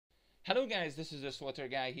Hello guys, this is the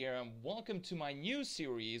SWTOR guy here and welcome to my new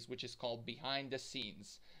series which is called Behind the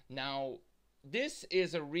Scenes. Now, this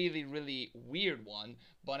is a really weird one,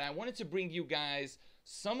 but I wanted to bring you guys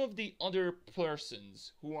some of the other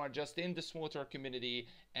persons who are just in the SWTOR community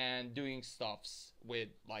and doing stuffs with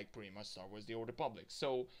like pretty much Star Wars The Old Republic.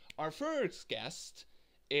 So our first guest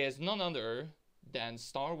is none other than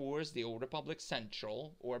Star Wars The Old Republic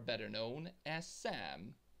Central, or better known as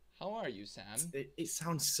Sam. How are you, Sam? It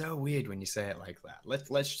sounds so weird when you say it like that.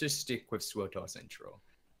 Let's just stick with SWTOR Central.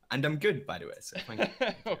 And I'm good, by the way, so thank you.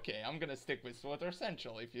 Okay, I'm gonna stick with SWTOR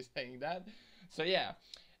Central if you're saying that. So yeah,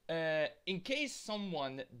 in case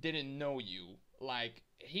someone didn't know you, like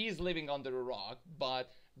he's living under a rock,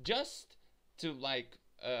 but just to like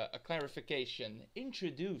a clarification,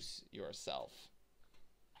 introduce yourself.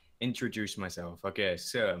 Introduce myself. Okay,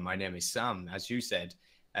 so my name is Sam, as you said,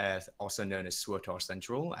 also known as SWTOR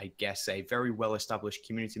Central. I guess a very well-established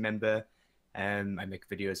community member. I make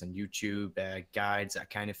videos on YouTube, guides, that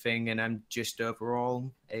kind of thing, and I'm just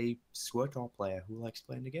overall a SWTOR player who likes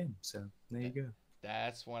playing the game. So there you go.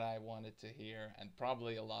 That's what I wanted to hear, and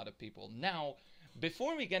probably a lot of people. Now,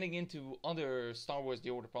 before we getting into other Star Wars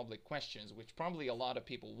The Old Republic questions, which probably a lot of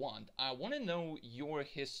people want, I want to know your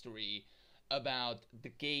history about the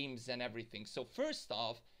games and everything. So first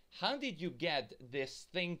off, how did you get this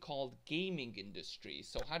thing called gaming industry?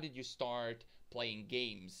 So how did you start playing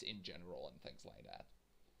games in general and things like that?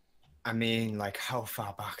 I mean, like, how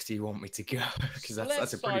far back do you want me to go? Because So that's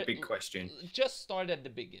let's a pretty start, big question. just start at the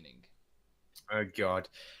beginning. Oh God.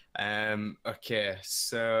 Okay,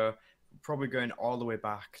 so probably going all the way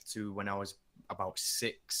back to when I was about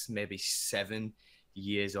 6, maybe 7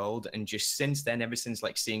 years old, and just since then, ever since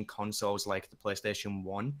like seeing consoles like the PlayStation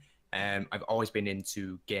 1, I've always been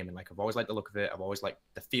into gaming. Like I've always liked the look of it. I've always liked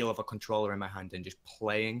the feel of a controller in my hand and just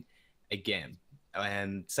playing a game.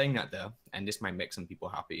 Saying that though, and this might make some people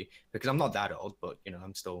happy because I'm not that old, but you know,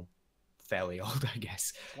 I'm still fairly old, I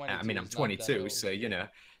guess. I 22 mean, I'm is not that 22, old. so you know,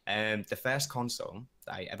 the first console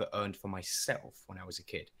that I ever owned for myself when I was a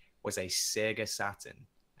kid was a Sega Saturn,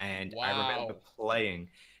 and I remember Wow. playing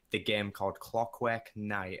the game called Clockwork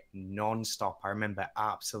Knight non-stop. I remember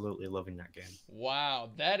absolutely loving that game.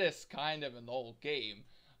 Wow, that is kind of an old game.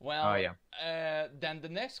 Oh Well, yeah. then the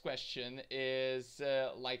next question is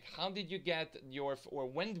like, how did you get your, or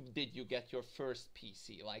when did you get your first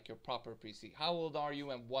PC, like your proper PC? How old are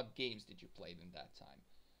you, and what games did you play in that time?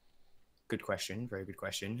 Good question. Very good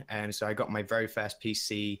question. So I got my very first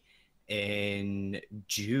PC in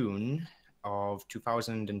June of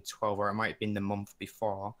 2012, or it might have been the month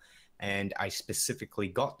before. And I specifically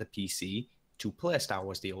got the PC to play Star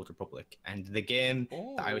Wars The Old Republic. And the game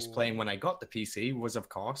that I was Oh, playing when I got the PC was, of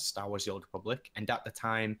course, Star Wars The Old Republic. And at the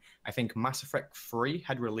time, I think Mass Effect 3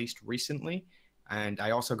 had released recently. And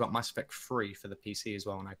I also got Mass Effect 3 for the PC as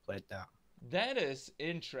well, and I played that. that is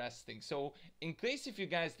interesting. So, in case if you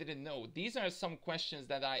guys didn't know, these are some questions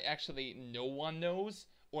that I actually no one knows,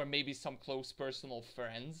 or maybe some close personal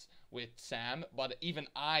friends with Sam, but even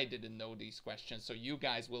I didn't know these questions. So you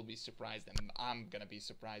guys will be surprised, and I'm gonna be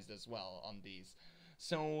surprised as well on these.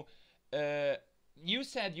 So, uh, you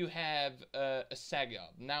said you have a Sega.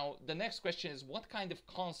 Now, the next question is, what kind of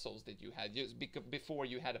consoles did you have before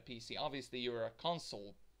you had a PC? Obviously, you're a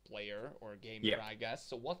console player or gamer, Yeah. I guess.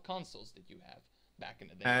 So what consoles did you have back in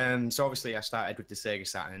the day? So obviously I started with the Sega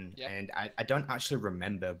Saturn, Yep. and I don't actually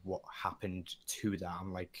remember what happened to that.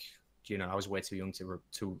 I'm like, you know, I was way too young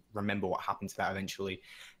to remember what happened to that eventually.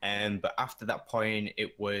 But after that point,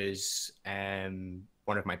 it was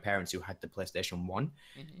one of my parents who had the PlayStation 1,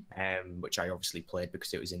 Hmm. which I obviously played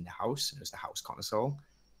because it was in the house. It was the house console.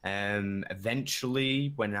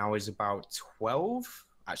 Eventually, when I was about 12,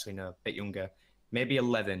 actually no, a bit younger, maybe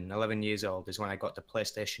 11 years old, is when I got the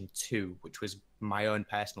PlayStation 2, which was my own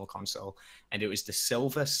personal console. And it was the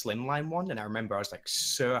silver slimline one. And I remember I was like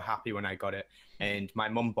so happy when I got it. And my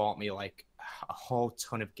mum bought me like a whole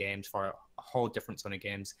ton of games for it, a whole different ton of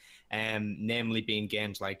games, namely being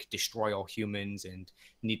games like Destroy All Humans and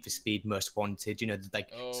Need for Speed Most Wanted, you know, like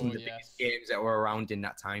some Oh of the biggest yes. games that were around in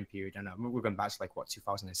that time period. I know we're going back to like what,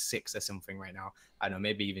 2006 or something right now. I don't know,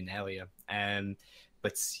 maybe even earlier.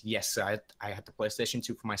 But yes, I had the PlayStation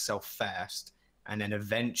 2 for myself first, and then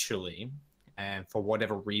eventually, for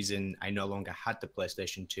whatever reason, I no longer had the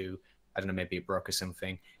PlayStation 2. I don't know, maybe it broke or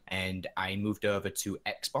something, and I moved over to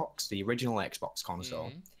Xbox, the original Xbox console.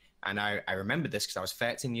 Hmm. And I remember this because I was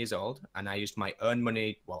 13 years old, and I used my own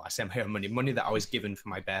money. Well, I say my own money, money that I was given for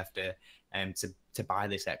my birthday, to buy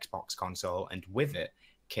this Xbox console, and with it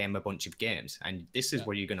came a bunch of games. And this is Yeah.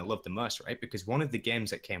 where you're going to love the most, right? Because one of the games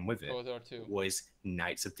that came with it KOTOR 2. was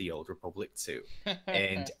Knights of the Old Republic 2.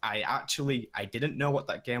 And I didn't know what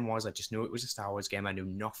that game was. I just knew it was a Star Wars game. I knew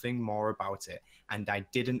nothing more about it. And I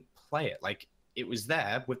didn't play it. Like, it was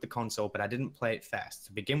there with the console, but I didn't play it first.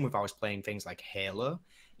 To begin with, I was playing things like Halo,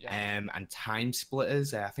 and Time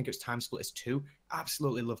Splitters. I think it was Time Splitters 2.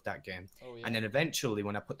 Absolutely loved that game. Oh, yeah. And then eventually,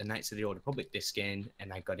 when I put the Knights of the Old Republic disc in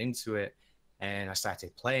and I got into it and I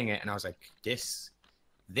started playing it, and I was like, this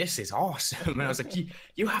is awesome. And I was like,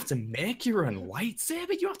 you have to make your own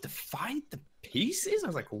lightsaber? You have to find the pieces? I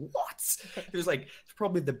was like, what? It was like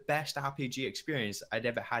probably the best RPG experience I'd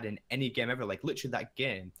ever had in any game ever. Like, literally, that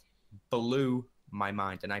game blew my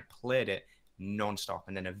mind, and I played it non-stop.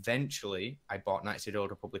 And then eventually I bought Knights of the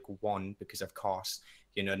Old Republic 1 because, of course,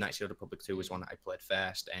 you know, Knights of the Old Republic 2 was one that I played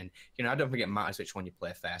first. And, you know, I don't think it matters which one you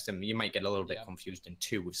play first. I mean, you might get a little bit confused in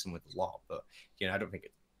 2 with some of the lore, but, you know, I don't think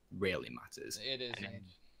it really matters. It isn't. And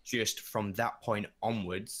just from that point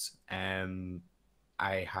onwards,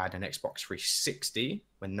 I had an Xbox 360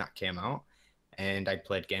 when that came out. And I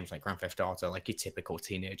played games like Grand Theft Auto, like your typical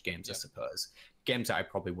teenage games, I suppose. Games that I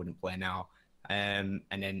probably wouldn't play now. And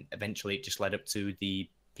then eventually it just led up to the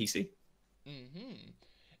PC.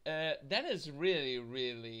 That is really,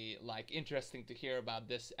 really like interesting to hear about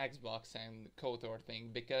this Xbox and KOTOR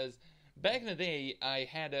thing, because back in the day I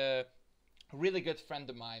had a really good friend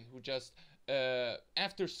of mine who just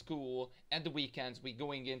after school at the weekends we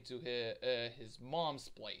going into his mom's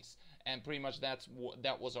place, and pretty much that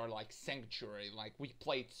was our like sanctuary. Like, we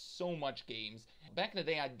played so much games. Back in the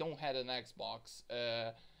day I don't had an Xbox.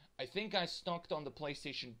 I think I stocked on the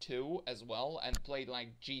PlayStation 2 as well and played like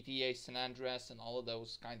GTA San Andreas and all of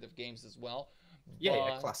those kind of games as well.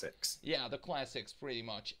 Yeah, classics. Yeah, the classics pretty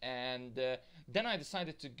much. And then I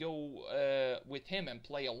decided to go with him and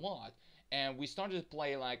play a lot. And we started to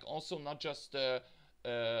play like also not just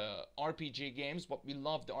RPG games, but we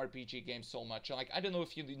loved the RPG games so much. Like, I don't know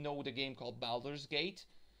if you know the game called Baldur's Gate.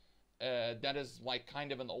 That is like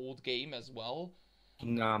kind of an old game as well.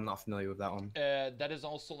 No, I'm not familiar with that one. That is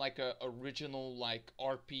also like a original like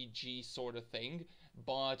RPG sort of thing.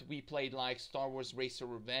 But we played like Star Wars Racer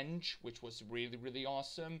Revenge, which was really, really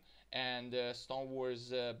awesome. And Star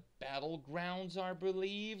Wars Battlegrounds, I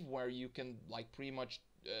believe, where you can like pretty much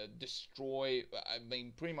destroy, I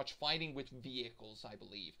mean, pretty much fighting with vehicles, I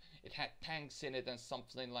believe. It had tanks in it and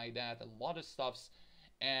something like that, a lot of stuffs.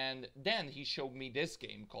 And then he showed me this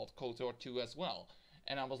game called KOTOR 2 as well.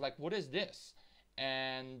 And I was like, what is this?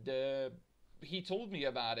 And he told me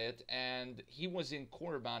about it, and he was in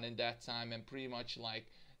Korriban in that time and pretty much like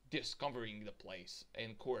discovering the place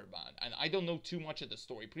in Korriban. And I don't know too much of the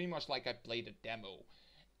story, pretty much like I played a demo.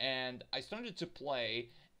 And I started to play,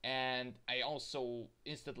 and I also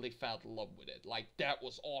instantly fell in love with it. Like, that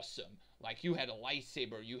was awesome. Like, you had a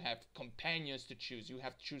lightsaber, you have companions to choose, you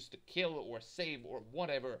have to choose to kill or save or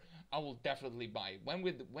whatever. I will definitely buy it.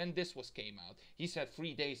 When this came out, he said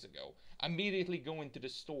 3 days ago. I immediately go into the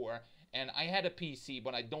store, and I had a PC,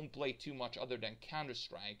 but I don't play too much other than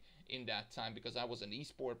Counter-Strike in that time because I was an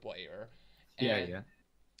esport player. And,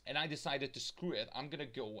 and I decided to screw it. I'm gonna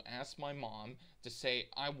go ask my mom to say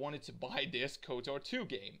I wanted to buy this KOTOR 2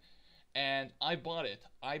 game. And I bought it.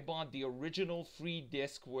 I bought the original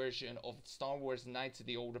 3-disc version of Star Wars Knights of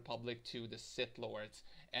the Old Republic 2, The Sith Lords.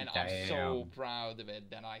 And I'm so proud of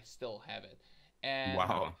it that I still have it. And,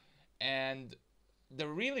 wow. And the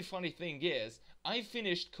really funny thing is, I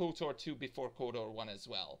finished KOTOR 2 before KOTOR 1 as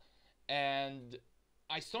well. And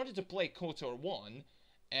I started to play KOTOR 1,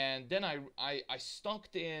 and then I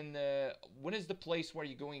stocked in, what is the place where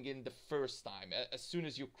you're going in the first time, as soon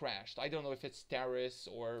as you crashed? I don't know if it's Terrace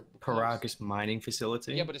or... Paragus mining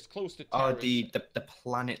facility? Yeah, but it's close to Terrace. Oh, the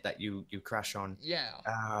planet that you crash on. Yeah.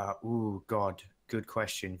 Oh, God. Good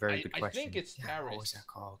question. Very good question. I think it's Terrace. What was that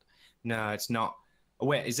called? No, it's not. Oh,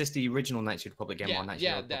 wait, is this the original Knights of the Republic game or Knights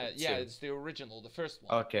of the Republic 2? Yeah, it's the original, the first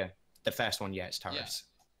one. Okay. The first one, yeah, it's Terrace.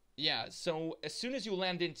 Yeah, so as soon as you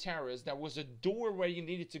land in Terrace, there was a door where you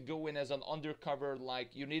needed to go in as an undercover, like,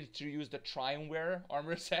 you needed to use the Triumvir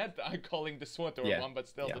armor set. I'm calling the SWTOR one, but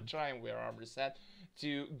still the Triumvir armor set,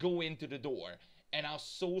 to go into the door. And I was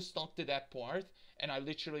so stuck to that part, and I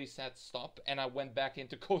literally said stop, and I went back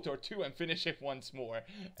into KOTOR 2 and finished it once more.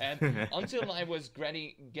 And until I was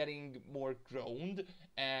getting more grown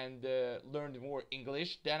and learned more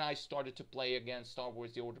English, then I started to play again Star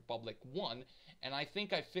Wars The Old Republic 1. And I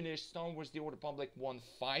think I finished Star Wars The Old Republic 1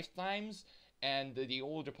 5 times, and The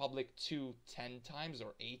Old Republic 2 10 times,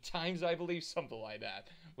 or 8 times, I believe, something like that,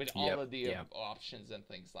 with all of the options and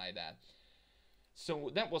things like that.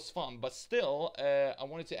 So that was fun, but still, I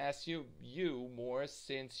wanted to ask you more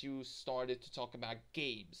since you started to talk about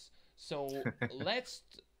games. So let's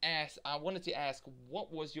ask. I wanted to ask,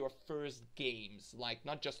 what was your first games like?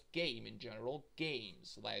 Not just game in general,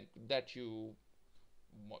 games like that you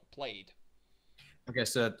played. Okay,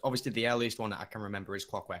 so obviously the earliest one that I can remember is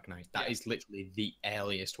Clockwork Knight. That Yeah. is literally the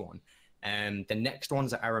earliest one. The next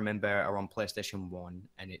ones that I remember are on PlayStation 1,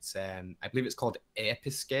 and it's I believe it's called Ape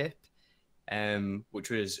Escape, which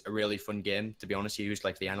was a really fun game. To be honest, you used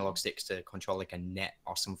like the analog sticks to control like a net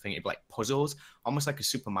or something. It'd be like puzzles, almost like a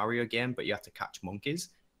Super Mario game, but you have to catch monkeys,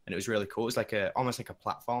 and it was really cool. It's like a almost like a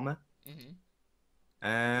platformer.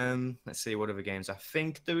 Hmm. Let's see what other games. I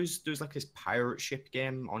think there was like this pirate ship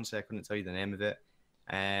game. Honestly, I couldn't tell you the name of it.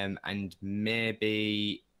 And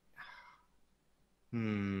maybe,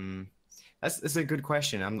 hmm, that's a good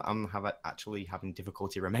question. Actually having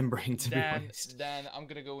difficulty remembering, to be Then honest. then I'm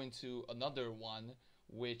gonna go into another one,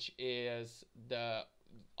 which is the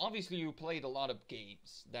obviously you played a lot of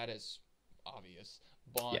games. That is obvious.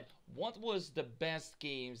 Yeah. But what was the best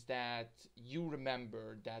games that you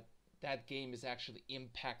remember that game has actually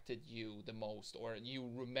impacted you the most, or you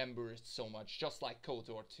remember it so much, just like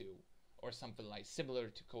KOTOR 2, or something like similar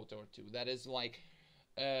to KOTOR 2. That is like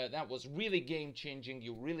that was really game changing.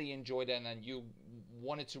 You really enjoyed it, and you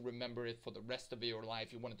wanted to remember it for the rest of your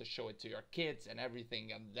life. You wanted to show it to your kids and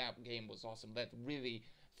everything, and that game was awesome. That really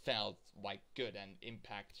felt like good and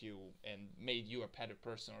impact you and made you a better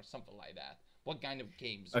person or something like that. What kind of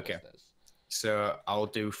games was Okay. this? So I'll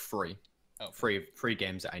do three, Okay. three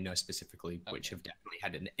games that I know specifically, which Okay. have definitely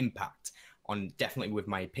had an impact on definitely with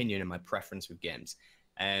my opinion and my preference with games.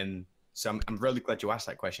 So I'm really glad you asked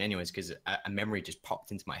that question, anyways, because a memory just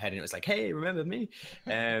popped into my head and it was like, hey, remember me?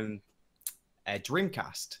 Um,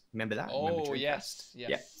 Dreamcast. Remember that? Remember Oh Dreamcast? yes, Yeah.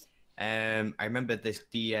 yes. I remember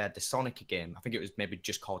the Sonic game. I think it was maybe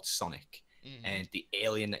just called Sonic, Hmm. and the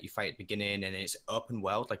alien that you fight at the beginning, and it's open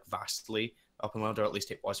world, like vastly open world, or at least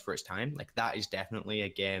it was for its time. Like that is definitely a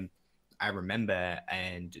game I remember,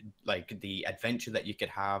 and like the adventure that you could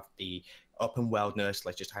have, the open worldness,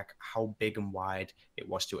 like just like how big and wide it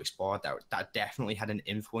was to explore. That definitely had an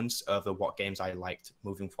influence over what games I liked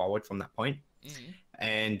moving forward from that point. Hmm.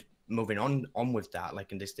 And moving on with that,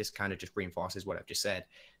 like, and this kind of just reinforces what I've just said,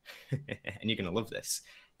 and you're gonna love this,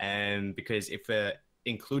 because if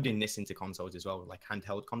including this into consoles as well, like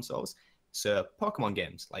handheld consoles, so Pokemon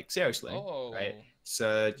games, like seriously, right? Oh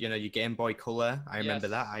So you know your Game Boy Color, I remember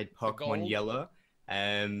that. yes, I had the Pokemon gold. Yellow,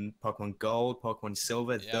 Pokemon Gold, Pokemon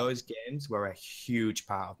Silver. Yep. Those games were a huge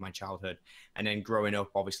part of my childhood. And then growing up,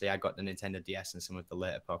 obviously, I got the Nintendo DS and some of the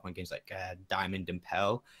later Pokemon games like Diamond and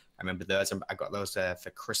Pearl. I remember those. I got those for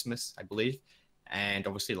Christmas, I believe. And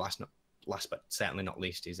obviously, last but certainly not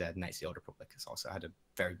least is Knights of the Old Republic. It's also had a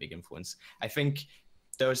very big influence. I think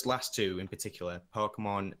those last two in particular,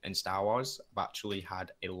 Pokemon and Star Wars, have actually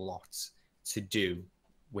had a lot to do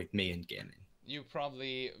with me and gaming. You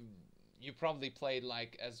probably you probably played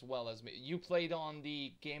like as well as me. You played on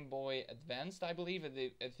the Game Boy Advanced, I believe.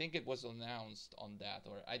 I think it was announced on that,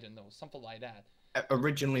 or I don't know, something like that.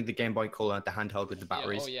 Originally the Game Boy Color, the handheld with the Yeah. Oh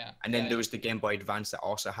batteries, yeah. and then Yeah. there Yeah. was the Game Boy Advance that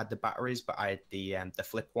also had the batteries, but I had the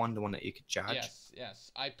flip one, the one that you could charge. Yes.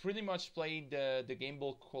 Yes. I pretty much played the Game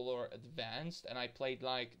Boy Color Advanced, and I played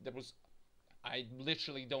like there was. I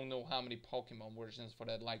literally don't know how many Pokemon versions for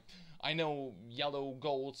that. Like, I know Yellow,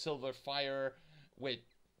 Gold, Silver, Fire, with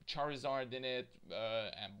Charizard in it,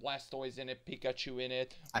 and Blastoise in it, Pikachu in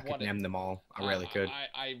it. I could What name them all. I I, really could.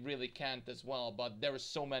 I really can't as well, but there were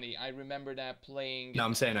so many. I remember that playing. No,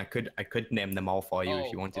 I'm saying I could name them all for you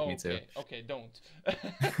if you Oh, wanted me to. okay, okay, don't.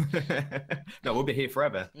 No, we'll be here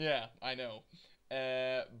forever. Yeah, I know.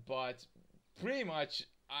 But pretty much,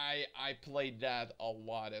 I played that a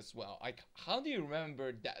lot as well. Like, how do you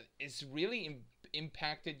remember that? It's really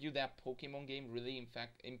impacted you. That Pokemon game really, in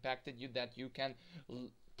fact, impacted you that you can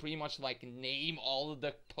pretty much like name all of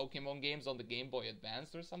the Pokemon games on the Game Boy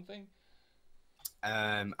Advanced or something.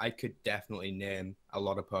 I could definitely name a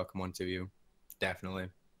lot of Pokemon to you. Definitely.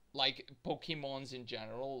 Like Pokemons in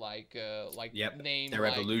general, like Yep. name Their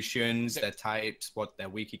like evolutions, the, their types, what they're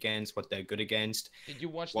weak against, what they're good against, did you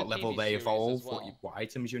watch the what level TV they series as evolve, what well? what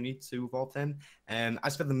items you need to evolve them.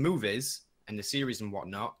 As for the movies and the series and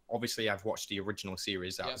whatnot, obviously I've watched the original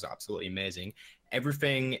series. That Yep. was absolutely amazing.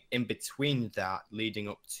 Everything in between that, leading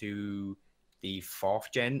up to the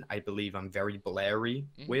fourth gen, I believe I'm very blurry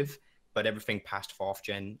Hmm. with. But everything past fourth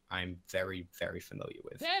gen, I'm very, very familiar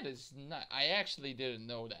with. That is not. I actually didn't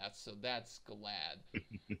know that, so that's glad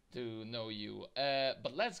to know you.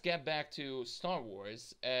 But let's get back to Star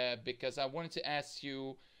Wars, because I wanted to ask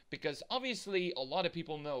you Because obviously a lot of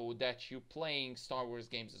people know that you're playing Star Wars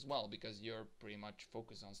games as well, because you're pretty much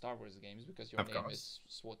focused on Star Wars games because your Of name course. is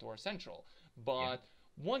SWTOR Central. Yeah. But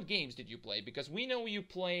what games did you play? Because we know you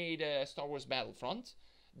played Star Wars Battlefront,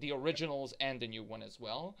 the originals and the new one as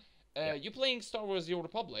well. Yeah. You're playing Star Wars The Old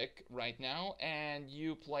Republic right now, and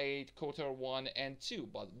you played KOTOR 1 and 2.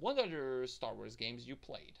 But what other Star Wars games you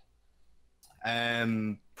played?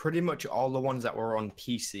 Pretty much all the ones that were on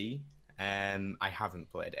PC, I haven't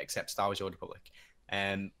played except Star Wars: Old Republic.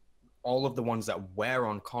 Um, all of the ones that were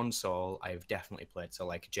on console, I've definitely played. So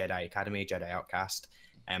like Jedi Academy, Jedi Outcast,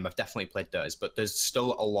 I've definitely played those. But there's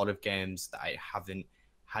still a lot of games that I haven't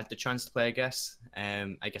had the chance to play. I guess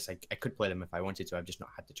I could play them if I wanted to. I've just not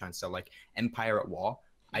had the chance. So like Empire at War,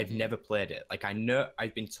 I've never played it. Like I know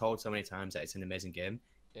I've been told so many times that it's an amazing game,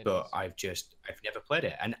 It but is. I've never played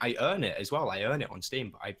it, and I earn it as well. I earn it on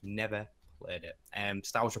Steam, but I've never played it.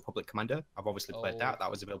 Star Wars Republic Commander, I've obviously played Oh, that. That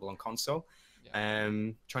was available on console. yeah.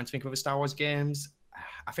 Trying to think of other Star Wars games.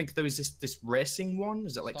 I think there was this racing one.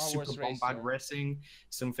 Is it like Star Super Wars Bombard Racer. Racing,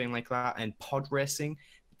 something like that, and Pod Racing?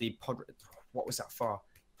 The pod, what was that for?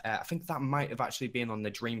 I think that might have actually been on the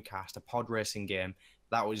Dreamcast, a pod racing game.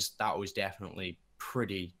 That was definitely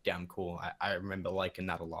pretty damn cool. I remember liking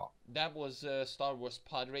that a lot. That was Star Wars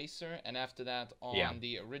Pod Racer, and after that, Yeah. on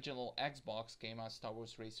the original Xbox, came out Star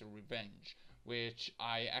Wars Racer Revenge, which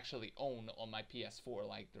I actually own on my PS4,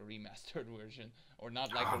 like the remastered version, or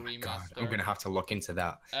not like Oh a my god, I'm remaster. gonna have to look into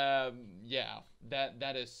that. Yeah,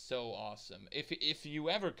 that is so awesome. If you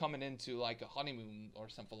ever coming into like a honeymoon or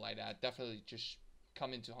something like that, definitely just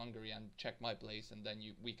come into Hungary and check my place, and then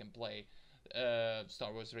we can play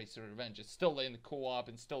Star Wars Racer Revenge. It's still in co-op,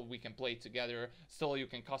 and still we can play together. Still, you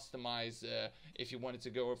can customize if you wanted to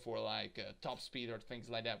go for like top speed or things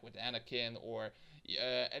like that with Anakin, or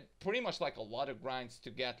pretty much like a lot of grinds to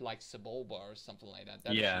get like Sebulba or something like that.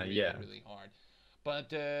 That is Yeah, really yeah. really hard.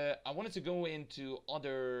 But I wanted to go into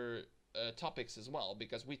other topics as well,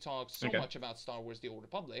 because we talked so Okay. much about Star Wars: The Old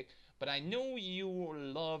Republic, but I know you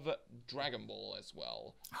love Dragon Ball as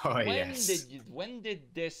well. Oh yes. When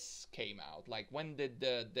did this came out? Like when did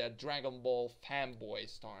the Dragon Ball fanboy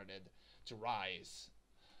started to rise?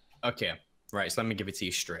 Okay. Right. So let me give it to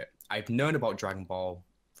you straight. I've known about Dragon Ball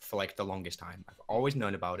for like the longest time. I've always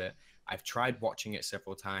known about it. I've tried watching it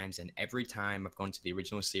several times, and every time I've gone to the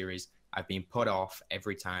original series, I've been put off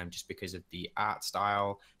every time just because of the art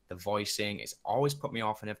style, the voicing. It's always put me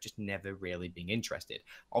off, and I've just never really been interested.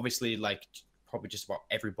 Obviously, like probably just about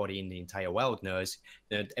everybody in the entire world knows,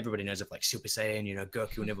 everybody knows of like Super Saiyan,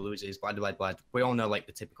 Goku never loses, blah, blah, blah. We all know like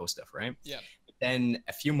the typical stuff, right? Yeah. But then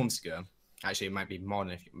a few months ago, actually, it might be more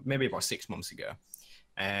than maybe about 6 months ago,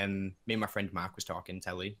 me and my friend Mark was talking,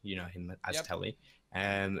 Telly, you know him as Yep. Telly.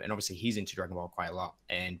 And obviously he's into Dragon Ball quite a lot.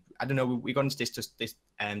 And I don't know, we got into this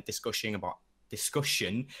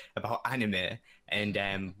discussion about anime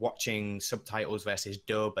and watching subtitles versus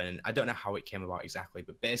dub. And I don't know how it came about exactly,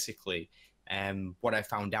 but basically, what I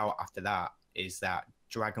found out after that is that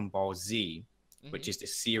Dragon Ball Z, which is the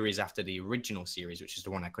series after the original series, which is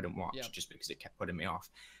the one I couldn't watch Yep. just because it kept putting me off,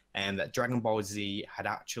 and that Dragon Ball Z had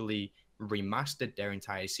actually remastered their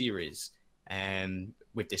entire series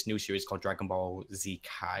with this new series called Dragon Ball Z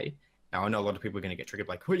Kai. Now, I know a lot of people are going to get triggered,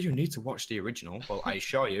 like, well, you need to watch the original. Well, I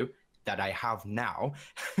assure you that I have now.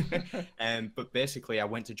 But basically, I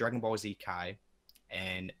went to Dragon Ball Z Kai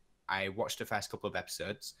and I watched the first couple of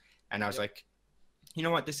episodes, and I was Yep. like, you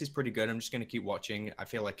know what, this is pretty good. I'm just going to keep watching. I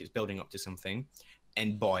feel like it's building up to something.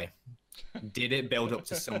 And boy, did it build up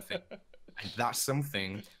to something. And that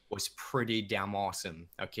something was pretty damn awesome.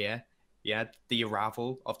 Okay. Yeah. The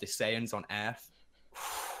arrival of the Saiyans on Earth.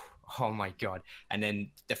 Oh my God. And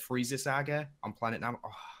then the Frieza saga on Planet Nam.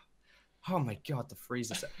 Oh my God. The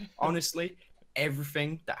Frieza saga. Honestly,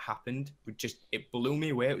 everything that happened it blew me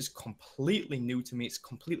away. It was completely new to me. It's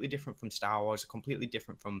completely different from Star Wars, completely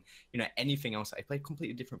different from, anything else that I played,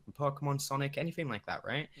 completely different from Pokemon, Sonic, anything like that.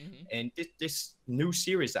 Right. And this new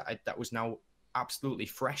series that was now absolutely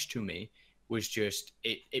fresh to me was just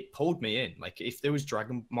it pulled me in. Like if there was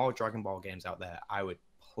more Dragon Ball games out there, I would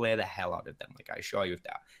play the hell out of them. Like I assure you of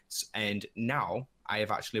that. And now I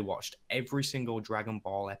have actually watched every single Dragon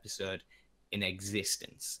Ball episode in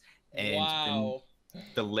existence. And Wow.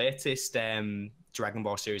 the latest Dragon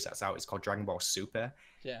Ball series that's out is called Dragon Ball Super.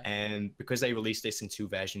 Yeah. And because they released this in two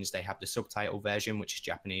versions, they have the subtitle version, which is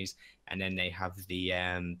Japanese, and then they have the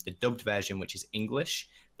dubbed version, which is English.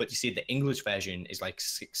 But you see, the English version is like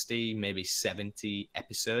 60, maybe 70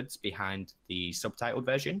 episodes behind the subtitled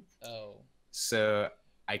version. Oh. So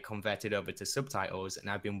I converted over to subtitles, and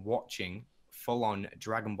I've been watching full-on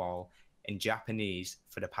Dragon Ball in Japanese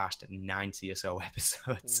for the past 90 or so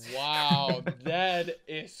episodes. Wow, that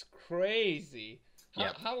is crazy.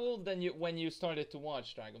 Yep. How old then you when you started to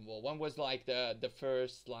watch Dragon Ball? When was like the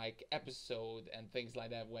first like episode and things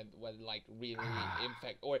like that when like really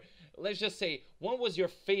impact, or let's just say what was your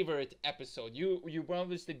favorite episode? You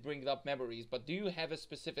obviously bring up memories, but do you have a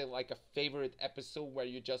specific like a favorite episode where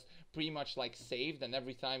you just pretty much like saved and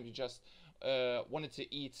every time you just wanted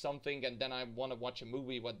to eat something and then I want to watch a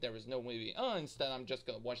movie but there is no movie. Oh, instead I'm just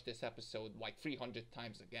gonna watch this episode like 300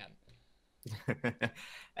 times again.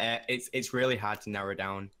 It's really hard to narrow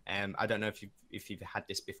down. I don't know if you've had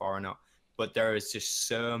this before or not, but there is just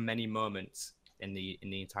so many moments in the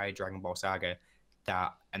entire Dragon Ball saga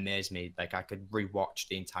that amaze me. Like I could rewatch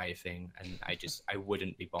the entire thing, and I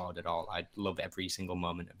wouldn't be bored at all. I'd love every single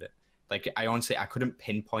moment of it. Like I honestly I couldn't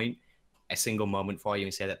pinpoint a single moment for you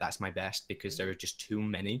and say that that's my best because there are just too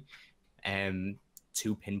many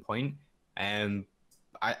to pinpoint.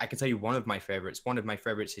 I can tell you one of my favorites. One of my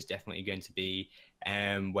favorites is definitely going to be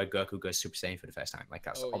where Goku goes Super Saiyan for the first time. Like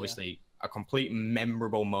that's obviously a complete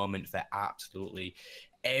memorable moment for absolutely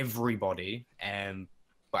everybody.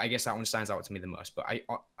 But I guess that one stands out to me the most. But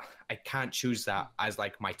I can't choose that as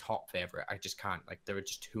like my top favorite. I just can't. Like there are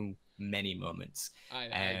just too many moments.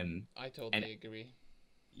 I totally agree.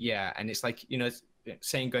 Yeah, and it's like, you know,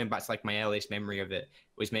 saying going back to like my earliest memory of it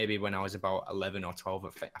was maybe when I was about 11 or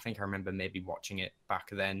 12. I think I remember maybe watching it back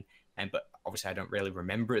then, but obviously I don't really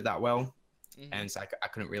remember it that well. And so I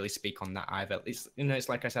couldn't really speak on that either. It's, you know, it's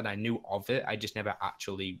like I said, I knew of it, I just never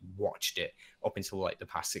actually watched it up until like the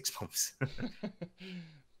past 6 months.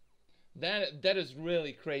 That is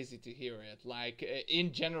really crazy to hear it. Like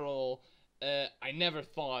in general, I never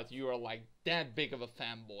thought you were like that big of a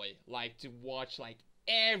fanboy, like to watch like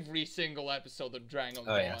every single episode of Dragon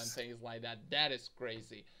Ball and things like that. That is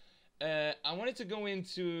crazy. I wanted to go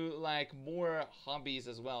into like more hobbies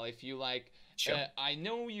as well. If you like, Sure. I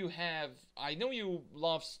know you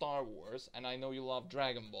love Star Wars and I know you love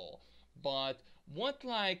Dragon Ball, but what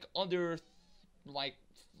like other like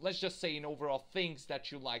let's just say in overall things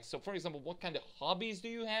that you like. So for example, what kind of hobbies do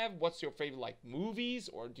you have? What's your favorite like movies,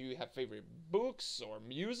 or do you have favorite books or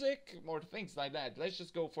music or things like that? Let's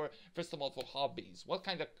just go for first of all for hobbies. What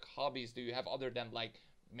kind of hobbies do you have other than like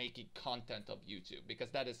making content of YouTube? Because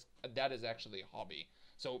that is actually a hobby.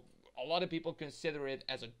 So a lot of people consider it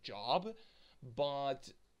as a job, but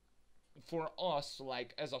for us,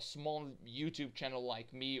 like as a small YouTube channel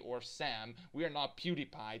like me or Sam, we are not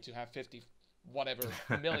PewDiePie to have 50 whatever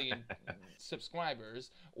million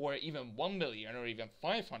subscribers or even 1 million or even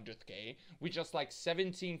 500k. We just like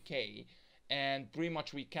 17k, and pretty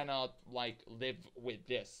much we cannot like live with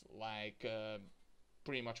this, like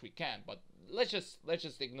pretty much we can. But let's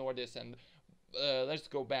just ignore this and let's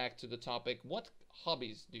go back to the topic. What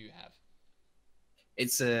hobbies do you have?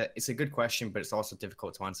 It's a good question, but it's also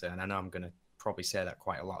difficult to answer, and I know I'm gonna probably say that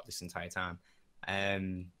quite a lot this entire time.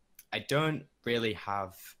 I don't really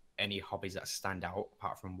have any hobbies that stand out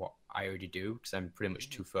apart from what I already do, because I'm pretty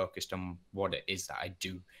much too focused on what it is that I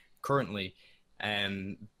do currently.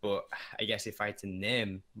 But I guess if I had to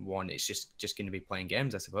name one, it's just going to be playing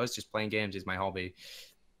games, I suppose. Just playing games is my hobby.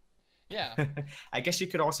 Yeah. I guess you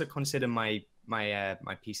could also consider my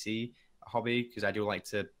PC a hobby, because I do like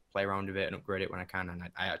to play around with it and upgrade it when I can, and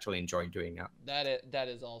I actually enjoy doing that. That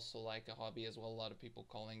is also like a hobby as well. A lot of people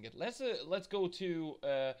calling it. Let's go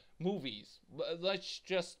to movies. Let's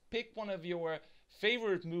just pick one of your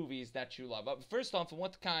favorite movies that you love. First off,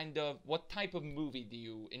 what type of movie do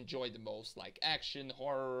you enjoy the most? Like action,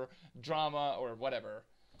 horror, drama, or whatever?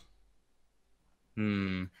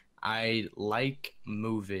 I like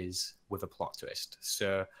movies with a plot twist.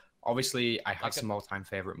 So obviously I have Like some all-time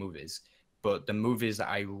favorite movies, but the movies that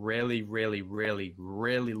I really, really, really,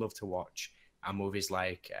 really love to watch are movies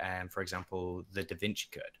like, for example, The Da Vinci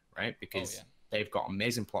Code, right? Because they've got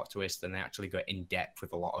amazing plot twists and they actually go in depth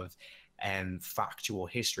with a lot of factual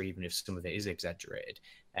history, even if some of it is exaggerated.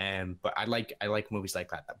 But I like movies like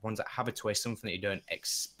that, ones that have a twist, something that you don't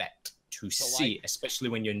expect to see, like, especially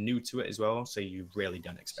when you're new to it as well. So you really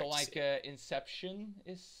don't expect. So like Inception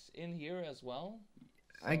is in here as well.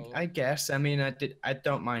 So, I guess. I mean, I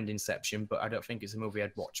don't mind Inception, but I don't think it's a movie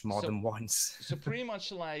I'd watch more than once. So pretty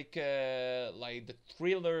much like the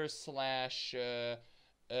thriller slash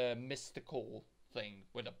mystical thing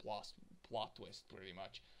with a plot twist, pretty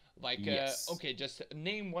much. Like yes. Okay, just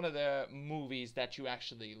name one of the movies that you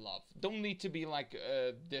actually love. Don't need to be like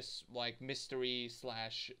this like mystery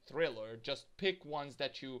slash thriller. Just pick ones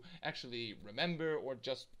that you actually remember or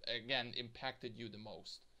just again impacted you the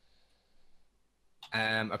most.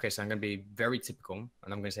 Okay, so I'm going to be very typical, and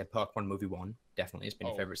I'm going to say Pokemon Movie 1. Definitely, it's been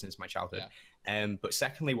a Oh, favorite since my childhood. yeah. But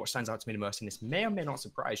secondly, what stands out to me the most, and this may or may not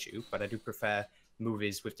surprise you, but I do prefer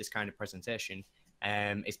movies with this kind of presentation,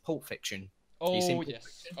 is Pulp Fiction. You seen Oh, Pulp yes.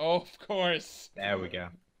 Fiction? Of course. There we go.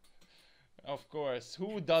 Of course.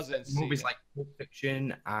 Who doesn't see Movies it? like Pulp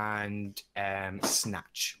Fiction and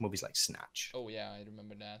Snatch. Movies like Snatch. Oh, yeah, I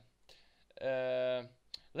remember that.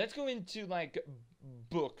 Let's go into like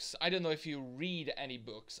books. I don't know if you read any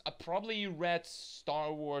books. Probably you read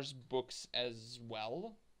Star Wars books as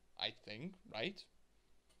well, I think, right?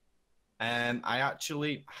 I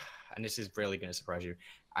actually, and this is really going to surprise you,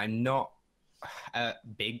 I'm not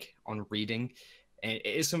big on reading. It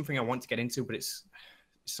is something I want to get into, but it's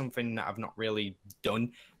something that I've not really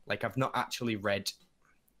done. Like I've not actually read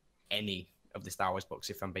any of the Star Wars books,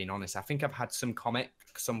 if I'm being honest. I think I've had some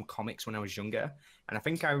comics when I was younger, and I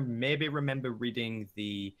think I maybe remember reading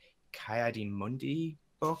the Coyote Mundi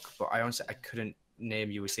book, but I honestly I couldn't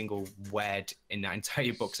name you a single word in that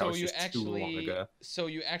entire book. So that was just too long ago. So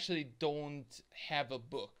you actually don't have a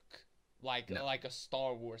book No, like a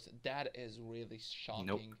Star Wars. That is really shocking.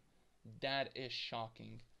 nope. That is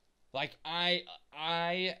shocking. Like I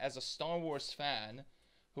as a Star Wars fan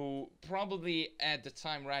who probably at the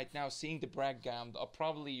time right now seeing the background or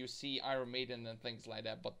probably you see Iron Maiden and things like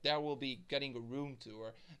that, but there will be getting a room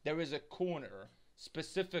tour. There is a corner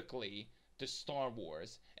specifically to Star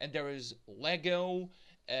Wars, and there is Lego.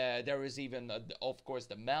 There is even, of course,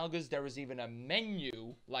 the Malgus. There is even a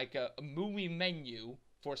menu, like a movie menu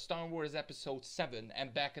for Star Wars Episode 7,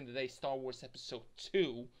 and back in the day, Star Wars Episode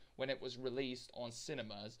 2, when it was released on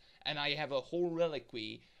cinemas. And I have a whole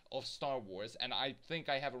reliquary of Star Wars, and I think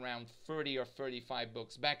I have around 30 or 35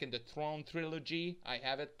 books. Back in the Throne trilogy, I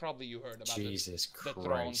have it. Probably you heard about Jesus the Throne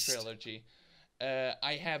Christ. trilogy.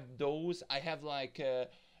 I have those. I have like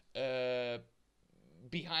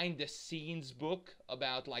behind the scenes book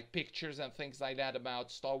about like pictures and things like that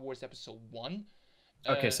about Star Wars Episode 1.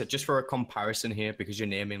 Okay, so just for a comparison here, because you're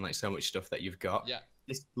naming like so much stuff that you've got, Yeah.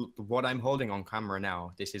 this what I'm holding on camera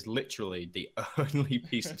now, this is literally the only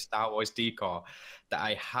piece of Star Wars decor that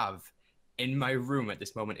I have in my room at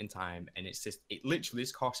this moment in time, and it's just it literally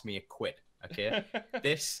just cost me £1. Okay,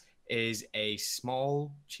 this is a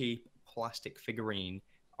small, cheap plastic figurine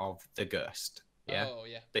of the Ghost. Yeah, Oh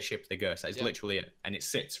yeah. the ship, the Ghost. That's Yeah. literally it, and it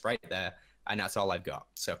sits right there. And that's all I've got.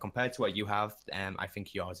 So compared to what you have, I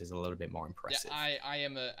think yours is a little bit more impressive. Yeah, I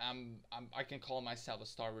am a I can call myself a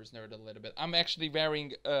Star Wars nerd a little bit. I'm actually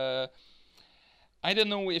wearing I don't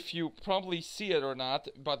know if you probably see it or not,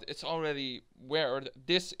 but it's already weared.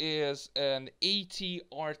 This is an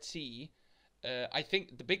ATRT. I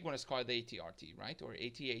think the big one is called the ATRT, right? Or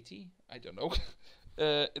AT-AT? I don't know.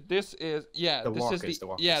 This is The this is walkers, the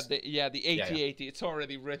walkers. the Yeah. AT-AT. It's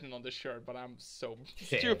already written on the shirt, but I'm so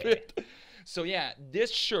stupid. So yeah, this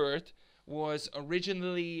shirt was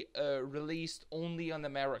originally released only on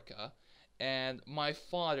America, and my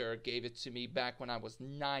father gave it to me back when I was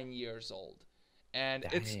 9 years old. And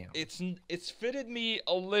Damn. it's fitted me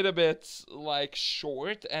a little bit like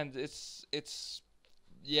short, and it's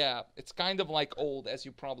yeah, it's kind of like old as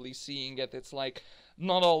you're probably seeing it. It's like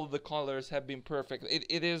not all of the colors have been perfect.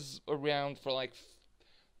 It is around for like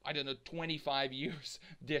I don't know 25 years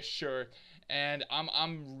this shirt, and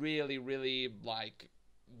I'm really like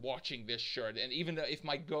watching this shirt. And even though if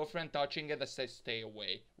my girlfriend touching it, I say stay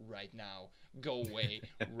away right now, go away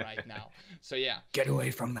right now. So yeah, Get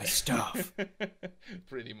away from my stuff.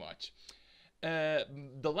 pretty much.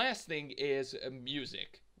 The last thing is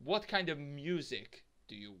music. What kind of music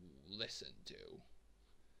do you listen to?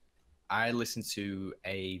 I listen to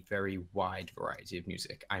a very wide variety of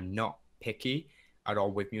music. I'm not picky at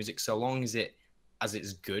all with music, so long as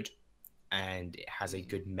it's good and it has a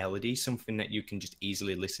good melody, something that you can just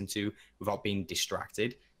easily listen to without being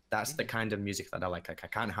distracted. That's the kind of music that I like. Like I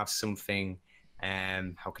can't have something,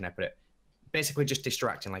 how can I put it? Basically just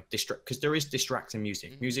distracting, like because there is distracting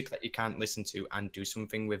music that you can't listen to and do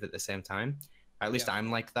something with at the same time. At least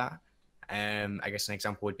I'm like that. I guess an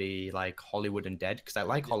example would be like Hollywood and Dead, because I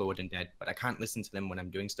like Hollywood and Dead, but I can't listen to them when I'm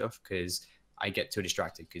doing stuff because I get too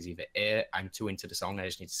distracted. Because either A, I'm too into the song, I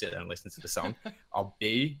just need to sit there and listen to the song, or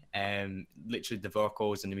B, literally the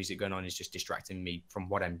vocals and the music going on is just distracting me from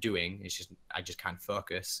what I'm doing. It's just I just can't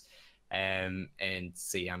focus. And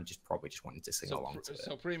C, I'm just probably just wanting to sing along to it.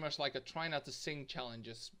 So pretty much like a try not to sing challenge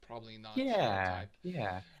is probably not your Yeah, type.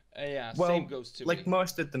 yeah. Yeah, Well, same goes to like me.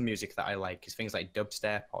 most of the music that I like is things like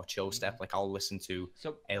dubstep or chill step. Like I'll listen to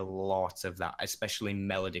So a lot of that, especially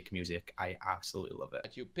melodic music. I absolutely love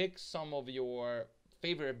it. you pick some of your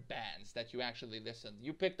favorite bands that you actually listen.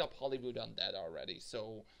 You picked up Hollywood Undead already,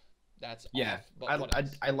 so that's Yeah, off. But what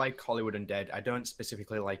else? I like Hollywood Undead. I don't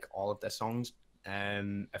specifically like all of their songs.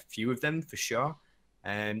 A few of them for sure.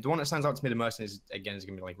 The one that stands out to me the most is again is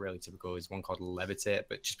gonna be like really typical. Is one called Levitate,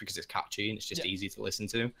 but just because it's catchy and it's just Yeah. easy to listen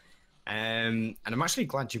to. And I'm actually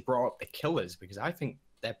glad you brought up the Killers because I think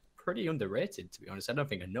they're pretty underrated. To be honest, I don't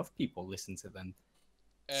think enough people listen to them.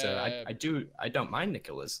 So Uh, I don't mind the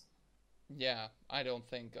Killers. yeah, I don't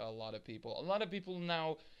think a lot of people. A lot of people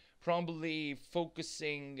now probably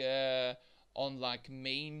focusing on like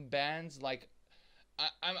main bands. Like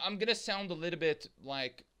I'm gonna sound a little bit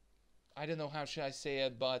like I don't know how should I say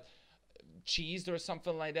it, but cheesed or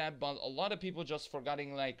something like that. But a lot of people just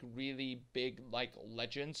forgetting like really big like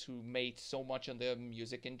legends who made so much in the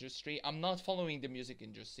music industry. I'm not following the music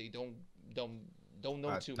industry. Don't don't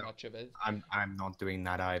know too No, much of it. I'm not doing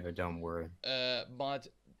that either. Don't worry. But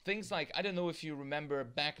things like I don't know if you remember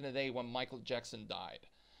back in the day when Michael Jackson died.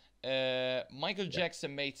 Michael Yeah.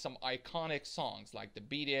 Jackson made some iconic songs like the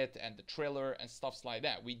Beat It and the Thriller and stuffs like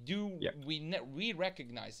that. Yeah. We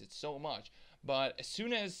recognize it so much, but as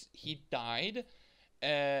soon as he died,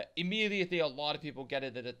 immediately a lot of people get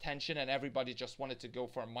it at attention, and everybody just wanted to go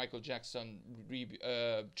for a Michael Jackson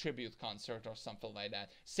tribute concert or something like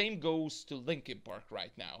that. Same goes to Linkin Park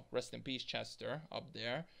right now. Rest in peace, Chester, up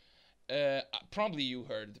there. Probably you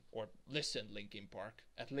heard or listened Linkin Park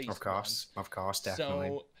at least once. Of course,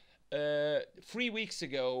 definitely. So 3 weeks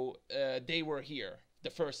ago, they were here the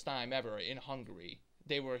first time ever in Hungary.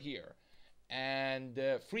 They were here, and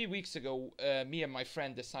 3 weeks ago, me and my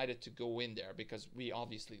friend decided to go in there because we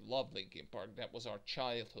obviously love Linkin Park. That was our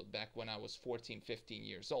childhood back when I was 14, 15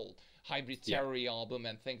 years old. Hybrid Yeah. Theory album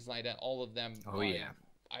and things like that. All of them. Oh, yeah.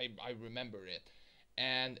 I remember it.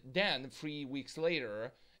 And then 3 weeks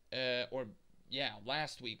later, or yeah,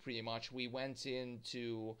 last week pretty much, we went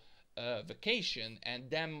into vacation, and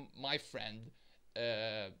then my friend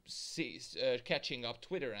sees catching up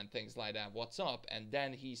Twitter and things like that. What's up? And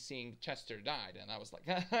then he's seeing Chester died, and I was like,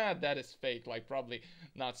 haha, that is fake. Like probably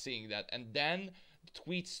not seeing that. And then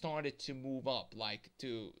tweets started to move up, like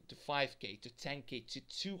to 5K, to 10K, to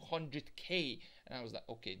 200K, and I was like,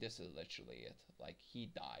 okay, this is literally it. Like he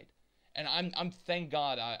died. And I'm thank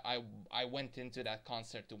God I went into that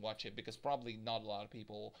concert to watch it because probably not a lot of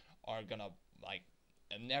people are gonna like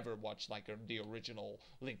never watch like the original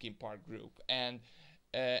Linkin Park group. And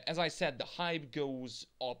as I said, the hype goes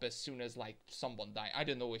up as soon as like someone dies. I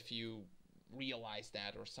don't know if you realize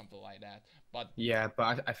that or something like that, but Yeah,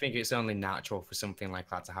 but I think it's only natural for something like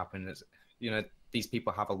that to happen. It's, you know, these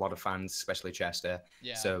people have a lot of fans, especially Chester.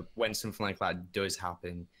 yeah, So when something like that does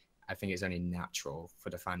happen, I think it's only natural for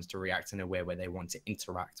the fans to react in a way where they want to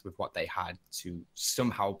interact with what they had to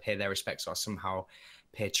somehow pay their respects or somehow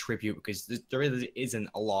pay tribute, because there really isn't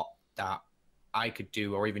a lot that I could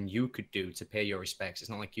do or even you could do to pay your respects. It's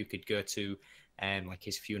not like you could go to like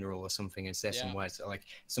his funeral or something and say some words. Like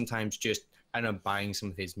sometimes just, I don't know, buying some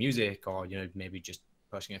of his music or, you know, maybe just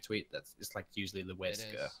posting a tweet. That's it's like usually the way to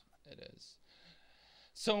go. It is.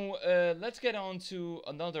 So let's get on to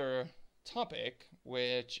another topic,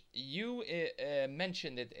 which you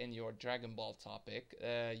mentioned it in your Dragon Ball topic.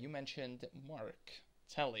 You mentioned Mark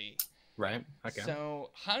Telly. Right. Okay.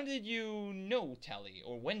 So how did you know Telly,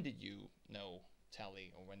 or when did you know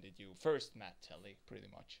Telly, or when did you first met Telly, pretty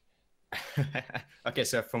much? Okay,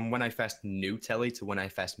 so from when I first knew Telly to when I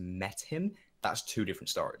first met him, that's two different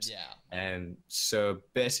stories. Yeah. So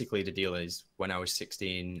basically the deal is when I was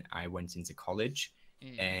 16, I went into college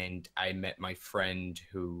and I met my friend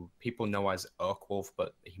who people know as Oak Wolf,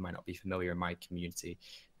 but he might not be familiar in my community,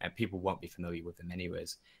 and people won't be familiar with him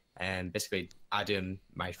anyways. And basically Adam,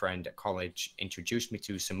 my friend at college, introduced me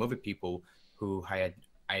to some other people who I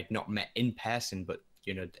had not met in person, but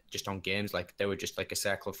you know, just on games. Like they were just like a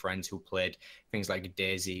circle of friends who played things like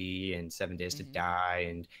Daisy and 7 Days to Die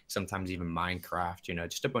and sometimes even Minecraft, you know,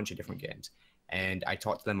 just a bunch of different games. And I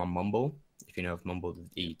talked to them on Mumble, if you know of Mumble,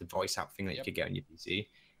 the voice app thing that you could get on your PC.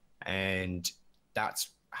 And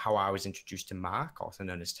that's how I was introduced to Mark, also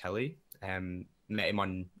known as Telly. Met him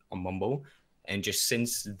on Mumble. And just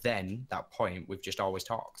since then, that point, we've just always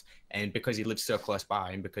talked. And because he lives so close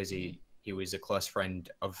by and because he was a close friend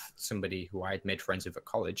of somebody who I had made friends with at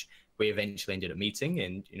college, we eventually ended up meeting.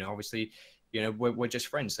 And, you know, obviously, you know, we're just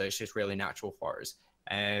friends. So it's just really natural for us.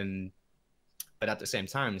 But at the same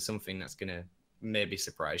time, something that's going to maybe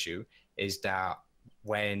surprise you is that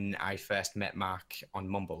when I first met Mark on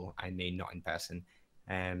Mumble, I mean, not in person,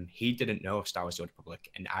 he didn't know of Star Wars: The Old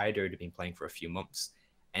Republic, and I'd already been playing for a few months.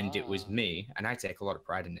 And it was me, and I take a lot of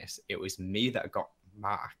pride in this, it was me that got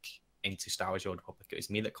Mark into Star Wars: The Old Republic. It was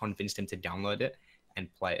me that convinced him to download it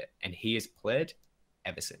and play it. And he has played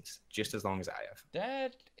ever since, just as long as I have.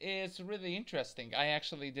 That is really interesting. I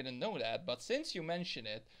actually didn't know that, but since you mention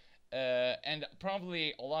it, and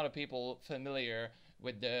probably a lot of people familiar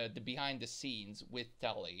with the behind the scenes with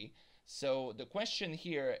Telly. So the question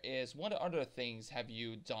here is, what other things have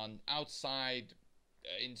you done outside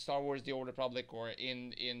in Star Wars: The Old Republic, or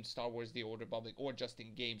in Star Wars: The Old Republic, or just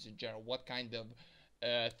in games in general? What kind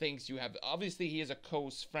of things you have? Obviously, he is a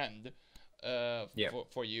close friend Yeah.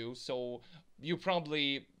 for you, so you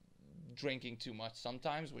probably drinking too much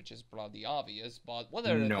sometimes, which is probably obvious. But what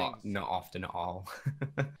are the things? Not often at all.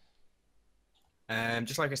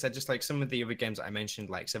 Just like I said, just like some of the other games that I mentioned,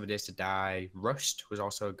 like 7 Days to Die, Rust was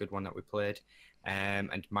also a good one that we played, and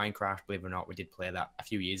Minecraft. Believe it or not, we did play that a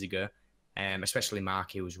few years ago. Especially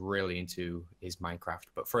Mark, he was really into his Minecraft,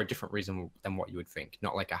 but for a different reason than what you would think.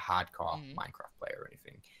 Not like a hardcore Minecraft player or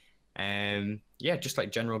anything. Yeah, just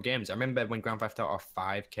like general games. I remember when Grand Theft Auto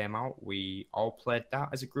 5 came out, we all played that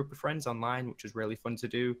as a group of friends online, which was really fun to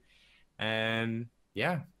do.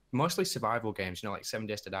 Yeah, mostly survival games, like 7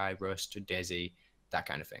 Days to Die, Rust, DayZ, that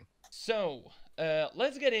kind of thing. So,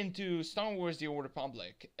 let's get into Star Wars: The Old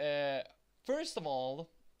Republic. First of all,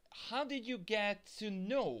 how did you get to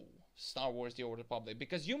know Star Wars: The Old Republic?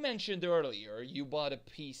 Because you mentioned earlier you bought a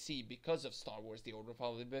PC because of Star Wars: The Old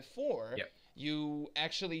Republic. Before, Yep. you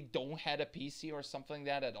actually don't had a PC or something like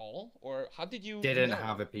that at all? Or how did you Didn't know?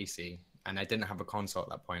 have a PC, and I didn't have a console at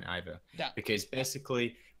that point either. That, Because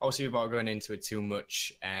basically, also without going into it too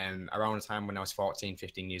much, around the time when I was 14,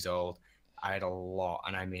 15 years old, I had a lot,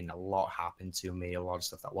 and I mean a lot happened to me, a lot of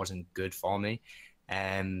stuff that wasn't good for me.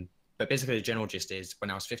 But basically the general gist is when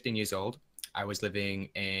I was 15 years old, I was living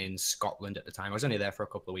in Scotland at the time. I was only there for a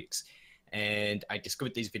couple of weeks, and I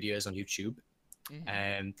discovered these videos on YouTube.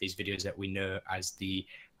 These videos that we know as the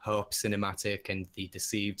Hope cinematic and the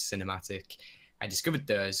Deceived cinematic. I discovered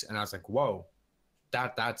those, and I was like, whoa,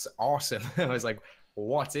 that's awesome. I was like,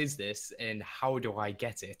 what is this, and how do I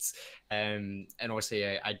get it? And obviously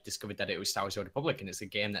I discovered that it was Star Wars: The Old Republic, and it's a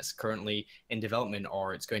game that's currently in development,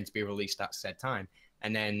 or it's going to be released at said time.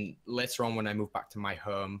 And then later on, when I moved back to my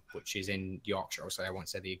home, which is in Yorkshire, so I won't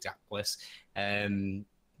say the exact place,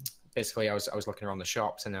 basically I was looking around the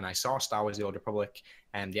shops, and then I saw Star Wars: The Old Republic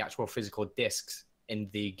and the actual physical discs in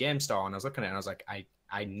the game store, and I was looking at it, and I was like,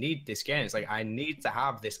 I need this game. It's like, I need to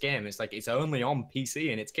have this game. It's like, it's only on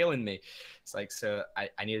PC and it's killing me. It's like, so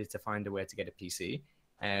I needed to find a way to get a PC.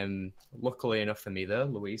 Luckily enough for me though,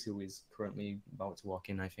 Louise, who is currently about to walk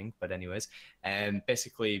in, I think, but anyways,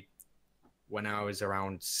 basically when I was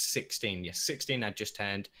around 16, yes, 16, I just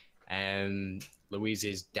turned,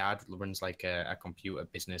 Louise's dad runs like a computer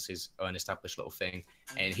business, his own established little thing,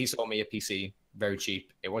 and he sold me a PC, very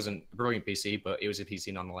cheap. It wasn't a brilliant PC, but it was a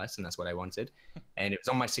PC nonetheless, and that's what I wanted. And it was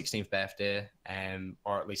on my 16th birthday,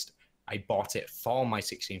 or at least I bought it for my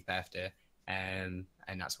 16th birthday, and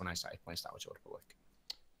that's when I started playing Star Wars: The Old Republic.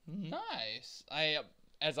 Nice.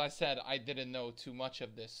 As I said, I didn't know too much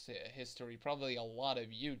of this history. Probably a lot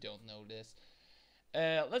of you don't know this.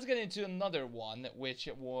 Let's get into another one, which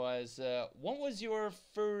was, what was your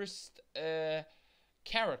first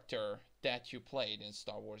character that you played in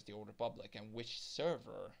Star Wars: The Old Republic, and which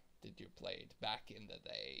server did you play it back in the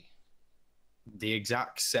day? The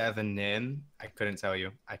exact server name, I couldn't tell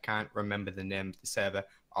you. I can't remember the name of the server.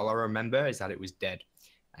 All I remember is that it was dead.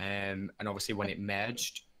 And obviously when it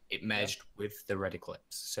merged with the Red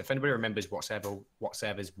Eclipse. So if anybody remembers what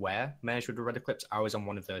servers were merged with the Red Eclipse, I was on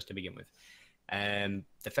one of those to begin with.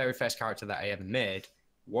 The very first character that I ever made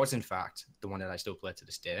was in fact the one that I still play to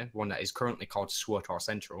this day, one that is currently called SWTOR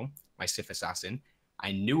Central, my Sith Assassin.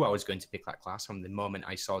 I knew I was going to pick that class from the moment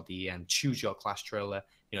I saw the Choose Your Class trailer,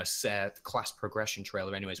 class progression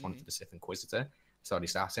trailer, anyways, one for the Sith Inquisitor. I saw the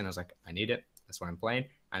Assassin, I was like, I need it, that's what I'm playing.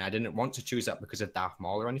 And I didn't want to choose that because of Darth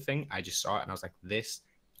Maul or anything. I just saw it and I was like, this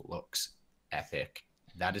looks epic.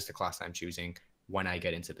 That is the class I'm choosing when I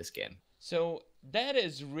get into this game. So that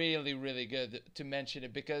is really, really good to mention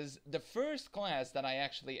it, because the first class that I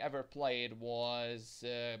actually ever played was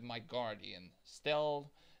my Guardian.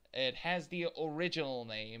 Still, it has the original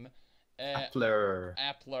name. Appler.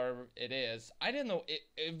 Appler, it is. I don't know.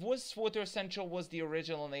 It was SWTOR Central was the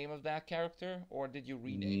original name of that character, or did you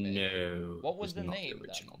rename it? No. What was the not name? The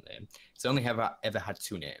original name. It's only ever had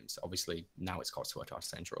two names. Obviously, now it's called SWTOR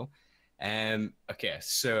Central. Okay,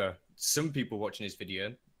 so some people watching this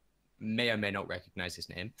video may or may not recognize his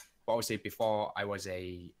name. But obviously, before I was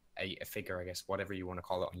a figure, I guess, whatever you want to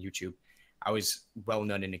call it on YouTube, I was well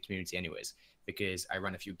known in the community anyways, because I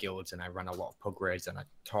ran a few guilds and I ran a lot of pug raids and I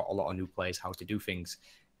taught a lot of new players how to do things.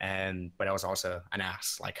 But I was also an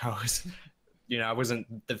ass. Like I was, I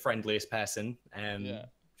wasn't the friendliest person.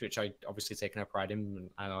 which I obviously taken a pride in.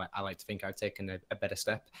 And I like to think I've taken a better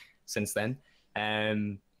step since then.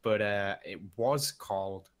 But it was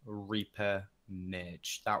called Reaper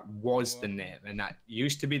Mage. That was the name, and that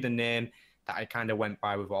used to be the name that I kind of went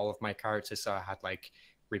by with all of my characters. So I had like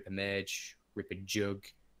Reaper Mage, Reaper Jug,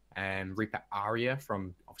 Reaper Arya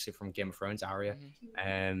from Game of Thrones, Arya.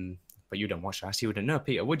 But you don't watch that, so you wouldn't know,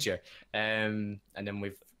 Peter, would you? And then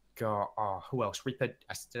we've got who else? Reaper.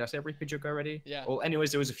 Did I say Reaper Jug already? Yeah. Well,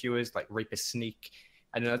 anyways, there was a few others like Reaper Sneak.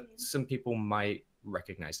 I know some people might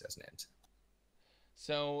recognize those names.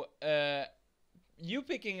 So, you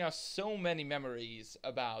picking us so many memories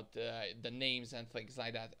about the names and things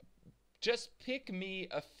like that. Just pick me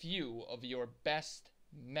a few of your best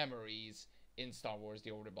memories in Star Wars: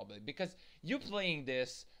 The Old Republic, because you playing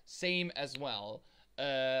this same as well,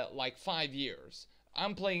 like 5 years.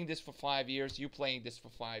 I'm playing this for 5 years. You playing this for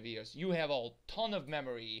 5 years. You have a ton of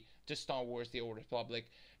memory to Star Wars: The Old Republic.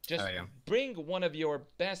 Just bring one of your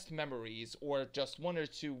best memories, or just one or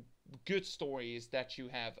two good stories that you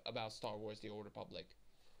have about Star Wars: The Old Republic.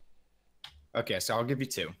 Okay, so I'll give you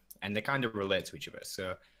two, and they kind of relate to each other.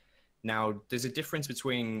 So now there's a difference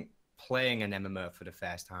between playing an MMO for the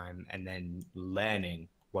first time and then learning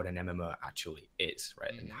what an MMO actually is,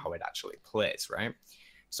 right? And how it actually plays, right?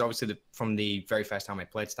 So obviously from the very first time I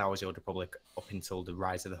played Star Wars: The Old Republic up until the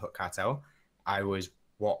Rise of the Hutt Cartel, I was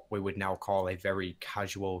what we would now call a very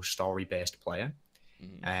casual story-based player,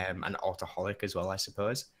 an autoholic as well, I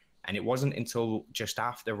suppose. And it wasn't until just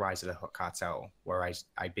after Rise of the Hutt Cartel where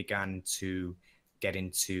I began to get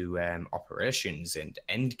into operations and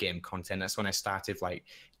end game content. That's when I started like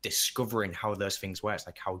discovering how those things work,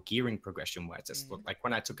 like how gearing progression works. Like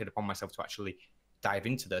when I took it upon myself to actually dive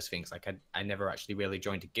into those things, like I never actually really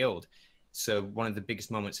joined a guild. So one of the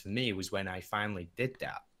biggest moments for me was when I finally did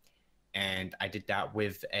that. And I did that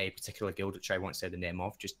with a particular guild, which I won't say the name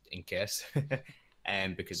of, just in case.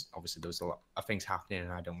 Because obviously there was a lot of things happening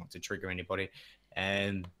and I don't want to trigger anybody.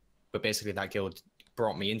 But basically that guild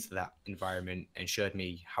brought me into that environment and showed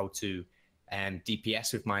me how to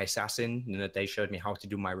DPS with my assassin. You know, they showed me how to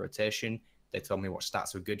do my rotation. They told me what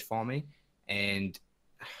stats were good for me. And,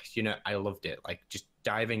 you know, I loved it. Like just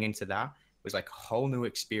diving into that was like a whole new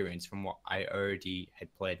experience from what I already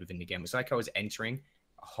had played within the game. It's like I was entering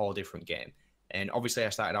a whole different game. And obviously I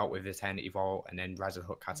started out with Eternity Vault, and then Rise of the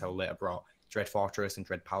Hutt Cartel later brought Dread Fortress and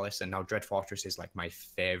Dread Palace. And now Dread Fortress is like my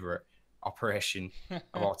favorite operation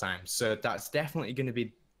of all time. So that's definitely going to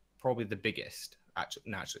be probably the biggest.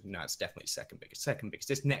 No, it's definitely second biggest.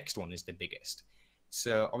 This next one is the biggest.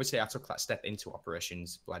 So obviously I took that step into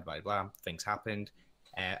operations, blah, blah, blah. Things happened.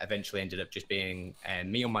 Eventually ended up just being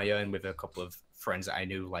me on my own with a couple of friends that I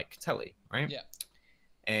knew, like Telly, right? Yeah.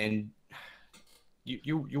 And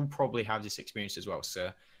you'll probably have this experience as well.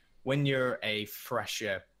 So when you're a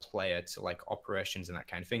fresher player to like operations and that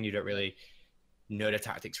kind of thing, you don't really know the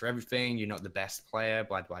tactics for everything. You're not the best player,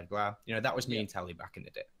 blah, blah, blah. You know, that was me and Telly back in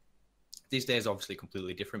the day. These days, obviously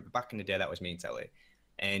completely different, but back in the day, that was me and Telly.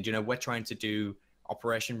 And, you know, we're trying to do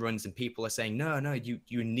operation runs and people are saying, no,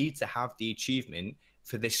 you need to have the achievement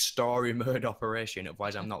for this story mode operation.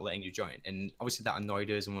 Otherwise, I'm not letting you join. And obviously that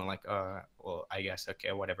annoyed us and we're like, well, I guess,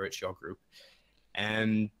 okay, whatever, it's your group.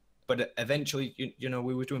 But eventually, you know,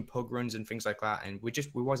 we were doing pug runs and things like that, and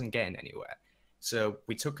we wasn't getting anywhere. So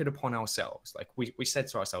we took it upon ourselves. Like we said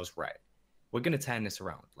to ourselves, right, we're going to turn this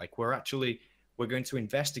around. Like we're going to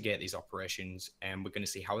investigate these operations and we're going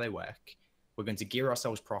to see how they work. We're going to gear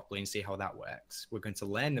ourselves properly and see how that works. We're going to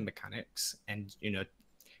learn the mechanics and, you know,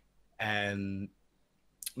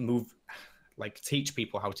 teach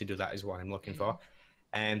people how to do that is what I'm looking for.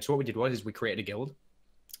 And so what we did was we created a guild.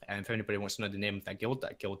 And if anybody wants to know the name of that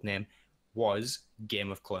guild name was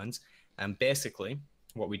Game of Clones. And basically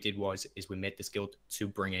what we did is we made this guild to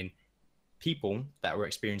bring in people that were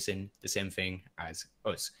experiencing the same thing as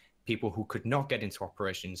us. People who could not get into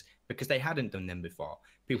operations because they hadn't done them before.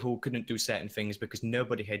 People who couldn't do certain things because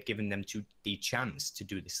nobody had given them the chance to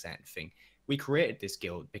do this certain thing. We created this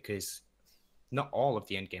guild because not all of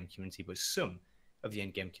the endgame community, but some of the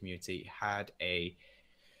endgame community had a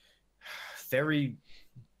very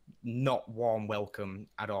not warm welcome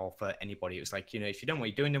at all for anybody. It was like, you know, if you don't know what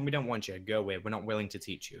you're doing, then we don't want you. Go away. We're not willing to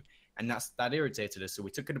teach you. And that irritated us. So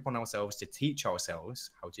we took it upon ourselves to teach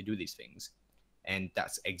ourselves how to do these things. And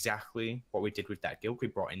that's exactly what we did with that guild. We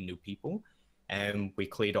brought in new people and we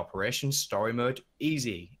cleared operations, story mode,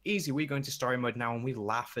 easy. We go into story mode now and we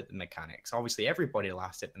laugh at the mechanics. Obviously, everybody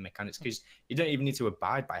laughs at the mechanics because you don't even need to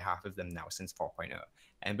abide by half of them now since 4.0.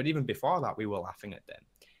 But even before that, we were laughing at them.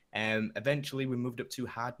 Eventually, we moved up to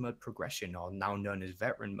hard mode progression, or now known as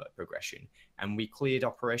veteran mode progression, and we cleared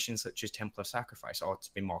operations such as Temple of Sacrifice. Or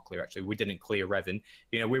to be more clear, actually, we didn't clear Revan.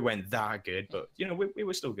 We weren't that good, but we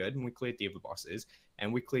were still good, and we cleared the other bosses,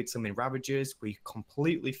 and we cleared some in Ravagers. We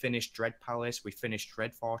completely finished Dread Palace. We finished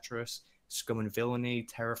Dread Fortress, Scum and Villainy,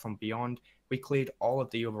 Terror from Beyond. We cleared all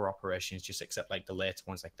of the other operations, just except like the later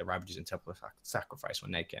ones, like the Ravagers and Temple of Sacrifice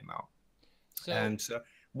when they came out. So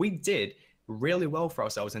we did really well for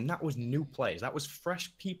ourselves, and that was new players. That was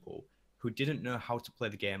fresh people who didn't know how to play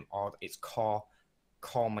the game or its core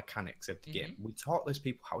mechanics of the game. We taught those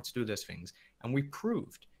people how to do those things, and we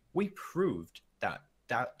proved that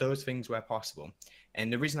those things were possible.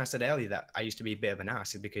 And the reason I said earlier that I used to be a bit of an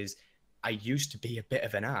ass is because I used to be a bit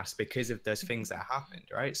of an ass because of those things that happened,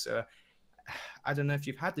 right? So I don't know if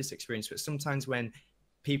you've had this experience, but sometimes when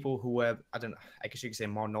people who were, I guess you could say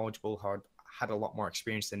more knowledgeable, had a lot more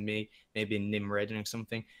experience than me, maybe in Nim Raiding or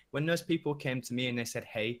something, when those people came to me and they said,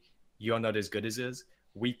 hey, you're not as good as us,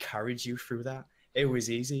 we carried you through that. It was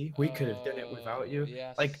easy. We could have done it without you.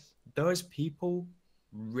 Yes. Like, those people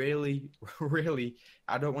really, really,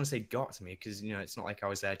 I don't want to say got to me, because, it's not like I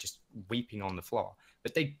was there just weeping on the floor,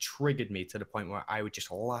 but they triggered me to the point where I would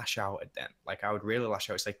just lash out at them. Like, I would really lash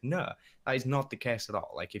out. It's like, no, that is not the case at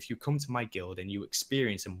all. Like, if you come to my guild and you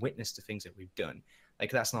experience and witness the things that we've done,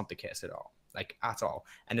 like, that's not the case at all. Like, at all.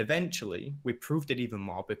 And eventually we proved it even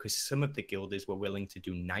more because some of the guilders were willing to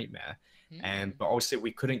do Nightmare. But also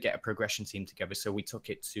we couldn't get a progression team together, so we took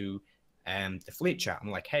it to the fleet chat.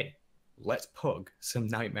 I'm like, hey, let's pug some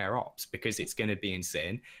Nightmare ops, because it's going to be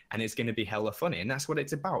insane and it's going to be hella funny. And that's what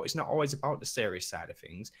it's about. It's not always about the serious side of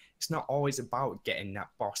things. It's not always about getting that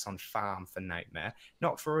boss on farm for Nightmare.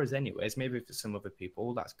 Not for us anyways. Maybe for some other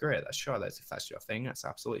people, that's great. That's sure. If that's your thing, that's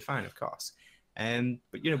absolutely fine, of course.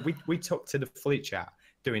 But we took to the fleet chat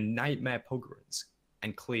doing Nightmare pug runs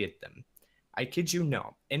and cleared them. I kid you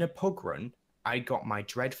not, in a pug run, I got my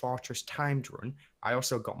Dread Fortress timed run. I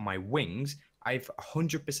also got my wings. I've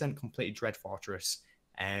 100% completed Dread Fortress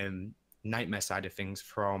Nightmare side of things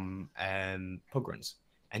from pug runs,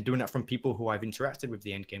 and doing that from people who I've interacted with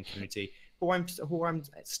the endgame community, who I'm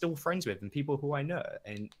still friends with, and people who I know,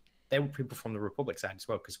 and they were people from the Republic side as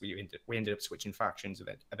well, because we ended up switching factions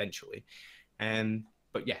eventually.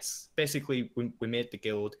 But yes, basically we made the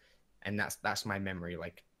guild, and that's my memory.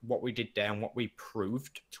 Like, what we did there and what we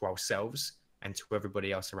proved to ourselves and to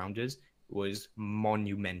everybody else around us was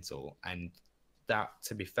monumental. And that,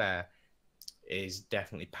 to be fair, is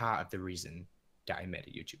definitely part of the reason that I made a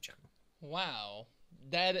YouTube channel. Wow.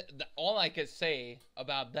 All I could say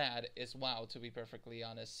about that is wow, to be perfectly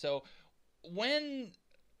honest. So when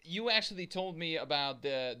you actually told me about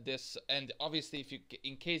this, and obviously if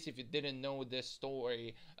you didn't know this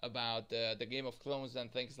story about the Game of Clones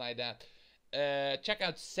and things like that, check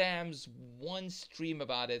out Sam's one stream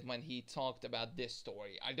about it when he talked about this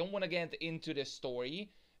story. I don't want to get into this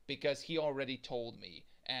story because he already told me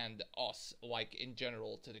and us, like in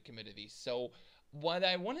general, to the community. So what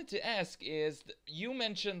I wanted to ask is, you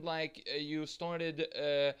mentioned like you started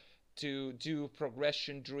to do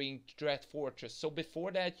progression during Dread Fortress. So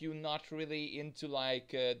before that, you're not really into like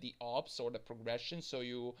the ops or the progression. So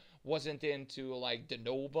you wasn't into like the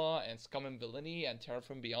Nova and Scum and Villainy and Terror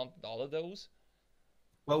from Beyond, all of those.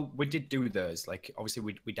 Well, we did do those. Like,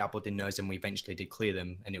 obviously, we dabbled in those, and we eventually did clear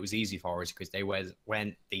them, and it was easy for us because they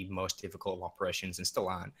weren't the most difficult of operations, and still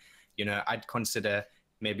aren't. I'd consider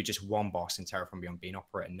maybe just one boss in Terror from Beyond being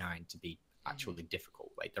Operator 9 to be actually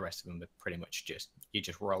difficult. Like, the rest of them are pretty much you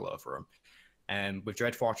just roll over them. With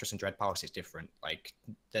Dread Fortress and Dread Palace, it's different. Like,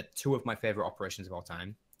 they're two of my favorite operations of all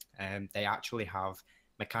time. They actually have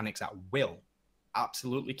mechanics that will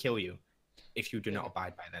absolutely kill you if you do not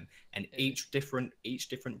abide by them. And each different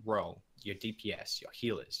role, your DPS, your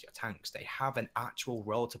healers, your tanks, they have an actual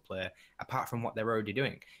role to play apart from what they're already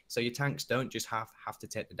doing. So your tanks don't just have to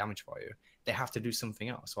take the damage for you. They have to do something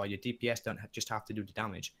else. While your DPS don't just have to do the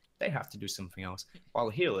damage, they have to do something else. While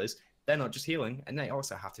the healers, they're not just healing, and they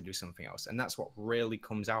also have to do something else. And that's what really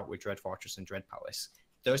comes out with Dread Fortress and Dread Palace.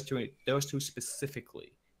 Those two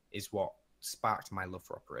specifically is what sparked my love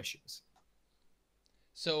for operations.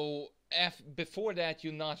 So before that,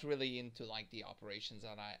 you're not really into like the operations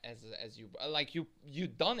that as you like you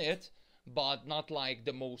done it, but not like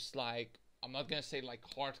the most, like, I'm not gonna say like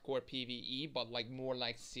hardcore PvE, but like more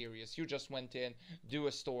like serious. You just went in, do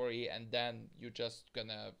a story, and then you're just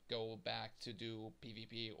gonna go back to do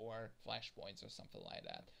PvP or flashpoints or something like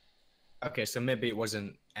that. Okay, so maybe it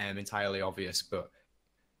wasn't entirely obvious, but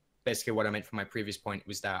basically what I meant from my previous point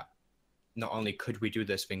was that not only could we do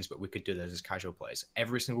those things, but we could do those as casual players.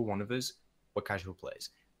 Every single one of us were casual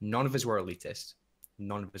players. None of us were elitist.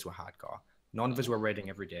 none of us were hardcore. None of us were raiding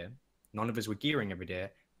every day. None of us were gearing every day.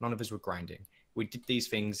 None of us were grinding. We did these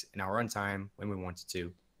things in our own time when we wanted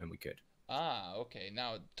to, when we could. Ah, okay.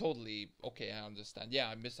 Now, totally. Okay, I understand. Yeah,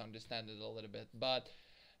 I misunderstand it a little bit. But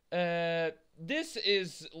this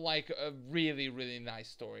is like a really, really nice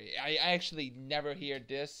story. I actually never hear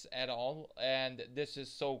this at all. And this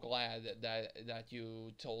is so glad that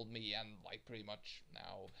you told me, and like pretty much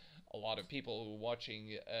now a lot of people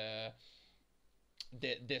watching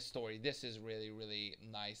this story. This is really, really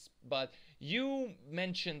nice. But you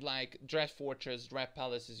mentioned like Dread Fortress, Dread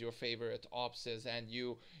Palace is your favorite opses, and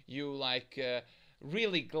you like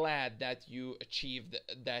really glad that you achieved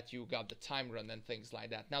that, you got the time run and things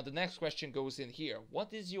like that. Now the next question goes in here.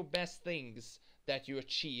 What is your best things that you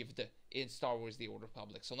achieved in Star Wars The Old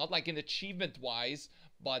Republic? So not like in achievement wise,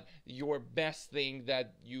 but your best thing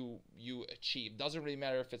that you achieved. Doesn't really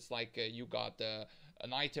matter if it's like you got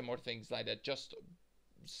an item or things like that. Just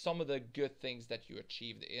some of the good things that you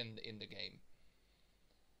achieved in the game.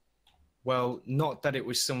 Well, not that it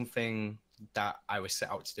was something that I was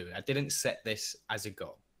set out to do. I didn't set this as a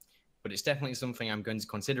goal, but it's definitely something I'm going to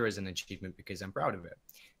consider as an achievement because I'm proud of it.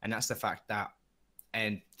 And that's the fact that,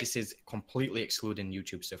 and this is completely excluding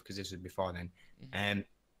YouTube stuff because this was before then, and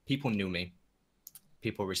people knew me,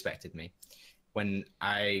 people respected me. When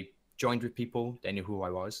I joined with people, they knew who I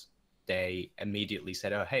was. They immediately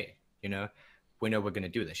said, oh, hey, you know, we know we're going to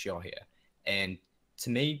do this, you're here. And to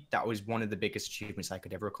me, that was one of the biggest achievements I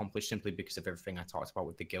could ever accomplish simply because of everything I talked about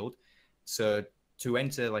with the guild. So to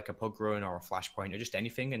enter like a pug run or a flashpoint or just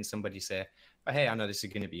anything and somebody say, oh, hey, I know this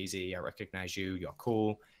is going to be easy. I recognize you. You're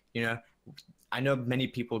cool. You know, I know many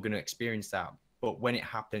people are going to experience that. But when it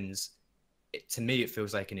happens, to me, it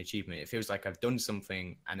feels like an achievement. It feels like I've done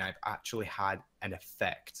something and I've actually had an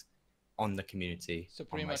effect on the community. So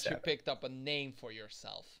pretty much you picked up a name for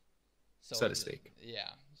yourself. So to speak.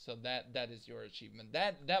 Yeah. So that is your achievement.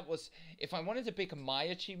 That was, if I wanted to pick my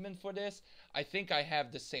achievement for this, I think I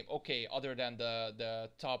have the same. Okay, other than the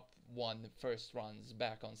top one first runs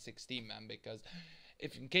back on 16 man, because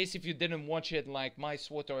in case you didn't watch it, like my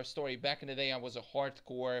SWTOR story back in the day, I was a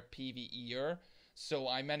hardcore PvEer. So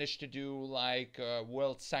I managed to do like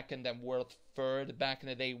world second and world third back in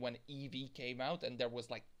the day when EV came out, and there was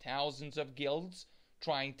like thousands of guilds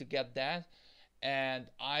trying to get that. And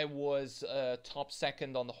I was top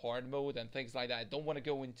second on the hard mode and things like that. I don't want to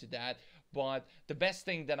go into that, but the best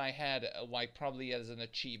thing that I had, like probably as an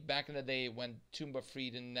achieve back in the day when Tomb of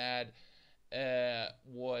Freedom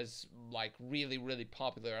was like really, really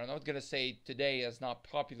popular. I'm not gonna say today is not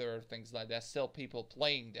popular or things like that. Still people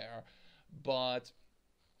playing there, but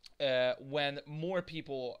when more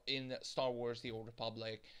people in Star Wars: The Old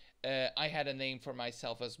Republic. I had a name for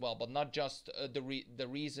myself as well, but not just the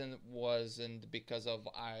reason wasn't because of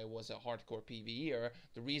I was a hardcore PvEer.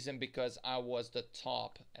 The reason because I was the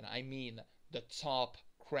top, and I mean the top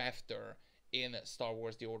crafter in Star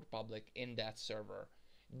Wars: The Old Republic in that server.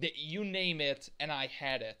 You name it, and I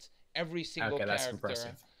had it. Every single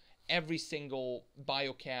character, every single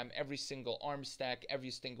biocam, every single arm stack,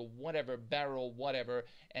 every single whatever barrel, whatever,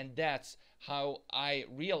 and that's how I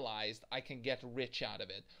realized I can get rich out of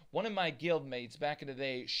it. One of my guildmates back in the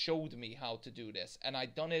day showed me how to do this, and I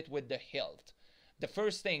done it with the hilt. The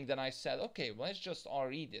first thing that I said, okay, well, let's just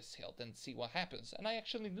RE this hilt and see what happens, and I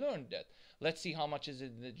actually learned it. Let's see how much is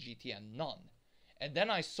it in the GTN, none. And then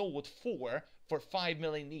I sold 4 for 5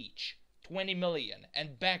 million each. 20 million,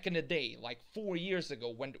 and back in the day, like 4 years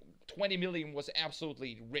ago, when 20 million was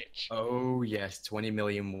absolutely rich. Oh yes, 20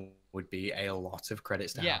 million would be a lot of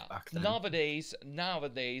credits to have back then.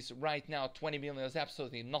 Nowadays, right now, 20 million is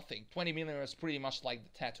absolutely nothing. 20 million is pretty much like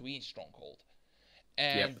the Tatooine stronghold,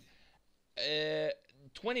 and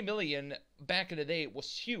 20 million back in the day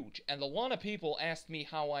was huge, and a lot of people asked me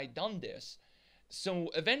how I done this. So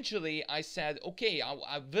eventually, I said, okay,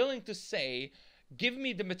 I'm willing to say, give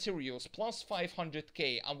me the materials plus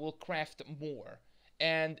 500k, I will craft more.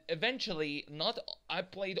 And eventually, I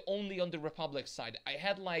played only on the Republic side. I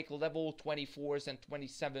had like level 24s and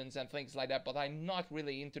 27s and things like that, but I'm not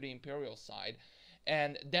really into the Imperial side.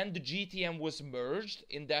 And then the GTM was merged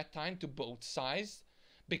in that time to both sides.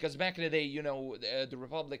 Because back in the day, you know, the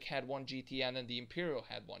Republic had one GTN and the Imperial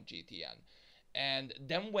had one GTN. And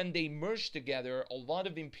then when they merged together, a lot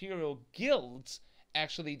of Imperial guilds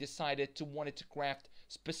actually decided to want it to craft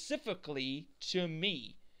specifically to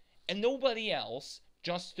me and nobody else,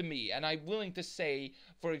 just to me. And I'm willing to say,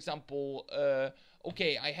 for example,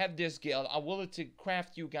 okay, I have this guild, I'm willing to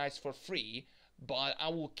craft you guys for free, but I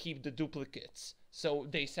will keep the duplicates. So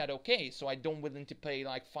they said, okay, so I don't willing to pay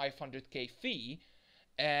like 500k fee,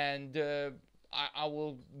 and I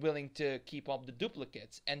will willing to keep up the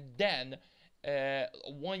duplicates. And then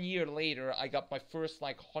 1 year later, I got my first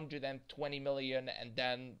like 120 million, and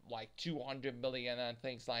then like 200 million and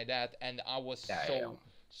things like that. And I was Damn.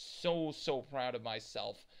 so proud of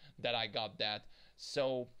myself that I got that.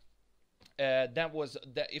 So that was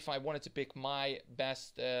that. If I wanted to pick my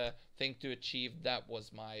best thing to achieve, that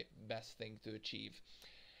was my best thing to achieve.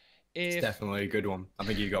 It's If definitely a good one. I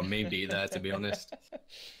think you got me beat there, to be honest.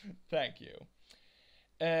 Thank you.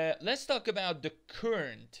 Let's talk about the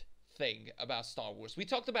current thing about Star Wars. We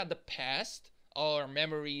talked about the past, our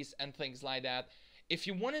memories, and things like that. If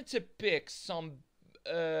you wanted to pick some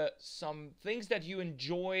things that you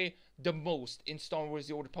enjoy the most in Star Wars: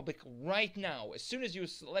 The Old Republic right now, as soon as you,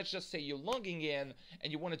 let's just say you're logging in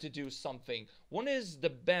and you wanted to do something, what is the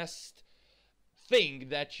best thing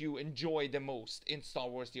that you enjoy the most in Star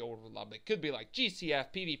Wars: The Old Republic? Could be like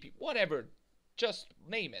GCF, PvP, whatever. Just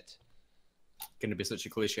name it. Gonna be such a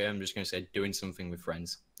cliche. I'm just gonna say doing something with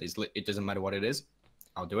friends. It doesn't matter what it is.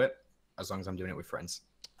 I'll do it as long as I'm doing it with friends.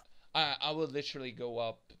 I will literally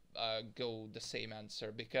go the same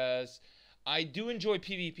answer, because I do enjoy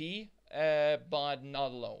PvP, but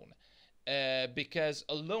not alone. Because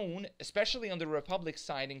alone, especially on the Republic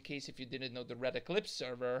side, in case if you didn't know the Red Eclipse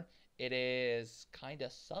server, it is kinda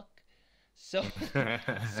suck. So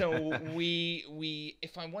so we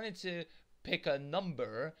if I wanted to pick a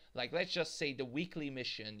number, like let's just say the weekly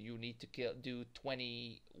mission, you need to do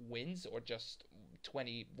 20 wins or just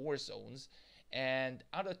 20 war zones. And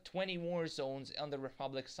out of 20 war zones on the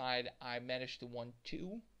Republic side, I managed to win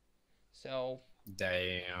 2. So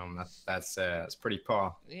Damn, that's pretty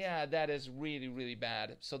poor. yeah, that is really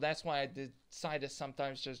bad. So that's why I decided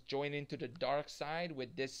sometimes just join into the dark side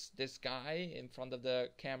with this guy in front of the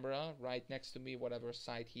camera right next to me, whatever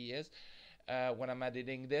side he is, when I'm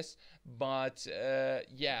editing this. But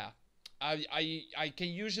yeah, I can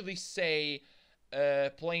usually say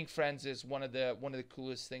playing friends is one of the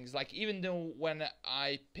coolest things. Like, even though when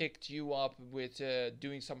I picked you up with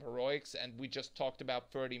doing some heroics, and we just talked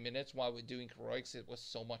about 30 minutes while we're doing heroics, it was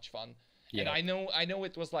so much fun. Yeah. And I know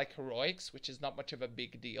it was like heroics, which is not much of a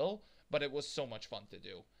big deal, but it was so much fun to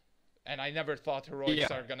do. And I never thought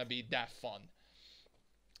heroics are gonna be that fun.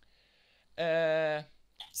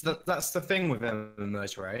 So that's the thing with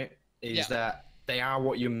MMOs, right? Is that they are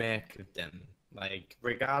what you make of them. Like,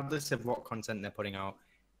 regardless of what content they're putting out,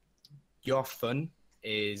 your fun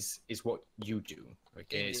is what you do.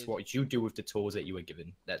 Okay, Indeed. It's what you do with the tools that you were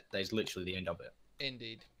given. That is literally the end of it.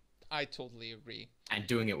 Indeed, I totally agree. And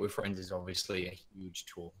doing it with friends is obviously a huge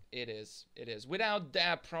tool. It is. Without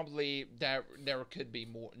that, probably there could be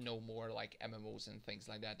no more like MMOs and things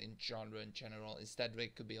like that in genre in general. Instead,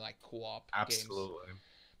 it could be like co-op games. Absolutely.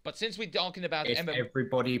 But since we're talking about if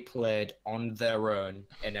everybody played on their own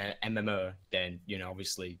in an MMO, then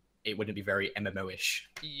obviously it wouldn't be very MMO-ish.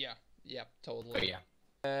 Yeah, totally. But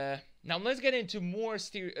yeah. Now let's get into more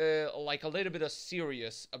like a little bit of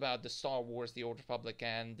serious about the Star Wars: The Old Republic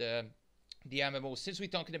and the MMOs. Since we're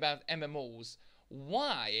talking about MMOs,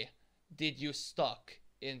 why did you stuck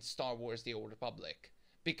in Star Wars: The Old Republic?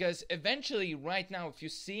 Because eventually, right now, if you're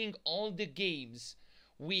seeing all the games,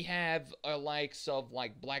 we have likes of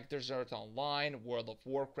like Black Desert Online, World of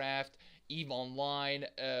Warcraft, EVE Online.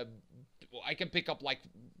 I can pick up like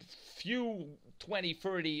few 20,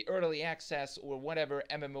 30 early access or whatever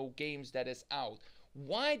MMO games that is out.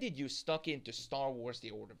 Why did you stuck into Star Wars: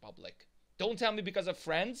 The Old Republic? Don't tell me because of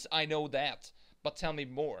friends, I know that. But tell me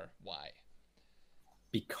more, why?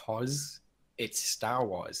 Because it's Star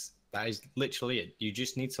Wars. That is literally it. You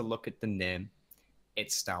just need to look at the name.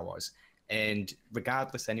 It's Star Wars. And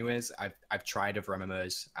regardless, anyways, I've tried other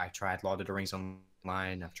MMOs. I tried Lord of the Rings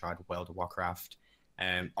Online. I've tried World of Warcraft.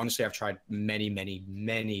 Honestly, I've tried many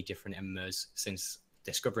different MMOs since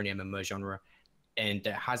discovering the MMO genre, and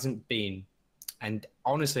there hasn't been. And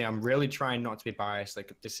honestly, I'm really trying not to be biased.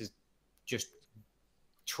 Like, this is just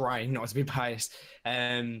trying not to be biased.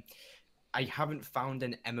 I haven't found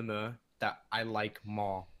an MMO that I like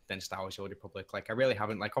more than Star Wars: The Old Republic. Like, I really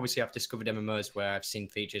haven't. Like, obviously, I've discovered MMOs where I've seen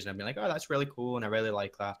features and I've been like, oh, that's really cool, and I really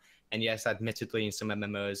like that. And yes, admittedly, in some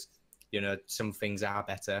MMOs, some things are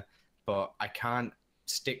better, but I can't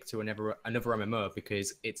stick to another MMO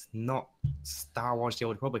because it's not Star Wars: The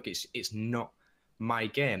Old Republic. It's not my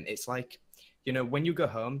game. It's like, when you go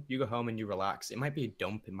home and you relax. It might be a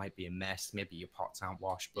dump, it might be a mess, maybe your pots aren't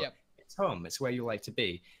washed, but it's home. It's where you like to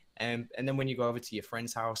be. And then when you go over to your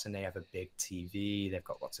friend's house and they have a big TV, they've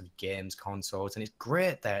got lots of games, consoles, and it's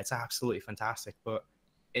great there. It's absolutely fantastic, but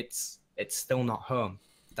it's still not home.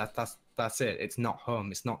 That's it. It's not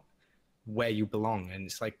home. It's not where you belong. And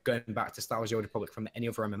it's like going back to Star Wars: The Old Republic from any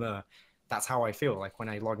other MMO. that's how I feel. Like when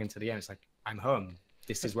I log into the game, it's like I'm home.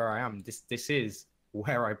 This is where I am. This is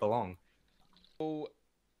where I belong. So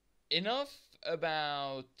enough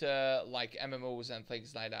about like MMOs and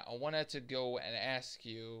things like that. I wanted to go and ask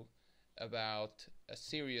you about a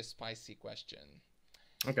serious spicy question.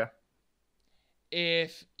 Okay.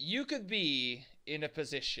 If you could be in a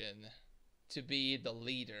position to be the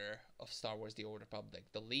leader of Star Wars The Old Republic,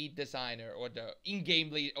 the lead designer or the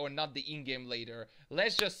in-game lead, or not the in-game leader,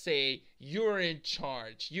 let's just say you're in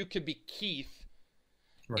charge. You could be Keith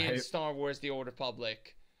in Right. Star Wars The Old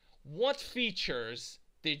Republic. What features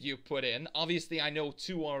did you put in? Obviously, I know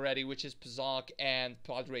two already, which is Pzak and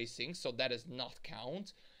pod racing, so that does not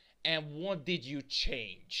count. And what did you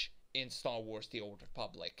change in Star Wars The Old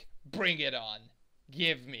Republic? Bring it on.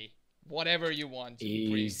 Give me whatever you want.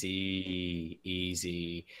 Easy,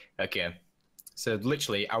 easy. Okay. So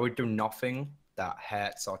literally, I would do nothing that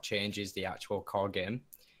hurts or changes the actual core game.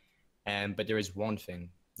 But there is one thing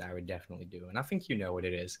that I would definitely do, and I think you know what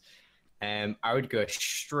it is. I would go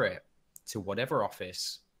straight to whatever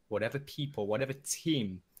office, whatever people, whatever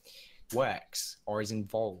team works or is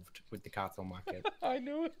involved with the cartel market. I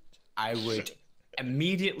knew it. I would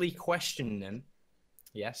immediately question them.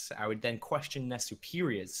 Yes, I would then question their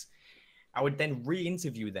superiors. I would then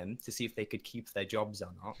re-interview them to see if they could keep their jobs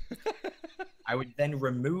or not. I would then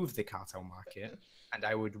remove the cartel market, and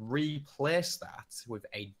I would replace that with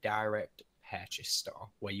a direct purchase store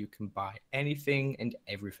where you can buy anything and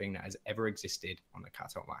everything that has ever existed on the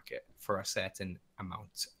cartel market for a certain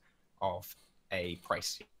amount of a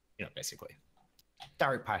price, basically.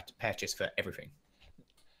 Direct purchase for everything.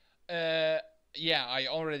 Yeah, I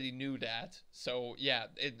already knew that. So yeah,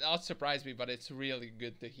 it not surprised me, but it's really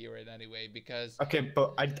good to hear it anyway because. Okay,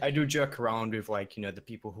 but I do joke around with like the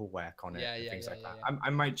people who work on it and things like that. Yeah. I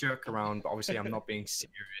might joke around, but obviously I'm not being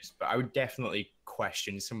serious. But I would definitely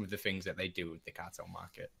question some of the things that they do with the cartel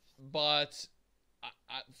market. But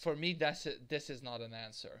for me, this is not an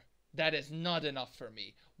answer. That is not enough for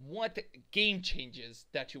me. What game changes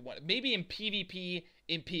that you want? Maybe in PvP,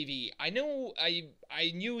 in PvE. I know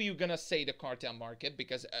I knew you gonna say the cartel market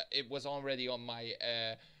because it was already on my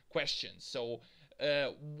question. So,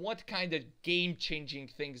 what kind of game-changing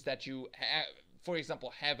things that you have, for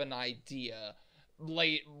example, have an idea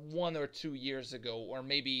late 1 or 2 years ago, or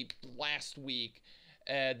maybe last week,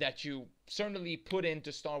 that you certainly put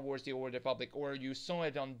into Star Wars The Old Republic, or you saw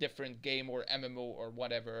it on different game or MMO or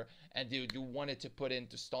whatever, and you wanted to put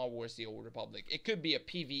into Star Wars The Old Republic. It could be a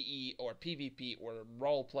PvE or PvP or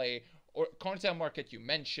roleplay or content market you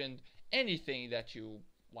mentioned, anything that you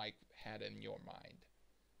like had in your mind.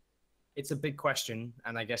 It's a big question,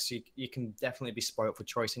 and I guess you can definitely be spoiled for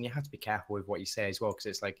choice, and you have to be careful with what you say as well, because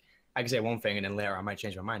it's like I can say one thing and then later I might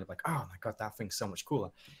change my mind. I'm like, oh my god, that thing's so much cooler.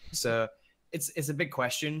 So it's a big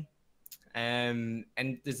question, and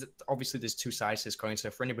there's two sides to this coin.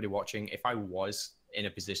 So for anybody watching, if I was in a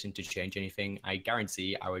position to change anything, I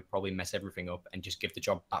guarantee I would probably mess everything up and just give the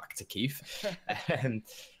job back to Keith.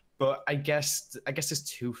 But I guess there's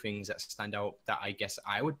two things that stand out that I guess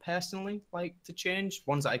I would personally like to change.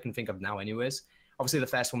 Ones that I can think of now, anyways. Obviously, the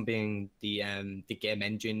first one being the game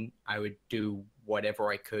engine. I would do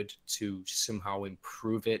whatever I could to somehow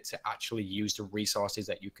improve it, to actually use the resources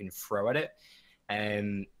that you can throw at it.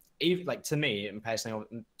 Even like to me, and personally,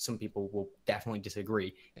 some people will definitely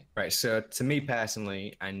disagree, right? So to me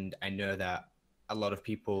personally, and I know that a lot of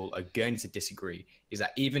people are going to disagree, is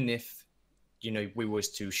that even if we was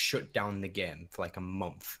to shut down the game for like a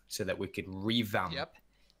month so that we could revamp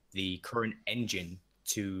the current engine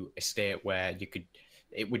to a state where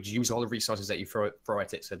it would use all the resources that you throw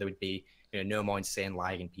at it, so there would be no more insane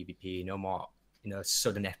lag in PvP, no more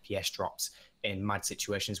sudden FPS drops in mad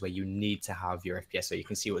situations where you need to have your FPS so you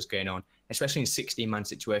can see what's going on, especially in 16-man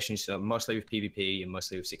situations. So mostly with PvP and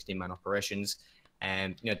mostly with 16-man operations,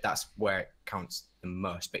 and that's where it counts the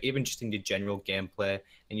most. But even just in the general gameplay,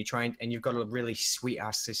 and you've got a really sweet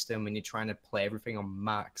ass system, and you're trying to play everything on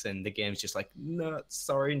max, and the game's just like, no,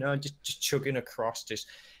 sorry, no, just chugging across, just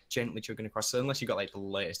gently chugging across. So unless you got like the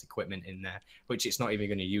latest equipment in there, which it's not even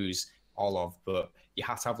going to use all of, but you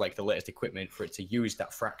have to have like the latest equipment for it to use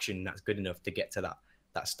that fraction that's good enough to get to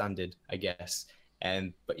that standard, I guess.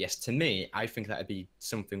 But yes, to me, I think that'd be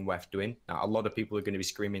something worth doing. Now, a lot of people are going to be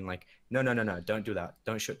screaming like, no, don't do that.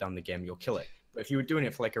 Don't shut down the game. You'll kill it. But if you were doing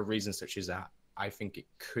it for like a reason such as that, I think it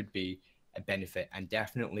could be a benefit and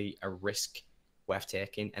definitely a risk worth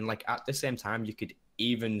taking. And like at the same time, you could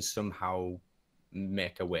even somehow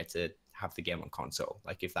make a way to have the game on console.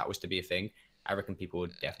 Like if that was to be a thing, I reckon people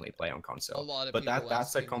would definitely play on console. A lot of but people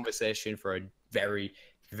that's a conversation for a very,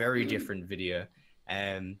 very different video.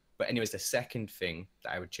 But anyways, the second thing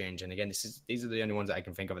that I would change, and again, these are the only ones that I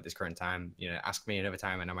can think of at this current time. You know, ask me another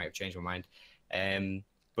time, and I might have changed my mind.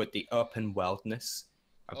 But the open worldness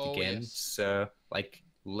of the Oh game, yes. so like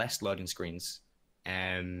less loading screens,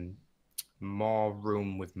 more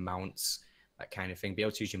room with mounts, that kind of thing. Be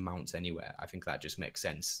able to use your mounts anywhere. I think that just makes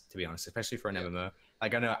sense, to be honest, especially for an Yep. MMO.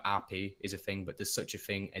 Like I know RP is a thing, but there's such a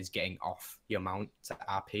thing as getting off your mount to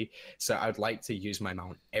RP. So I'd like to use my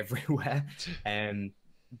mount everywhere.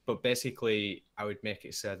 But basically, I would make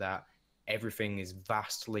it so that everything is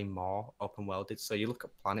vastly more open worlded. So you look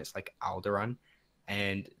at planets like Alderaan,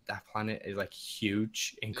 and that planet is like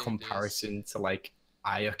huge in It is. comparison to like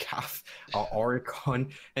Iocath or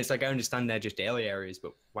Oricon. It's like I understand they're just daily areas,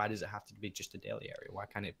 but why does it have to be just a daily area? Why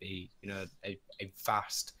can't it be, you know, a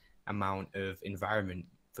vast amount of environment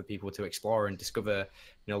for people to explore and discover,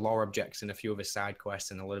 you know, lore objects and a few other side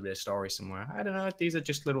quests and a little bit of story somewhere? I don't know. These are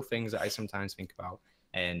just little things that I sometimes think about,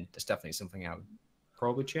 and it's definitely something I would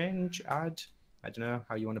probably change. I don't know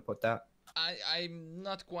how you want to put that. I'm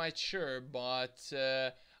not quite sure, but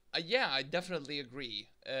yeah, I definitely agree.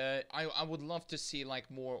 I would love to see like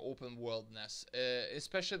more open worldness,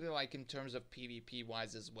 especially like in terms of PvP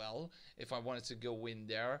wise as well. If I wanted to go in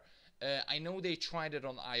there, I know they tried it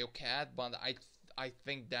on IOCAT, but I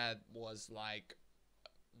think that was like,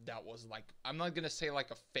 I'm not gonna say like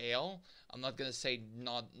a fail. I'm not gonna say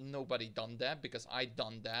not nobody done that, because I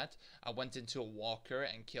done that. I went into a walker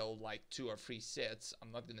and killed like 2 or 3 sits.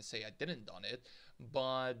 I'm not gonna say I didn't done it,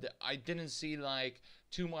 but I didn't see like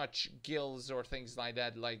too much guilds or things like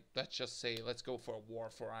that. Like, let's just say let's go for a war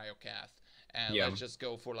for Iocath, and Yeah. let's just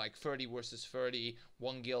go for like 30 versus 30,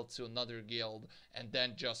 one guild to another guild, and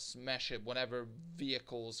then just smash it. Whatever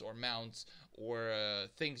vehicles or mounts or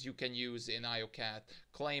things you can use in IOCAT,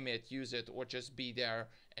 claim it, use it, or just be there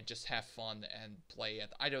and just have fun and play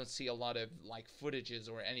it. I don't see a lot of like footages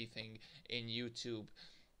or anything in YouTube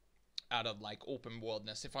out of like open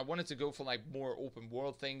worldness. If I wanted to go for like more open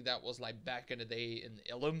world thing, that was like back in the day in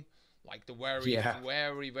Ilum, like the Yeah.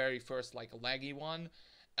 very first like laggy one.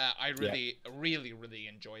 I Yeah. really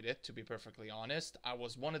enjoyed it. To be perfectly honest, I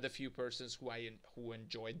was one of the few persons who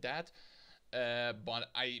enjoyed that. But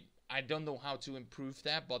I don't know how to improve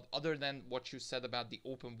that. But other than what you said about the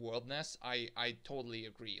open worldness, I totally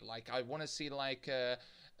agree. Like, I want to see like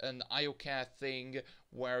an IOCAT thing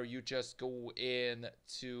where you just go in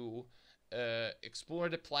to explore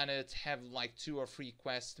the planet, have like 2 or 3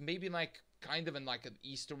 quests, maybe like kind of in like an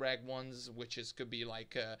Easter egg ones, which is could be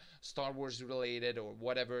like Star Wars related or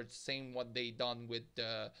whatever. Same what they done with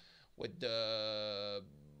the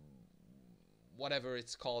whatever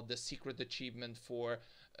it's called, the secret achievement for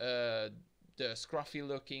the scruffy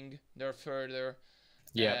looking Nerf further,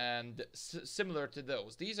 Yeah. and similar to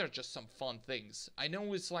those. These are just some fun things. I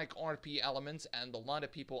know it's like RP elements, and a lot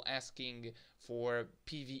of people asking for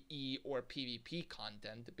PvE or PvP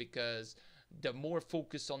content, because the more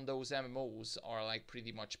focus on those MMOs are like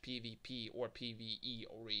pretty much PvP or PvE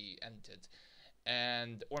oriented,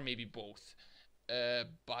 and or maybe both.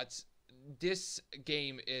 But this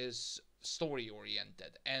game is story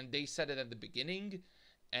oriented, and they said it at the beginning,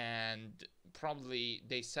 and probably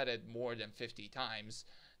they said it more than 50 times.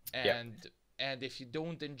 Yeah. And if you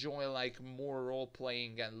don't enjoy like more role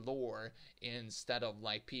playing and lore instead of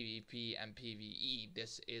like PvP and PvE,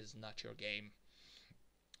 this is not your game.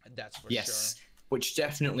 That's for sure. Yes, which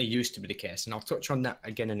definitely used to be the case, and I'll touch on that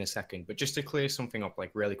again in a second. But just to clear something up,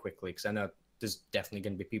 like really quickly, because I know there's definitely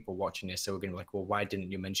going to be people watching this, so we're going to be like, well, why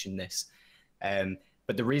didn't you mention this?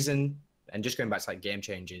 But the reason, and just going back to like game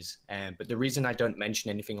changes, but the reason I don't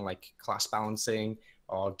mention anything like class balancing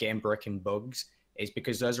or game breaking bugs is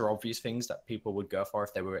because those are obvious things that people would go for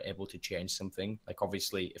if they were able to change something. Like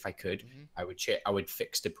obviously, if I could, I would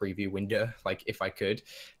fix the preview window, like if I could,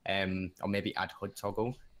 or maybe add HUD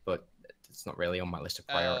toggle, but it's not really on my list of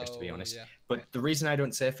priorities, to be Oh honest. yeah. But the reason I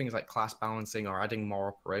don't say things like class balancing or adding more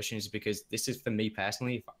operations is because this is for me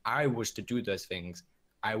personally. If I was to do those things,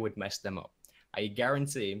 I would mess them up. I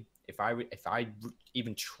guarantee if I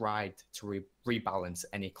even tried to rebalance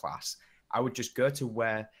any class, I would just go to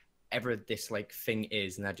wherever this like thing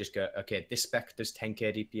is, and I'd just go, okay, this spec does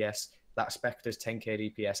 10k DPS, that spec does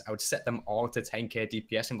 10k DPS. I would set them all to 10k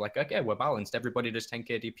DPS and be like, okay, we're balanced. Everybody does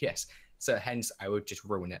 10k DPS. So hence, I would just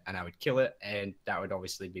ruin it and I would kill it, and that would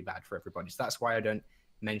obviously be bad for everybody. So that's why I don't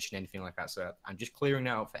mention anything like that. So I'm just clearing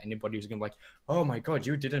out for anybody who's gonna be like, oh my god,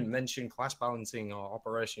 you didn't mention class balancing or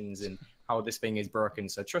operations and how this thing is broken.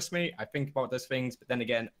 So trust me, I think about those things, but then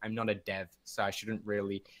again, I'm not a dev, so I shouldn't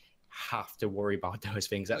really have to worry about those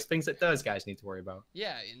things. That's things that those guys need to worry about.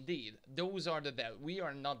 Yeah, indeed. Those are the devs. We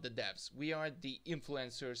are not the devs. We are the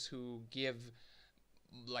influencers who give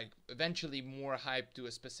like eventually more hype to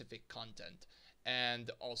a specific content, and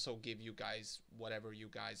also give you guys whatever you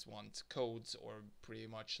guys want, codes or pretty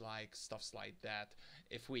much like stuffs like that,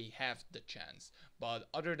 if we have the chance. But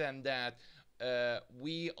other than that,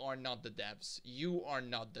 we are not the devs. You are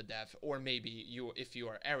not the dev, or maybe you, if you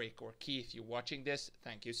are Eric or Keith, you're watching this.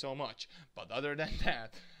 Thank you so much. But other than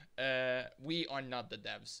that, we are not the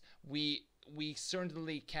devs. We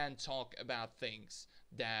certainly can talk about things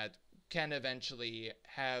that can eventually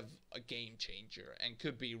have a game changer and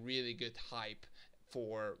could be really good hype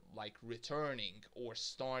for like returning or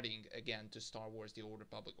starting again to Star Wars: The Old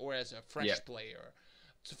Republic, or as a fresh player.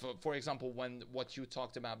 So for example, when what you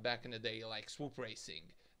talked about back in the day, like swoop racing,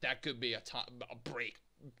 that could be a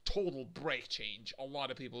total break change. A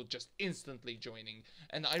lot of people just instantly joining,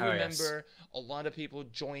 and I remember a lot of people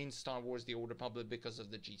joined Star Wars: The Old Republic because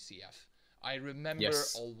of the GCF. I remember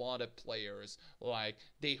a lot of players, like,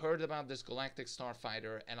 they heard about this Galactic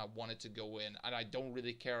Starfighter and I wanted to go in, and I don't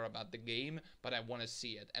really care about the game, but I want to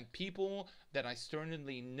see it. And people that I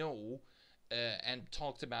certainly know and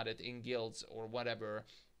talked about it in guilds or whatever,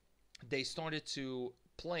 they started to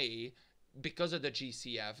play because of the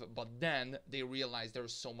GCF, but then they realized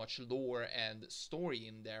there's so much lore and story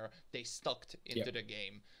in there, they stuck into the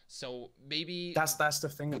game. So maybe that's the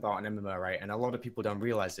thing about an MMO, right? And a lot of people don't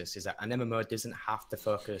realize this, is that an MMO doesn't have to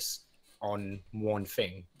focus on one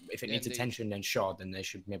thing. If it needs attention, then sure, then they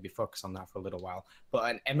should maybe focus on that for a little while.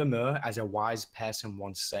 But an MMO, as a wise person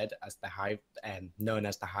once said, as the Hive, known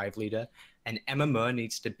as the Hive leader, an MMO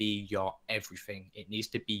needs to be your everything. It needs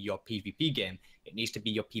to be your PvP game. It needs to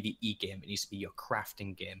be your PvE game. It needs to be your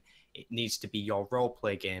crafting game. It needs to be your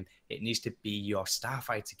roleplay game. It needs to be your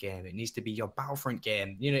Starfighter game. It needs to be your Battlefront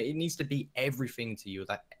game. You know, it needs to be everything to you.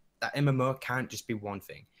 That MMO can't just be one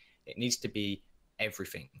thing. It needs to be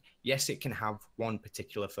everything. Yes, it can have one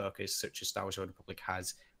particular focus, such as Star Wars: Old Republic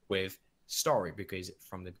has with story, because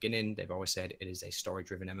from the beginning they've always said it is a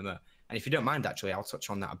story-driven MMO. And if you don't mind, actually, I'll touch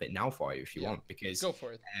on that a bit now for you if you want, because go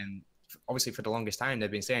for it. Obviously for the longest time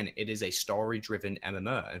they've been saying it is a story-driven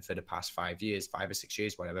MMO, and for the past 5 years, 5 or 6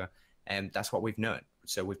 years, whatever, that's what we've known.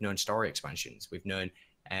 So we've known story expansions, we've known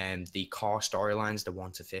the core storylines, the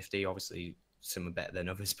 1 to 50. Obviously some are better than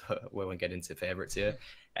others, but we won't get into favorites here.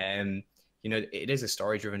 You know, it is a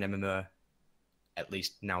story-driven MMO, at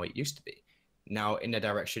least now it used to be. Now, in the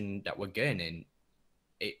direction that we're going in,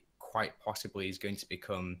 it quite possibly is going to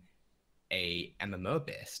become a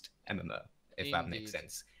MMO-based MMO, if that makes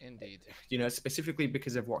sense. Indeed. You know, specifically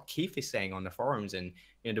because of what Keith is saying on the forums, and,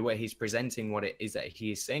 you know, the way he's presenting what it is that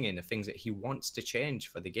he is saying and the things that he wants to change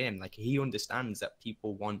for the game. Like, he understands that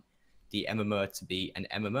people want the MMO to be an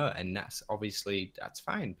MMO, and that's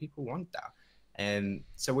fine. People want that.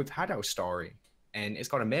 So we've had our story, and it's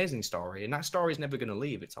got an amazing story, and that story is never going to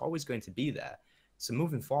leave. It's always going to be there. So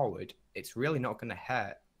moving forward, it's really not going to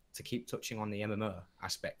hurt to keep touching on the MMO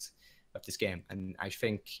aspect of this game. And I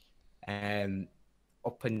think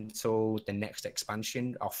up until the next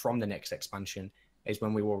expansion, or from the next expansion, is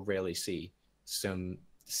when we will really see some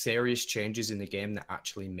serious changes in the game that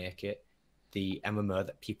actually make it the MMO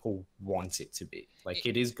that people want it to be. Like,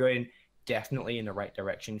 it is going definitely in the right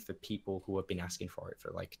direction for people who have been asking for it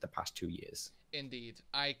for like the past 2 years. Indeed,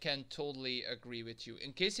 I can totally agree with you.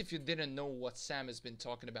 In case if you didn't know what Sam has been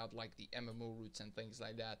talking about, like the MMO roots and things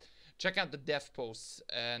like that, check out the dev posts,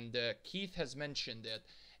 and Keith has mentioned it.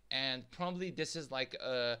 And probably this is like,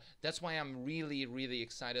 that's why I'm really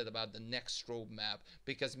excited about the next roadmap,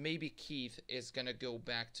 because maybe Keith is gonna go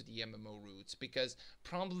back to the MMO roots, because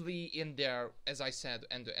probably in there, as I said,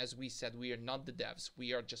 and as we said, we are not the devs,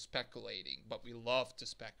 we are just speculating, but we love to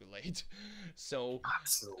speculate. So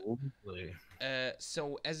absolutely.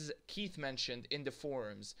 So as Keith mentioned in the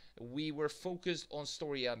forums, we were focused on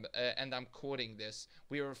story, and I'm quoting this,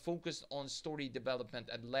 we were focused on story development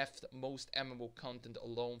and left most MMO content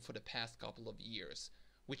alone for the past couple of years,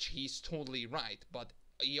 which he's totally right. But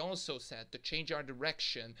he also said to change our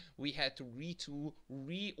direction, we had to retool,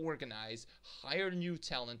 reorganize, hire new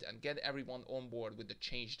talent, and get everyone on board with the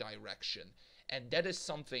change direction. And that is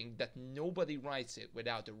something that nobody writes it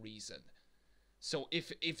without a reason. So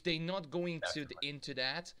if they're not going into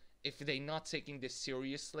that, if they're not taking this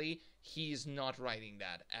seriously, he's not writing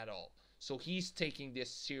that at all. So he's taking this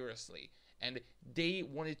seriously, and they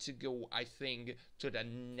wanted to go, I think, to the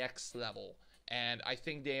next level. And I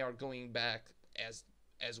think they are going back, as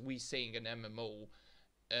we saying, an MMO.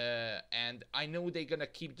 And I know they're gonna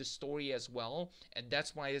keep the story as well, and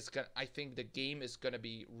that's why I think the game is gonna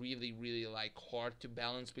be really like hard to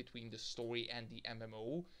balance between the story and the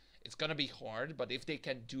MMO. It's gonna be hard, but if they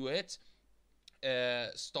can do it,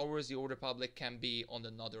 Star Wars: The Old Republic can be on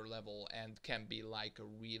another level and can be like a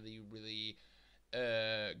really, really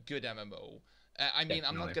good MMO. I mean,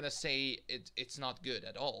 I'm not Definitely. gonna say it's not good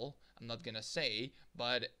at all. I'm not gonna say,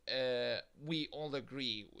 but we all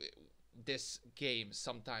agree this game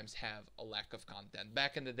sometimes have a lack of content.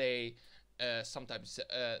 Back in the day, sometimes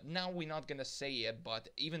now we're not gonna say it, but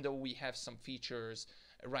even though we have some features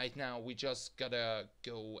right now, we just gotta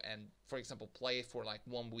go and, for example, play it for like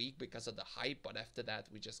 1 week because of the hype. But after that,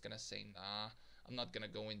 we're just gonna say, nah, I'm not gonna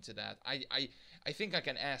go into that. I think I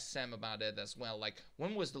can ask Sam about it as well. Like,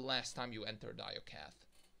 when was the last time you entered IOCATH?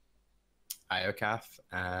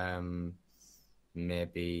 IOCAF,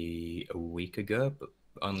 maybe a week ago, but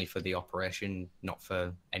only for the operation, not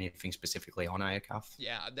for anything specifically on IOCAF.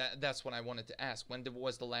 Yeah, that's what I wanted to ask. When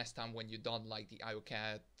was the last time when you done like the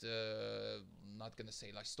IOCAT, not gonna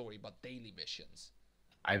say like story, but daily missions?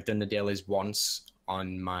 I've done the dailies once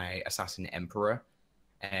on my Assassin Emperor,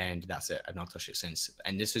 and that's it. I've not touched it since.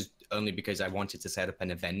 And this is only because I wanted to set up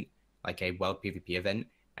an event, like a World PvP event,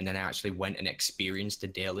 and then I actually went and experienced the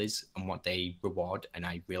dailies and what they reward, and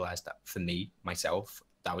I realized that for me, myself,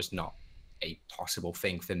 that was not a possible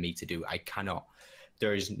thing for me to do. I cannot.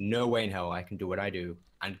 There is no way in hell I can do what I do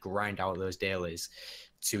and grind out those dailies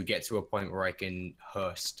to get to a point where I can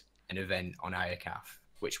host an event on IACAF,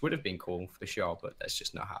 which would have been cool for sure, but that's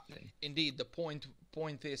just not happening. Indeed, the point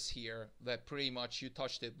is here that pretty much you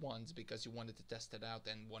touched it once because you wanted to test it out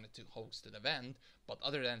and wanted to host an event, but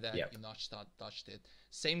other than that, Yep. you not touched it.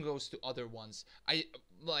 Same goes to other ones. I'm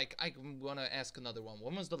gonna ask another one.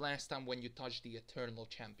 When was the last time when you touched the Eternal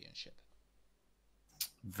Championship?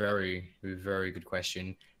 Very, very good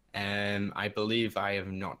question. I believe I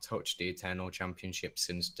have not touched the Eternal Championship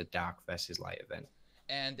since the Dark versus Light event.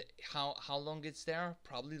 And how long it's there?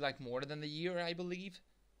 Probably like more than a year, I believe.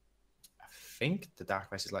 I think the Dark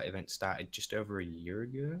versus Light event started just over a year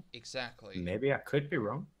ago. Exactly. Maybe I could be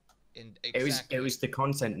wrong. And It exactly. was the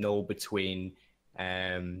content null between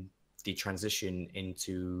the transition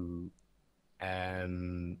into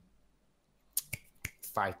um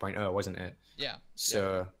 5.0, wasn't it? Yeah.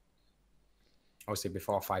 So obviously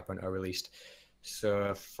before 5.0 released.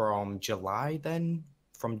 So from July then,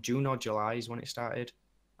 from June or July is when it started.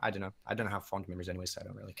 I don't know. I don't have fond memories anyway, so I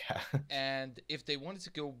don't really care. And if they wanted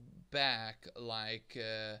to go back, like,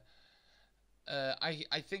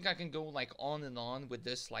 I think I can go like on and on with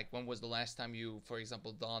this. Like, when was the last time you, for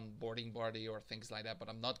example, done boarding party or things like that? But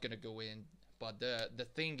I'm not gonna go in. But the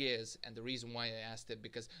thing is, and the reason why I asked it,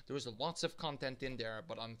 because there was lots of content in there,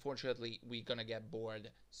 but unfortunately we're gonna get bored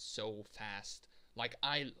so fast. Like,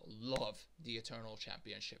 I love the Eternal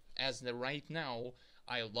Championship. As the right now,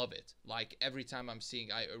 I love it. Like, every time I'm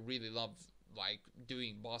seeing, I really love like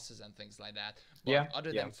doing bosses and things like that. But Yeah,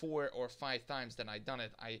 other yeah. than 4 or 5 times that I done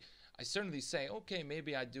it, I certainly say, okay,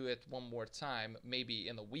 maybe I do it one more time, maybe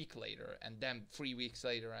in a week later, and then 3 weeks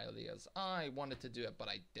later I realize I wanted to do it, but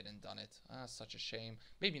I didn't done it. Such a shame.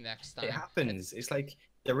 Maybe next It time. happens. It's like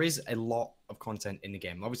there is a lot of content in the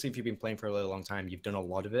game. Obviously, if you've been playing for a really long time, you've done a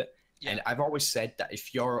lot of it. Yeah, And I've always said that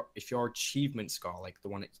if your achievement score, like the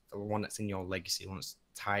one that's in your legacy, the one that's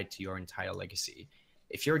tied to your entire legacy,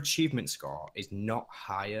 if your achievement score is not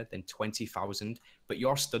higher than 20,000, but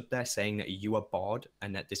you're stood there saying that you are bored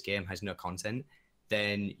and that this game has no content,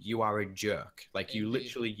 then you are a jerk. Like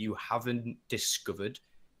indeed. you haven't discovered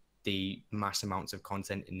the mass amounts of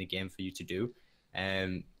content in the game for you to do.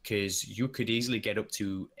 Because you could easily get up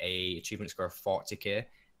to a achievement score of 40k,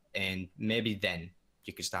 and maybe then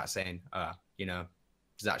you could start saying,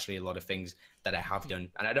 there's actually a lot of things that I have done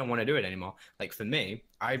and I don't want to do it anymore. Like for me,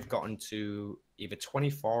 I've gotten to either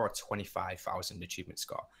 24 or 25,000 achievement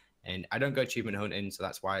score, and I don't go achievement hunting, so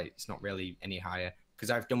that's why it's not really any higher, because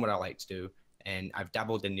I've done what I like to do and I've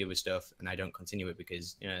dabbled in the other stuff and I don't continue it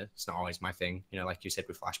because it's not always my thing. Like you said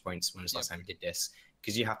with flashpoints, when was the last time we did this?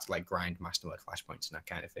 Because you have to like grind master mode flashpoints and that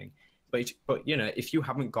kind of thing. But if you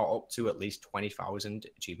haven't got up to at least 20,000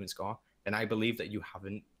 achievement score, then I believe that you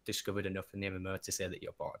haven't discovered enough in the MMO to say that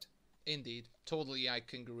you're bored. Indeed, totally, I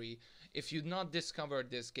can agree. If you've not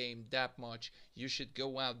discovered this game that much, you should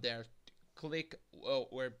go out there, click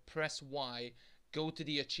or press Y, go to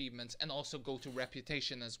the achievements, and also go to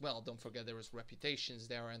reputation as well. Don't forget there is reputations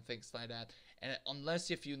there and things like that. And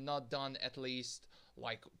unless if you've not done at least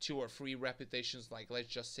like 2 or 3 reputations, like let's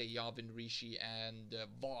just say Yavin, Rishi, and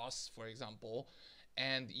Voss, for example,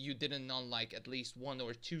 and you didn't unlike at least 1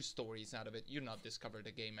 or 2 stories out of it, you not discovered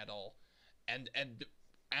the game at all. And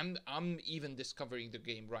I'm even discovering the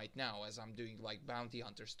game right now as I'm doing like bounty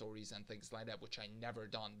hunter stories and things like that, which I never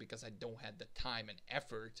done because I don't have the time and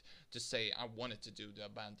effort to say I wanted to do the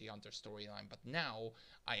bounty hunter storyline. But now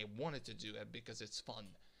I wanted to do it because it's fun.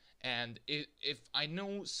 And if I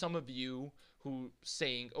know some of you who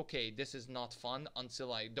saying, okay, this is not fun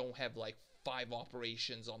until I don't have like 5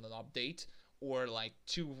 operations on an update or like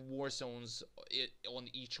 2 war zones on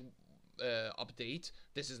each update,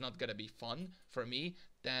 this is not gonna be fun for me,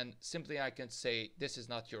 then simply I can say this is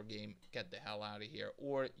not your game, get the hell out of here,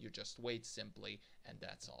 or you just wait simply, and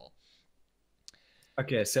that's all.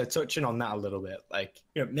 Okay, so touching on that a little bit, like,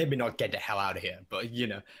 maybe not get the hell out of here, but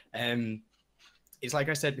it's like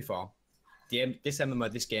I said before, this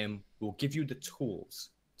MMO, this game will give you the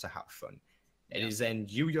tools to have fun. It is then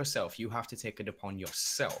you yourself, you have to take it upon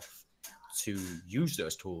yourself to use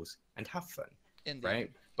those tools and have fun,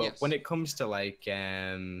 right? But when it comes to like,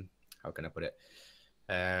 how can I put it?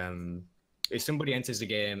 If somebody enters the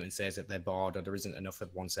game and says that they're bored or there isn't enough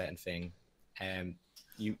of one certain thing,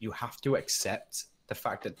 you have to accept the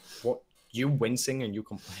fact that what you wincing and you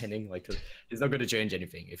complaining, like, it's not going to change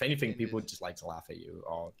anything. If anything, people just like to laugh at you,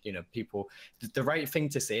 or people. The right thing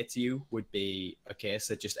to say to you would be, okay,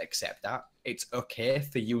 so just accept that. It's okay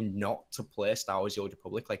for you not to play Star Wars: The Old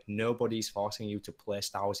Republic. Like, nobody's forcing you to play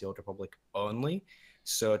Star Wars: The Old Republic only.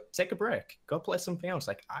 So take a break, go play something else.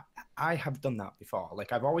 Like, I have done that before.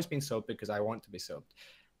 Like, I've always been subbed because I want to be subbed.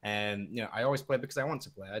 And I always play because I want to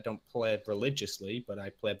play. I don't play religiously, but I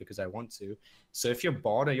play because I want to. So if you're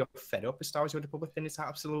bored or you're fed up with Star Wars: The Old Republic, then it's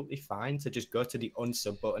absolutely fine to just go to the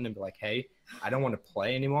unsub button and be like, hey, I don't want to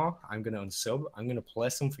play anymore. I'm going to unsub. I'm going to play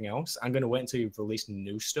something else. I'm going to wait until you've released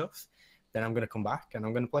new stuff. Then I'm going to come back and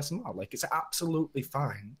I'm going to play some more. Like, it's absolutely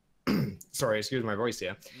fine. Sorry, excuse my voice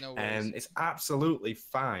here. No worries. It's absolutely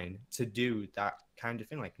fine to do that kind of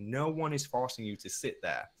thing. Like, no one is forcing you to sit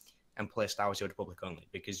there and play Star Wars: The Old Republic only,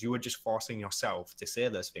 because you are just forcing yourself to say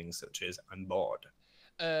those things such as, I'm bored.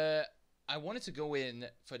 I wanted to go in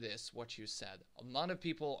for this, what you said. A lot of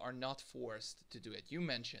people are not forced to do it. You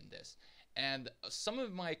mentioned this. And some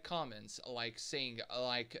of my comments, like saying,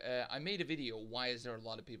 I made a video, why is there a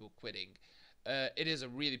lot of people quitting? It is a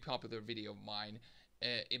really popular video of mine.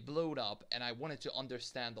 It blowed up, and I wanted to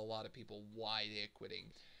understand a lot of people why they're quitting.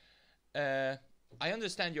 I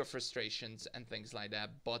understand your frustrations and things like that,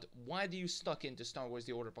 but why do you stuck into Star Wars: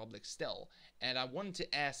 The Old Republic still? And I wanted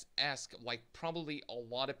to ask like probably a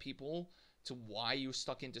lot of people to why you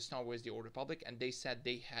stuck into Star Wars: The Old Republic, and they said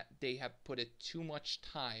they have put it too much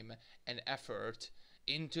time and effort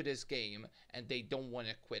into this game, and they don't want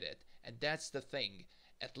to quit it. And that's the thing.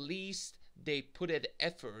 At least they put it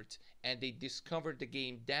effort and they discovered the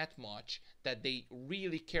game that much that they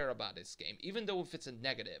really care about this game, even though if it's a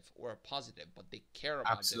negative or a positive, but they care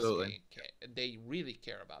about this game. They really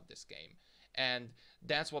care about this game, and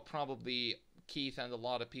that's what probably Keith and a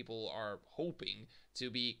lot of people are hoping to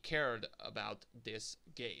be cared about this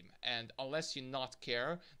game. And unless you not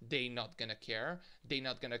care, they not gonna care. They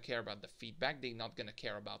not gonna care about the feedback. They not gonna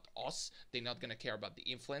care about us. They not gonna care about the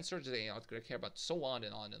influencers. They not gonna care about so on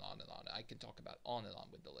and on and on and on. I can talk about on and on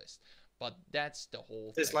with the list. But that's the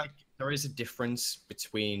whole thing. Like, there is a difference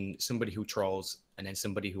between somebody who trolls and then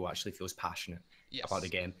somebody who actually feels passionate about the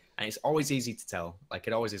game. And it's always easy to tell. Like,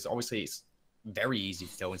 it always is. Obviously, it's very easy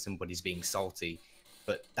to tell when somebody's being salty,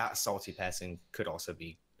 but that salty person could also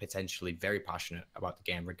be potentially very passionate about the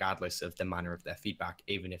game, regardless of the manner of their feedback,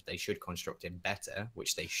 even if they should construct it better,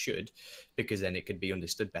 which they should, because then it could be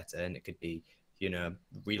understood better and it could be,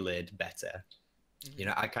 relayed better.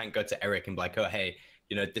 I can't go to Eric and be like, oh, hey,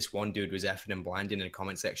 this one dude was effing and blinding in the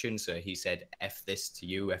comment section, so he said F this to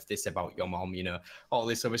you, F this about your mom, all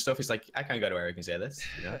this other stuff. It's like, I can't go to Eric and say this,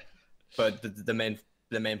 But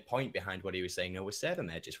the main point behind what he was saying was 7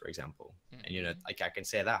 edges, for example. And, like, I can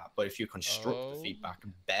say that. But if you construct the feedback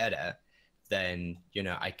better, then,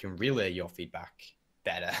 I can relay your feedback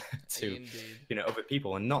better to, other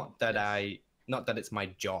people. And not that it's my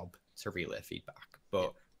job to relay feedback,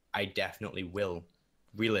 but I definitely will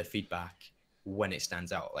relay feedback when it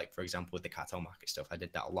stands out. Like, for example, with the cartel market stuff, I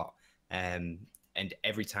did that a lot. And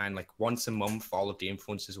every time, like once a month, all of the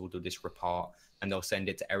influencers will do this report and they'll send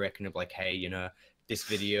it to Eric and they'll be like, hey, this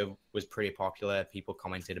video was pretty popular. People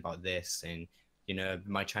commented about this, and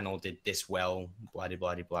my channel did this well, blah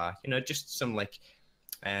blah blah blah. Just some like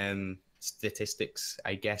statistics.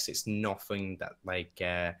 I guess it's nothing that like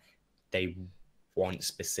they want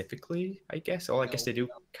specifically. I guess, or I guess they do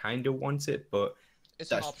kind of want it, but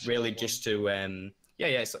that's really just to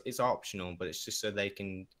it's optional, but it's just so they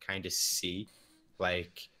can kind of see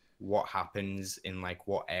like what happens in like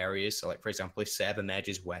what areas. So like, for example, if server merge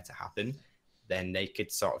is where to happen, then they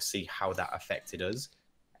could sort of see how that affected us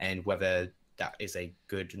and whether that is a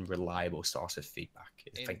good and reliable source of feedback.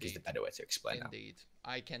 I think is the better way to explain that. Indeed.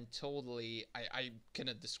 I can totally, I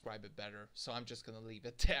cannot describe it better, so I'm just going to leave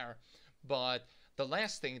it there. But the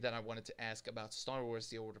last thing that I wanted to ask about Star Wars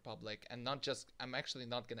The Old Republic, and not just, I'm actually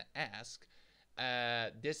not going to ask,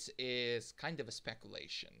 this is kind of a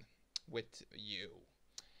speculation with you.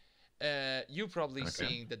 You probably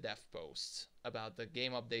seeing the dev posts about the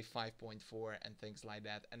game update 5.4 and things like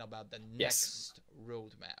that, and about the next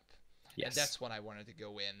roadmap. Yes. And that's what I wanted to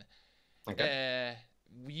go in. Okay.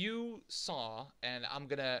 You saw, and I'm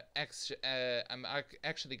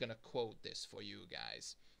actually gonna quote this for you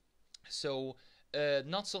guys. So,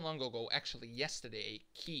 not so long ago, actually yesterday,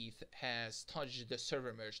 Keith has touched the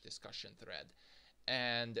server merge discussion thread,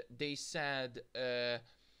 and they said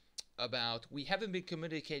about, we haven't been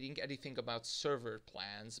communicating anything about server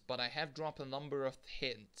plans, but I have dropped a number of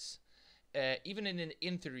hints. Even in an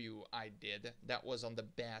interview I did, that was on the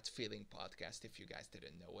Bad Feeling podcast, if you guys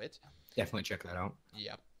didn't know it. Definitely check that out.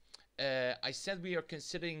 Yeah. I said we are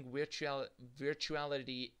considering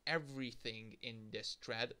virtuality everything in this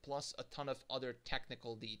thread, plus a ton of other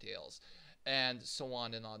technical details, and so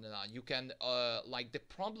on and on and on. You can, like, the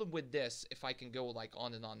problem with this, if I can go, like,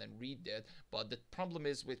 on and read it, but the problem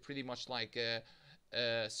is with pretty much, like,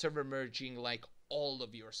 server merging, like, all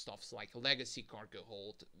of your stuffs, like legacy cargo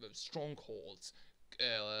hold, strongholds,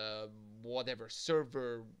 whatever,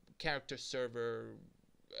 character server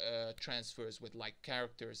transfers with like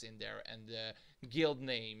characters in there, and guild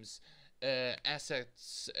names,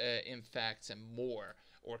 assets, infacts, and more,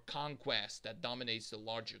 or conquest that dominates the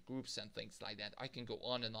larger groups and things like that. I can go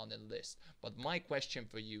on and list. But my question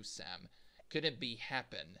for you, Sam, could it be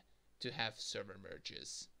happen to have server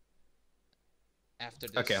merges after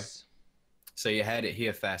this? Okay. So you heard it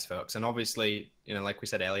here first, folks. And obviously, you know, like we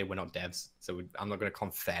said earlier, we're not devs, so I'm not going to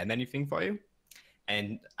confirm anything for you.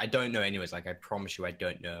 And I don't know anyways, like I promise you, I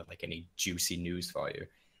don't know like any juicy news for you.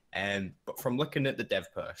 But from looking at the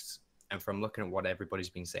dev posts and from looking at what everybody's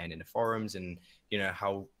been saying in the forums and, you know,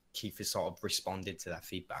 how Keith has sort of responded to that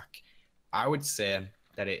feedback, I would say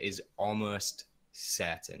that it is almost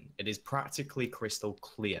certain. It is practically crystal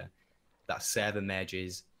clear that server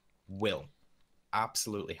merges will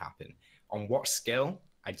absolutely happen. On what scale,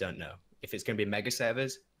 I don't know. If it's going to be mega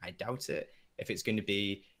servers, I doubt it. If it's going to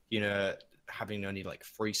be, you know, having only like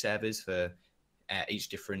 3 servers for each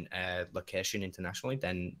different location internationally,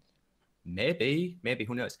 then maybe,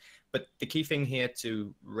 who knows. But the key thing here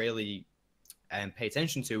to really pay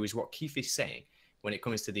attention to is what Keith is saying when it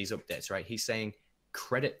comes to these updates, right? He's saying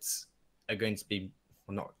credits are going to be,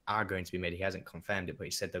 well, not are going to be made. He hasn't confirmed it, but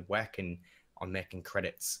he said they're working on making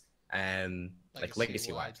credits like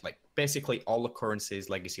legacy-wide, like basically all the currencies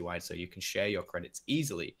legacy-wide, so you can share your credits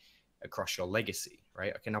easily across your legacy,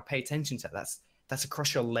 right? Okay, now pay attention to that. That's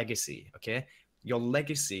across your legacy, okay? Your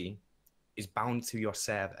legacy is bound to your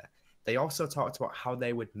server. They also talked about how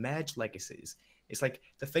they would merge legacies. It's like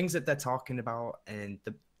the things that they're talking about, and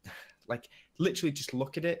like literally just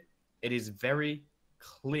look at it. It is very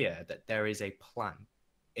clear that there is a plan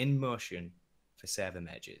in motion for server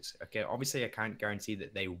merges. Okay, obviously I can't guarantee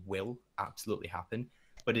that they will absolutely happen,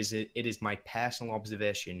 but it is my personal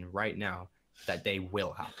observation right now that they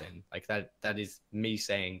will happen. Like that is me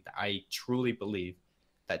saying that I truly believe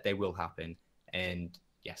that they will happen. And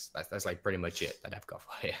yes, that's like pretty much it that I've got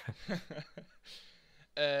for you.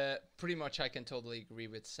 Pretty much I can totally agree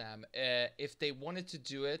with Sam. If they wanted to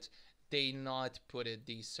do it, they not put a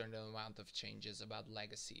decent amount of changes about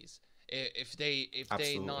legacies. If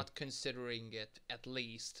they not considering it at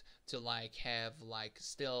least to like have like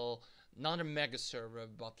still not a mega server,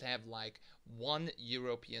 but have like 1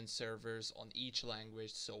 European servers on each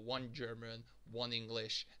language, so 1 German, 1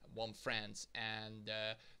 English, 1 France, and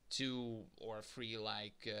 2 or 3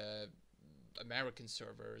 like American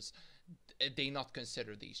servers, they not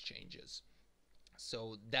consider these changes.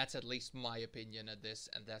 So that's at least my opinion of this,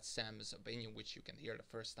 and that's Sam's opinion, which you can hear the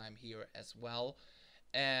first time here as well.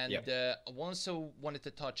 And I also wanted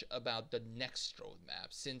to touch about the next roadmap,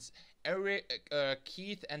 since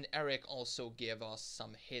Keith and Eric also gave us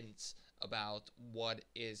some hints about what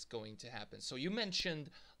is going to happen. So you mentioned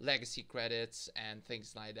legacy credits and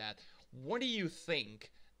things like that. What do you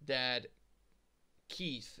think that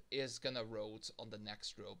Keith is gonna wrote on the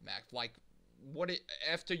next roadmap? Like,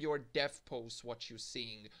 after your dev post, what you're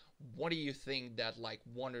seeing, what do you think that like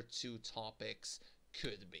 1 or 2 topics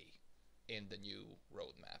could be in the new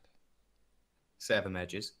roadmap? Server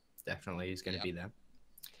merges definitely is going to be there.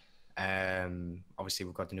 Obviously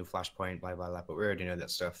we've got the new flashpoint, blah blah blah, but we already know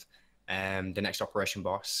that stuff. The next operation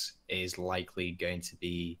boss is likely going to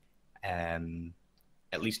be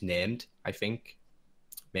at least named, I think.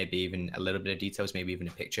 Maybe even a little bit of details, maybe even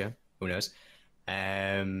a picture. Who knows?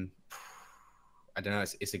 I don't know.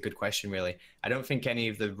 It's a good question, really. I don't think any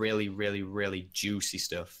of the really, really, really juicy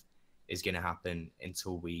stuff is going to happen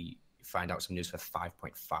until we find out some news for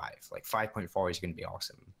 5.5. Like 5.4 is going to be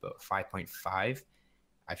awesome, but 5.5,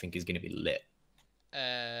 I think, is going to be lit.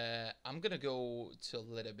 I'm gonna go to a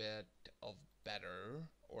little bit of better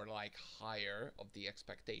or like higher of the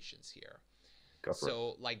expectations here. Go for it.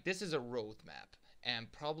 So like this is a roadmap, and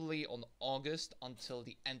probably on August until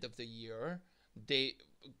the end of the year, they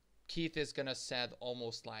Keith is gonna set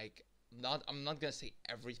almost like not I'm not gonna say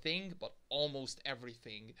everything, but almost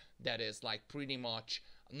everything that is like pretty much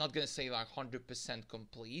I'm not gonna say like 100%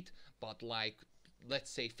 complete, but like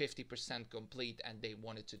let's say 50% complete, and they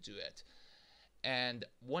wanted to do it. And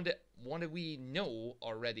one that we know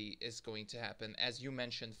already is going to happen, as you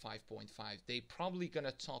mentioned, 5.5. They probably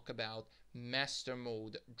gonna talk about master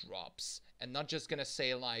mode drops, and not just gonna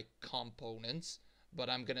say like components, but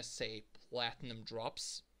I'm gonna say platinum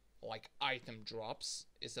drops, like item drops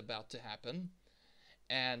is about to happen.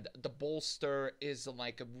 And the bolster is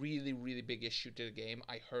like a really really big issue to the game.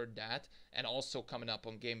 I heard that, and also coming up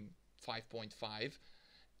on game 5.5.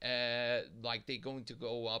 Like they're going to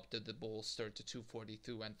go up to the bolster to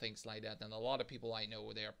 242 and things like that, and a lot of people I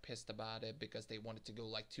know, they are pissed about it because they wanted to go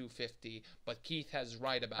like 250, but Keith has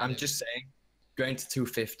right about it. I'm just saying, going to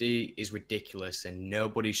 250 is ridiculous, and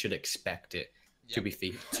nobody should expect it to be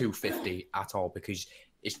 250 at all, because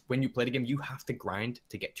it's when you play the game, you have to grind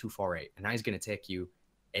to get 248, and that is going to take you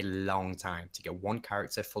a long time to get one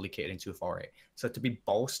character fully kitted in 248. So to be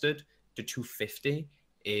bolstered to 250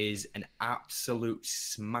 is an absolute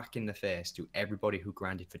smack in the face to everybody who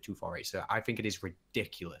grinded for 248. So I think it is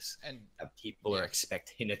ridiculous that people are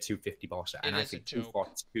expecting a 250 bolster, and I think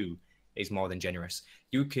 242 is more than generous.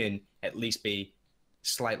 You can at least be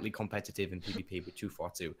slightly competitive in PvP with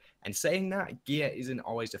 242. And saying that, gear isn't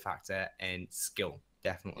always a factor, and skill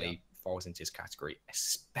definitely falls into this category,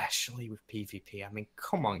 especially with PvP. I mean,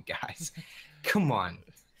 come on, guys. Come on.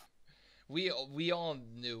 We all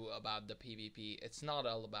knew about the PvP. It's not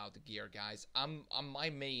all about the gear, guys. My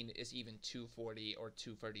main is even 240 or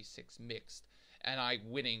 236 mixed, and I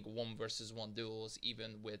winning 1v1 duels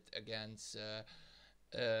even with against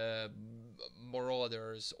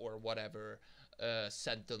marauders or whatever,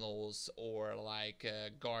 sentinels or like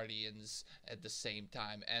guardians at the same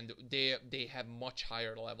time, and they have much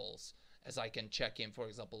higher levels, as I can check in, for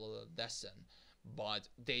example, Descent, but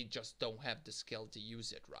they just don't have the skill to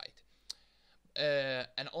use it right.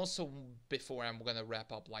 And also, before I'm gonna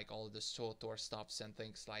wrap up like all the SWTOR stuffs and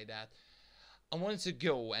things like that, I wanted to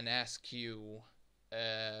go and ask you,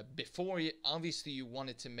 before you, obviously you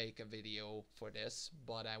wanted to make a video for this,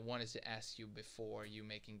 but I wanted to ask you before you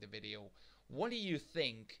making the video, what do you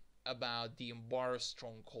think about the Umbara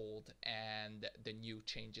Stronghold and the new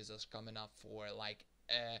changes that's coming up for like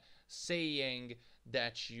saying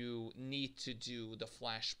that you need to do the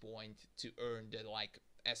flashpoint to earn the, like,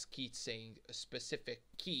 as Keith saying, a specific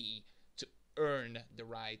key to earn the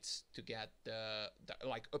rights to get the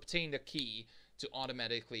like obtain the key to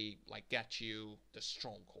automatically like get you the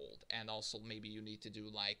stronghold, and also maybe you need to do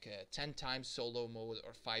like 10 times solo mode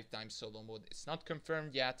or 5 times solo mode. It's not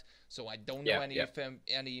confirmed yet, so I don't know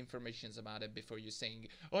any information about it before you saying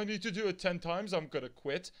I need to do it 10 times, I'm gonna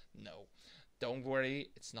quit. No, don't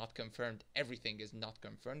worry, it's not confirmed. Everything is not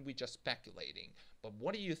confirmed. We're just speculating. But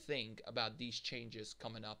what do you think about these changes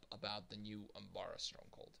coming up about the new Umbara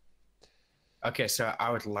Stronghold? Okay, so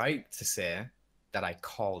I would like to say that I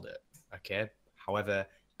called it, okay? However,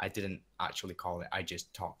 I didn't actually call it. I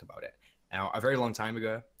just talked about it. Now, a very long time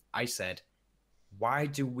ago, I said, why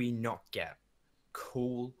do we not get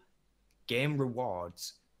cool game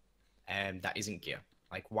rewards that isn't gear?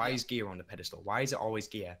 Like, why is gear on the pedestal? Why is it always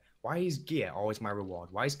gear? Why is gear always my reward?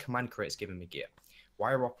 Why is command crits giving me gear?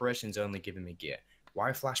 Why are operations only giving me gear? Why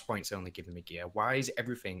are flashpoints only giving me gear? Why is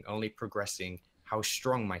everything only progressing how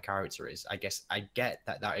strong my character is? I guess I get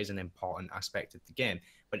that that is an important aspect of the game,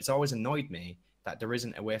 but it's always annoyed me that there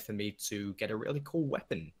isn't a way for me to get a really cool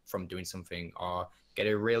weapon from doing something, or get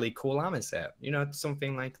a really cool armor set, you know,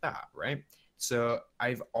 something like that, right? So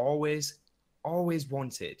I've always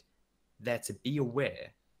wanted there to be a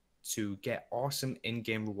way to get awesome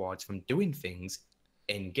in-game rewards from doing things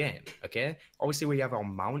in-game, okay? Obviously, we have our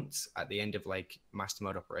mounts at the end of, like, Master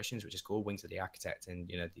Mode operations, which is cool, Wings of the Architect, and,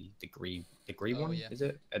 you know, the degree one, is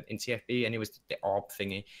it? In TFB, and it was the orb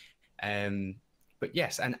thingy. But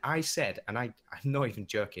yes, and I said, and I'm not even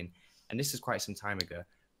joking, and this is quite some time ago,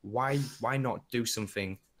 why not do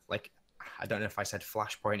something like I don't know if I said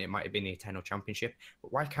Flashpoint, it might have been the Eternal Championship,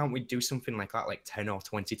 but why can't we do something like that like 10 or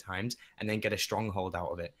 20 times and then get a stronghold out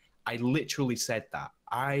of it? I literally said that.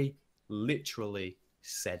 I literally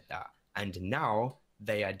said that. And now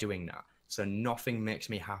they are doing that. So nothing makes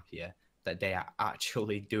me happier that they are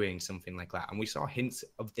actually doing something like that. And we saw hints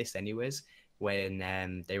of this anyways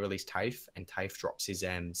when they released Typh and Typh drops his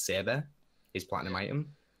saber, his platinum item.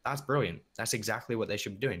 That's brilliant. That's exactly what they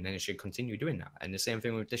should be doing. And they should continue doing that. And the same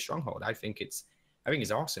thing with this stronghold. I think it's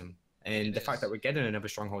awesome. And the fact that we're getting another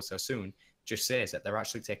stronghold so soon just says that they're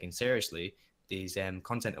actually taking seriously these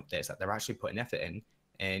content updates, that they're actually putting effort in.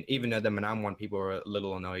 And even though the Manam one, people are a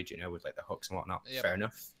little annoyed, you know, with like the hooks and whatnot, fair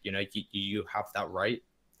enough. You know, you have that right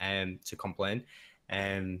to complain.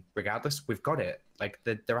 Regardless, we've got it. Like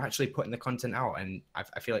they're actually putting the content out. And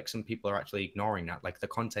I feel like some people are actually ignoring that. Like the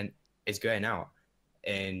content is going out.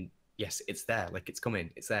 And yes, it's there. Like it's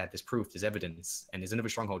coming. It's there. There's proof. There's evidence. And there's another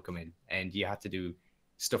stronghold coming. And you have to do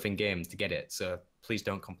stuff in game to get it. So please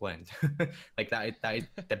don't complain. Like that is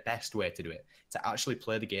the best way to do it. To actually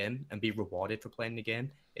play the game and be rewarded for playing the game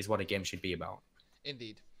is what a game should be about.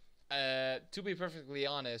 Indeed. To be perfectly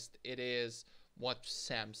honest, it is what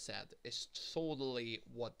Sam said. It's totally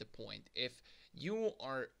what the point. If you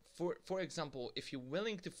are, for example, if you're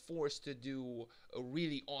willing to force to do a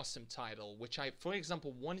really awesome title, which I, for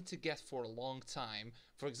example, wanted to get for a long time,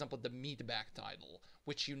 for example, the Meatback title,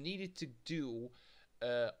 which you needed to do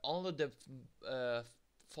all of the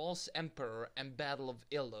False Emperor and Battle of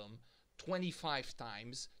Ilum 25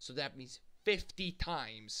 times, so that means 50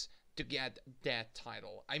 times to get that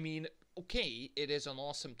title. I mean, okay, it is an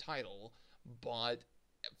awesome title, but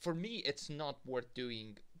for me, it's not worth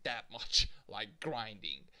doing that much, like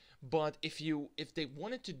grinding. But if they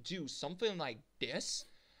wanted to do something like this,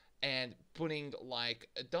 and putting like,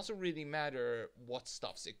 it doesn't really matter what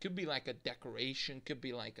stuffs. It could be like a decoration, could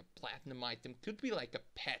be like a platinum item, could be like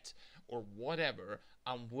a pet or whatever.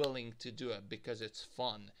 I'm willing to do it because it's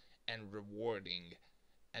fun and rewarding,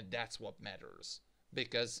 and that's what matters.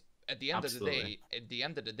 Because at the end of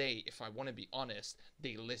the day, if I want to be honest,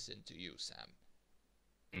 they listen to you,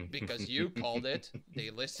 Sam. Because you called it,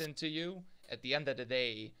 they listen to you. At the end of the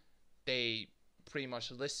day, they pretty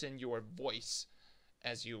much listen your voice,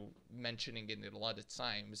 as you mentioning in a lot of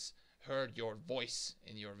times, heard your voice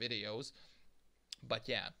in your videos. But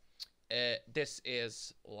yeah, this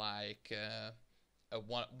is like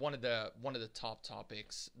one of the top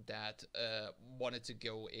topics that wanted to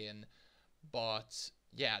go in. But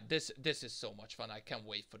yeah, this is so much fun. I can't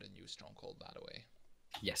wait for the new Stronghold, by the way.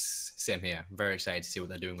 Yes, same here. Very excited to see what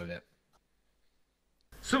they're doing with it.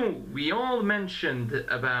 So, we all mentioned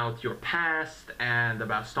about your past and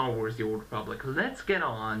about Star Wars The Old Republic. Let's get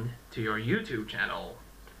on to your YouTube channel.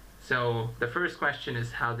 So, the first question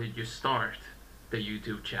is, how did you start the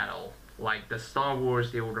YouTube channel? Like the Star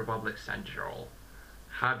Wars The Old Republic Central.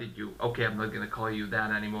 How did you... Okay, I'm not going to call you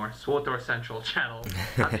that anymore. SWTOR Central channel.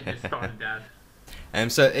 How did you start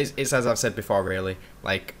that? So, it's as I've said before, really.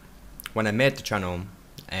 Like, when I made the channel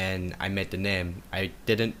and I made the name, I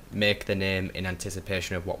didn't make the name in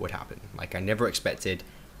anticipation of what would happen. Like, I never expected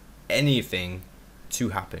anything to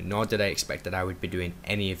happen, nor did I expect that I would be doing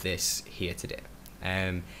any of this here today.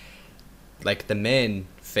 Like, the main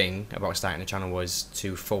thing about starting a channel was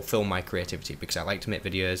to fulfill my creativity, because I like to make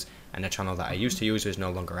videos, and the channel that I used to use was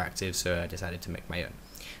no longer active, so I decided to make my own.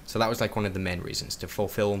 So that was like one of the main reasons, to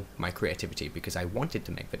fulfill my creativity, because I wanted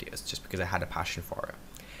to make videos, just because I had a passion for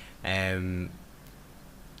it.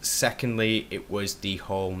 Secondly, it was the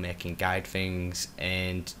whole making guide things,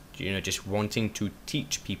 and you know, just wanting to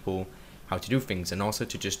teach people how to do things, and also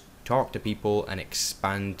to just talk to people and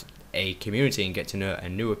expand a community and get to know a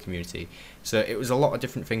newer community. So it was a lot of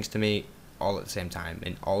different things to me all at the same time,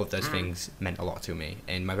 and all of those things meant a lot to me.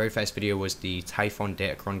 And my very first video was the Typhon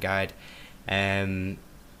Datacron guide, and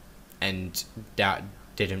that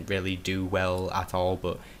didn't really do well at all,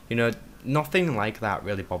 but you know, nothing like that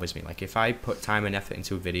really bothers me. Like, if I put time and effort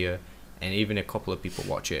into a video and even a couple of people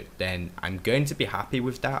watch it, then I'm going to be happy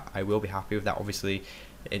with that. I will be happy with that. Obviously,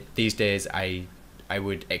 these days I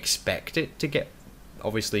would expect it to get,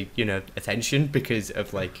 obviously, you know, attention because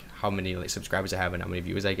of like how many like subscribers I have and how many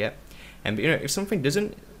viewers I get. And you know, if something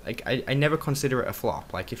doesn't, like, I never consider it a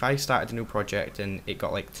flop. Like, if I started a new project and it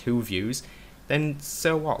got like 2 views, then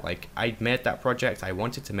so what? Like, I made that project, I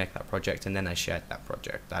wanted to make that project, and then I shared that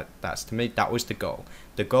project. That's to me, that was the goal.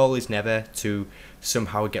 The goal is never to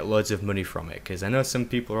somehow get loads of money from it, because I know some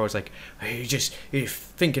people are always like, hey, you're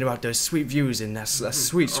thinking about those sweet views and that's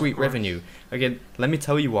sweet revenue. Again, let me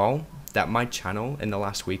tell you all that my channel in the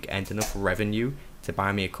last week earned enough revenue to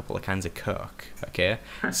buy me a couple of cans of Coke, okay?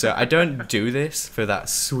 So I don't do this for that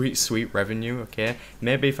sweet, sweet revenue, okay?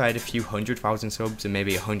 Maybe if I had a few 100,000 subs and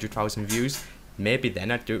maybe 100,000 views, maybe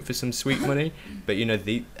then I'd do it for some sweet money. But you know,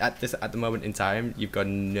 at the moment in time, you've got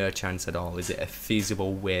no chance at all. Is it a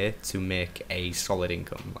feasible way to make a solid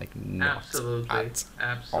income? Like, not Absolutely, at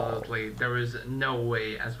absolutely. There is no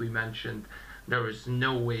way, as we mentioned, there is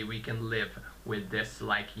no way we can live with this,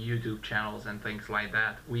 like YouTube channels and things like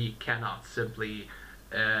that. We cannot simply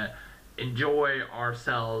enjoy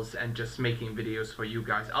ourselves and just making videos for you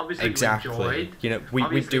guys. Obviously, exactly. we enjoyed. You know,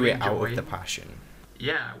 we do it out of the passion.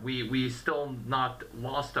 Yeah, we still not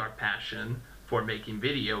lost our passion for making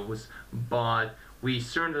videos, but we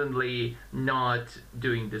certainly not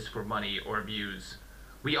doing this for money or views.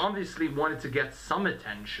 We obviously wanted to get some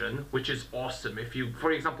attention, which is awesome. If you,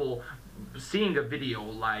 for example, seeing a video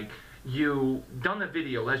like you done a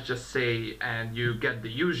video, let's just say, and you get the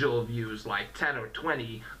usual views like 10 or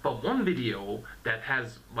 20, but one video that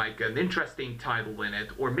has like an interesting title in it,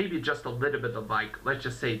 or maybe just a little bit of, like, let's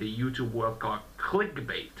just say the YouTube world called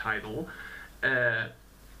clickbait title,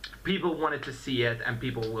 people wanted to see it and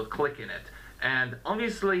people will click in it. And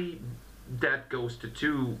obviously that goes to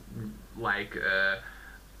two like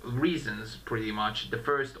reasons, pretty much. The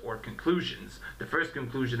first, or conclusions. The first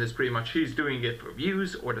conclusion is pretty much he's doing it for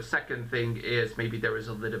views, or the second thing is maybe there is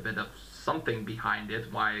a little bit of something behind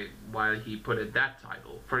it why he put it that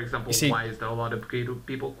title. For example, why is there a lot of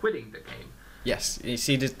people quitting the game? Yes, you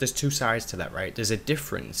see, there's two sides to that, right? There's a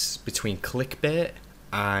difference between clickbait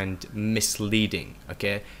and misleading,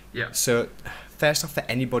 okay? Yeah. So first off, for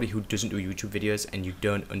anybody who doesn't do YouTube videos and you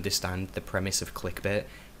don't understand the premise of clickbait,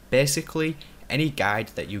 basically any guide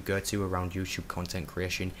that you go to around YouTube content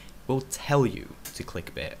creation will tell you to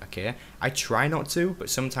clickbait, okay? I try not to, but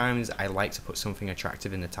sometimes I like to put something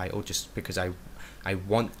attractive in the title just because I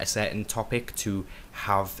want a certain topic to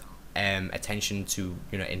have attention to,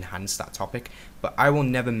 you know, enhance that topic. But I will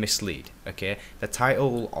never mislead, okay? The title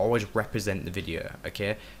will always represent the video,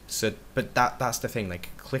 okay? So, but that's the thing,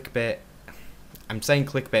 like clickbait, I'm saying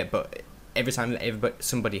clickbait, but every time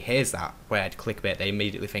somebody hears that word clickbait, they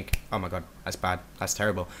immediately think, oh my god, that's bad, that's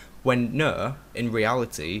terrible. When no, in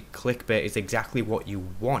reality, clickbait is exactly what you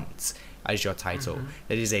want as your title.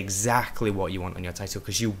 That is exactly what you want on your title,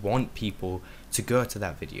 because you want people to go to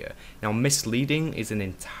that video. Now, misleading is an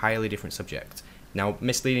entirely different subject. Now,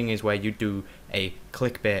 misleading is where you do a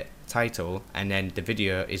clickbait title and then the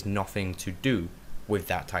video is nothing to do with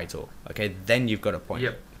that title. Okay, then you've got a point.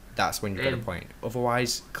 Yep. That's when you've got a point.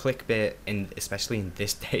 Otherwise, clickbait, especially in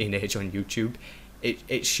this day and age on YouTube,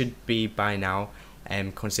 it should be by now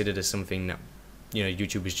considered as something that, you know,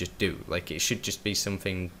 YouTubers just do. Like, it should just be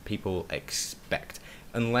something people expect.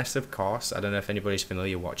 Unless, of course, I don't know if anybody's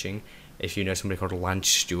familiar watching, if you know somebody called Lance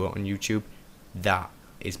Stewart on YouTube, that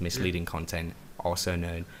is misleading content, also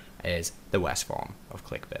known as the worst form of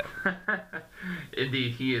clickbait.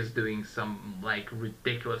 Indeed, he is doing some like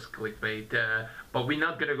ridiculous clickbait, but we're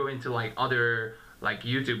not gonna go into like other like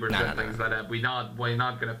YouTubers and things like that. We're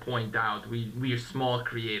not gonna point out. We're small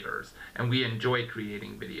creators and we enjoy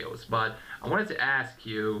creating videos. But I wanted to ask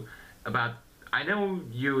you about. I know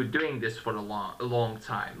you're doing this for a long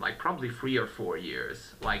time, like probably 3 or 4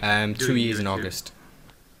 years. Like 2 years in August.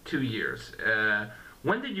 2 years.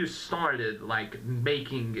 When did you started like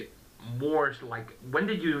making more, like when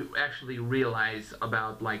did you actually realize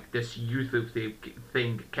about like this YouTube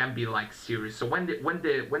thing can be like serious? So when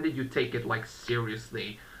did you take it like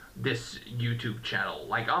seriously, this YouTube channel?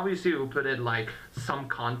 Like obviously you put in like some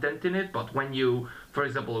content in it, but when you, for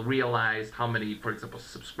example, realized how many, for example,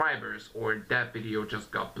 subscribers, or that video just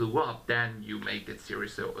got blew up, then you make it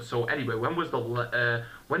serious. So anyway,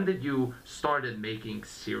 when did you started making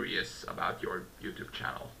serious about your YouTube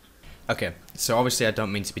channel? Okay, so obviously I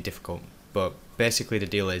don't mean to be difficult, but basically the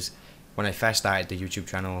deal is, when I first started the YouTube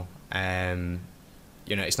channel,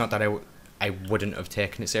 you know, it's not that I wouldn't have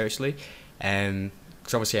taken it seriously,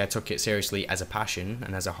 because obviously I took it seriously as a passion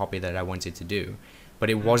and as a hobby that I wanted to do, but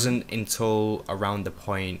it wasn't until around the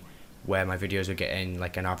point where my videos were getting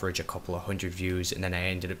like an average a couple of 100 views, and then I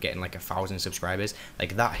ended up getting like 1,000 subscribers,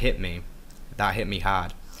 like that hit me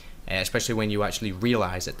hard, especially when you actually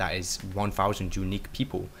realize that is 1,000 unique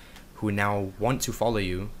people who now want to follow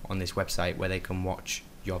you on this website where they can watch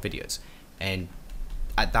your videos. And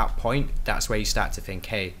at that point, that's where you start to think,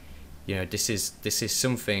 hey, you know, this is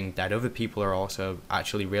something that other people are also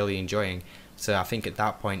actually really enjoying. So I think at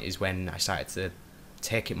that point is when I started to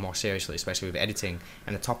take it more seriously, especially with editing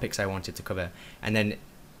and the topics I wanted to cover. And then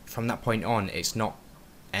from that point on, it's not,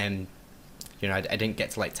 you know, I didn't get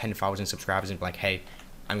to like 10,000 subscribers and be like, hey,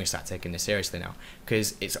 I'm gonna start taking this seriously now,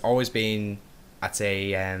 because it's always been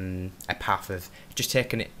a path of just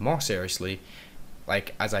taking it more seriously,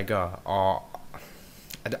 like as I go, or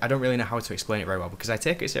I don't really know how to explain it very well, because I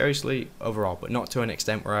take it seriously overall, but not to an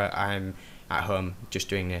extent where I'm at home just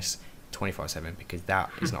doing this 24/7, because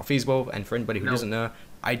that is not feasible. And for anybody who doesn't know,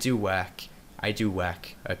 I do work,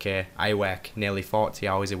 okay? I work nearly 40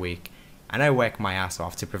 hours a week, and I work my ass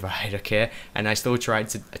off to provide, okay? And I still try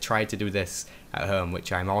to do this at home,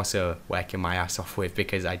 which I'm also working my ass off with,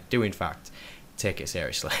 because I do in fact take it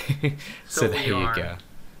seriously. So there you go.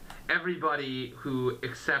 Everybody who,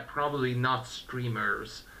 except probably not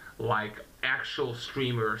streamers, like actual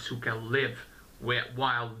streamers who can live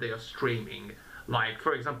while they're streaming. Like,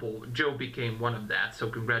 for example, Joe became one of that, so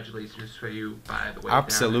congratulations for you, by the way.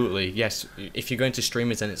 Absolutely, yes. If you're going to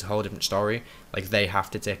streamers, then it's a whole different story. Like, they have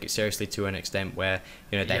to take it seriously to an extent where,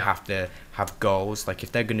 you know, they have to have goals. Like,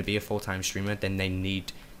 if they're going to be a full-time streamer, then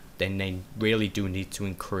they really do need to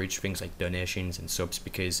encourage things like donations and subs,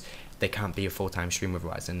 because they can't be a full-time streamer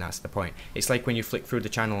otherwise, and that's the point. It's like when you flick through the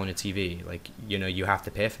channel on a TV, like, you know, you have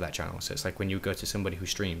to pay for that channel. So it's like when you go to somebody who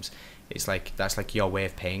streams, it's like that's like your way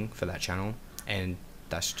of paying for that channel, and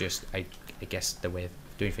that's just I guess the way of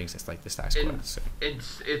doing things. It's like the status quo. So.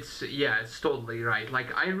 It's totally right.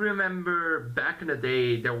 Like, I remember back in the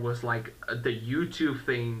day, there was like the YouTube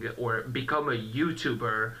thing, or become a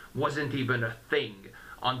YouTuber wasn't even a thing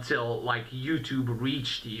until like YouTube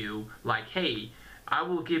reached you like, hey, I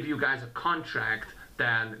will give you guys a contract,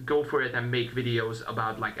 then go for it and make videos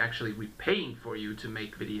about like actually repaying for you to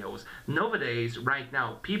make videos. Nowadays, right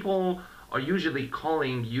now, people are usually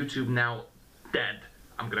calling YouTube now dead.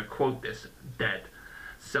 I'm gonna quote this, dead.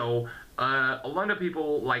 So a lot of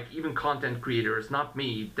people, like even content creators, not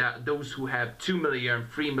me, that those who have 2 million,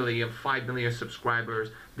 3 million, 5 million subscribers,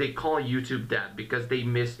 they call YouTube dead because they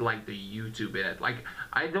missed like the YouTube in it. Like,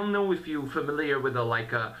 I don't know if you're familiar with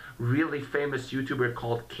a really famous YouTuber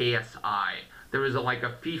called KSI. There was a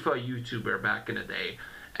FIFA YouTuber back in the day.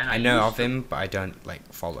 And I know of him, but I don't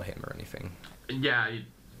like follow him or anything. Yeah,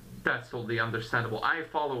 that's totally understandable. I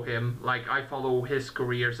follow him, like I follow his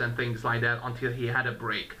careers and things like that until he had a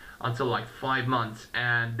break, until like 5 months,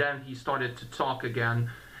 and then he started to talk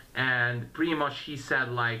again, and pretty much he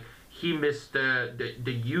said like he missed the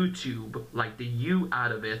YouTube, like the U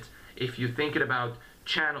out of it. If you're thinking about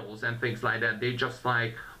channels and things like that, they just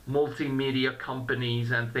like multimedia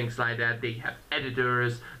companies and things like that. They have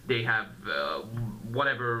editors, they have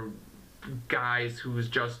whatever guys who's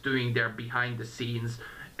just doing their behind the scenes,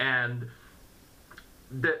 and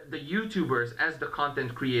the YouTubers as the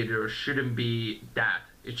content creators shouldn't be that.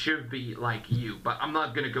 It should be like you, but I'm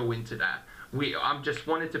not gonna go into that. I'm just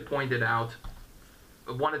wanted to point it out.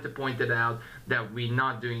 That we're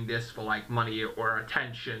not doing this for like money or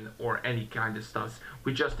attention or any kind of stuff.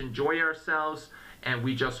 We just enjoy ourselves, and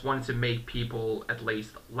we just want to make people at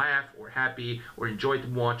least laugh or happy or enjoy to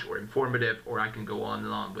watch or informative, or I can go on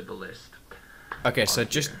and on with the list. Okay, so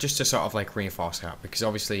just to sort of like reinforce that, because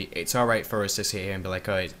obviously it's all right for us to sit here and be like,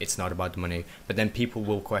 oh, it's not about the money, but then people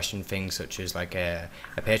will question things such as like a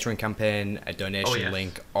Patreon campaign, a donation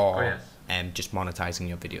link, or just monetizing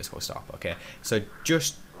your videos full stop. Okay, so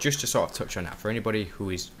just to sort of touch on that for anybody who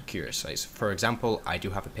is curious, like, for example, I do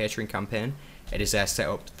have a Patreon campaign. It is set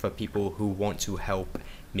up for people who want to help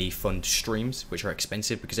me fund streams, which are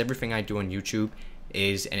expensive, because everything I do on YouTube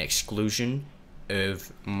is an exclusion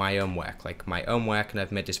of my own work, like my own work, and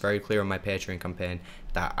I've made this very clear on my Patreon campaign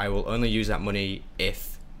that I will only use that money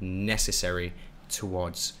if necessary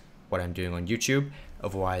towards what I'm doing on YouTube.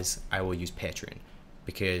 Otherwise, I will use Patreon,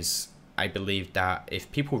 because I believe that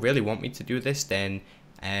if people really want me to do this, then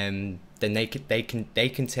they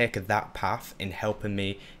can take that path in helping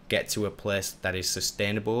me get to a place that is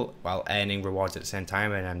sustainable while earning rewards at the same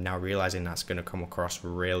time. And I'm now realizing that's going to come across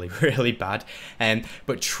really, really bad.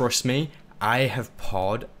 But trust me, I have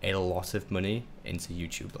poured a lot of money into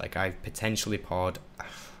YouTube. Like, I've potentially poured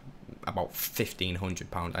about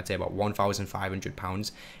 £1,500, I'd say about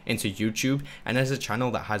 £1,500 into YouTube. And as a channel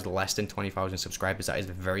that has less than 20,000 subscribers, that is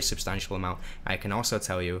a very substantial amount. I can also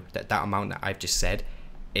tell you that that amount that I've just said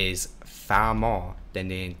is far more than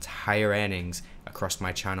the entire earnings across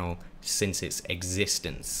my channel since its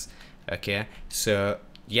existence. Okay, so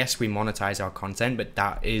yes, we monetize our content, but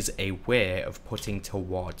that is a way of putting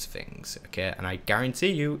towards things, okay? And I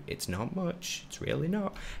guarantee you, it's not much. It's really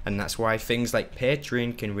not. And that's why things like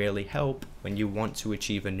Patreon can really help when you want to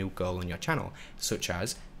achieve a new goal on your channel, such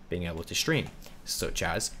as being able to stream, such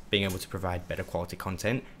as being able to provide better quality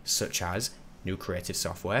content, such as new creative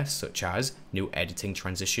software, such as new editing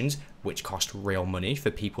transitions, which cost real money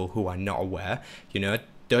for people who are not aware. You know,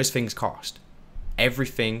 those things cost.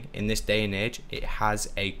 everything in this day and age, it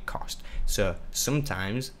has a cost. So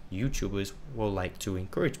sometimes YouTubers will like to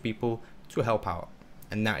encourage people to help out,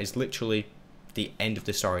 and that is literally the end of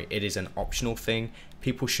the story. It is an optional thing.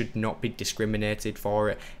 People should not be discriminated for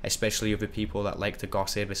it, especially other people that like to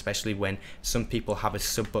gossip, especially when some people have a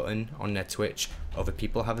sub button on their Twitch, other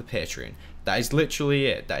people have a Patreon. That is literally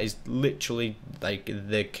it. That is literally like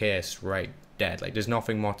the case right dead. Like, there's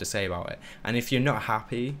nothing more to say about it. And if you're not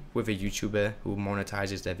happy with a YouTuber who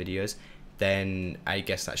monetizes their videos, then I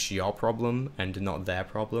guess that's your problem and not their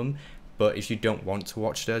problem. But if you don't want to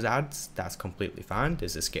watch those ads, that's completely fine.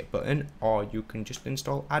 There's a skip button, or you can just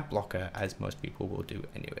install ad blocker, as most people will do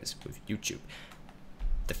anyways with YouTube.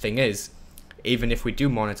 The thing is, even if we do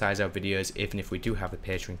monetize our videos, even if we do have a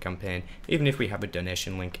Patreon campaign, even if we have a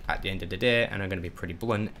donation link, at the end of the day, and I'm going to be pretty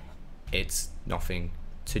blunt, it's nothing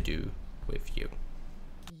to do with you.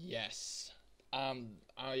 Yes,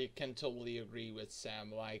 I can totally agree with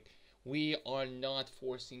Sam. Like, we are not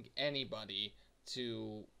forcing anybody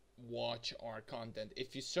to watch our content.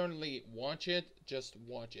 If you certainly watch it, just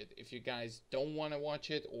watch it. If you guys don't want to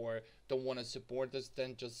watch it or don't want to support us,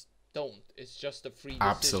 then just don't. It's just a free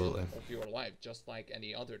decision of your life, just like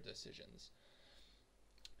any other decisions.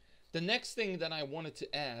 The next thing that I wanted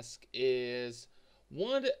to ask is,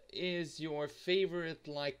 what is your favorite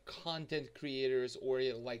like content creators or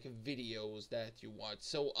like videos that you watch?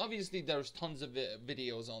 So obviously there's tons of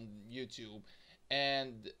videos on YouTube,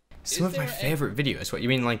 and some of my favorite videos. What you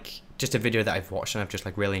mean, like just a video that I've watched and I've just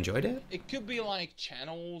like really enjoyed it? It could be like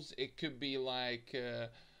channels, it could be like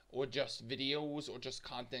or just videos, or just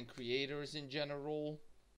content creators in general.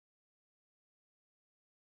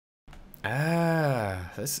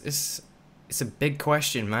 It's a big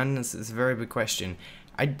question, man. It's a very big question.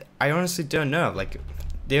 I honestly don't know. Like,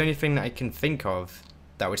 the only thing that I can think of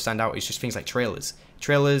that would stand out is just things like trailers.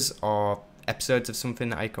 Trailers or episodes of something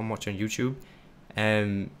that I can watch on YouTube.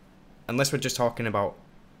 Unless we're just talking about,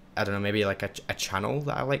 I don't know, maybe like a channel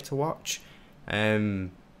that I like to watch.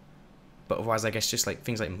 But otherwise, I guess just like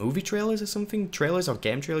things like movie trailers or something. Trailers or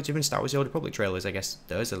game trailers, even Star Wars: The Old Republic trailers. I guess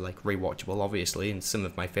those are like rewatchable, obviously, and some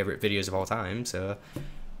of my favorite videos of all time. So,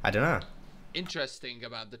 I don't know. Interesting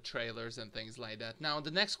about the trailers and things like that. Now,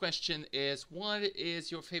 the next question is, what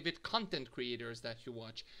is your favorite content creators that you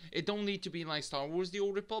watch? It don't need to be like Star Wars: The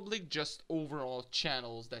Old Republic, just overall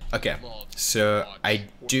channels that you love. So I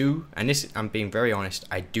do, and this, I'm being very honest,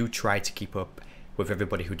 I do try to keep up with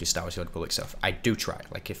everybody who does Star Wars: The Old Republic stuff. I do try.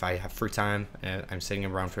 Like, if I have free time, I'm sitting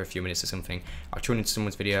around for a few minutes or something, I'll tune into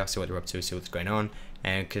someone's video, see what they're up to, see what's going on,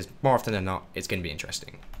 and because more often than not, it's going to be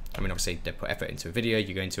interesting. I mean, obviously, they put effort into a video,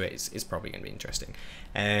 you go into it, it's probably going to be interesting.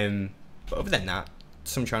 But other than that,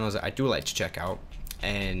 some channels that I do like to check out,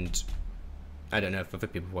 and I don't know if other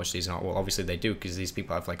people watch these or not, well, obviously they do, because these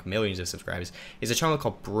people have like millions of subscribers, is a channel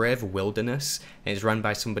called Brave Wilderness, and it's run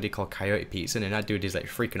by somebody called Coyote Pizza, and that dude is like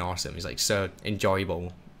freaking awesome. He's like so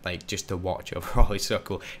enjoyable, like just to watch overall. He's so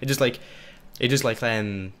cool. It just like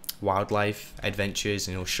wildlife adventures,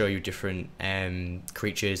 and it'll show you different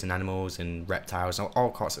creatures and animals and reptiles,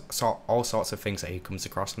 all sorts of things that he comes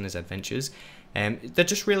across on his adventures. They're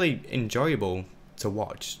just really enjoyable to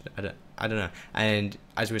watch. I don't know. And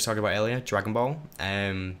as we were talking about earlier, Dragon Ball.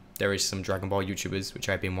 There is some Dragon Ball YouTubers which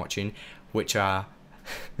I've been watching, which are,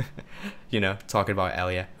 you know, talking about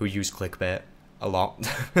earlier, who use clickbait a lot.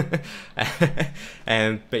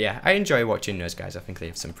 But yeah, I enjoy watching those guys. I think they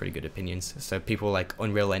have some pretty good opinions. So people like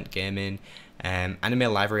Unreal Ent Gaming,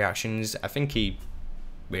 Anime Live Reactions, I think he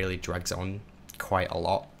really drags on quite a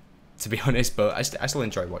lot, to be honest, but I still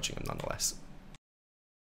enjoy watching him nonetheless.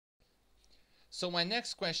 So my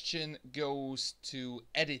next question goes to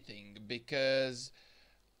editing, because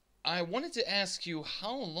I wanted to ask you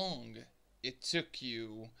how long it took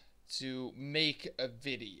you to make a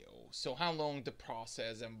video. So how long the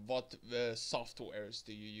process, and what softwares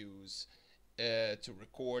do you use to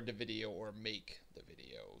record the video or make the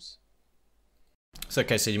videos? So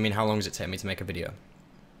okay, so you mean how long does it take me to make a video,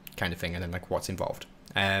 kind of thing, and then like what's involved?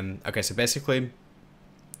 Okay, so basically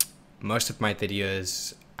most of my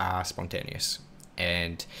videos are spontaneous,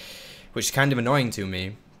 and which is kind of annoying to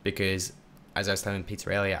me, because as I was telling Peter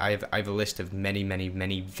earlier, I have a list of many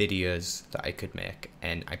videos that I could make,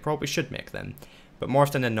 and I probably should make them. But more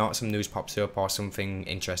often than not, some news pops up or something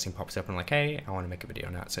interesting pops up, and I'm like, hey, I want to make a video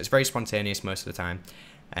on that. So it's very spontaneous most of the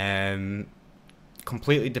time.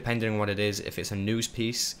 Completely depending on what it is. If it's a news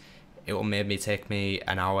piece, it will maybe take me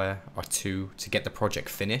an hour or two to get the project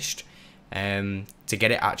finished. To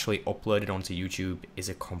get it actually uploaded onto YouTube is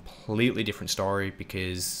a completely different story,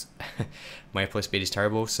 because my upload speed is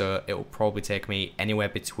terrible. So it will probably take me anywhere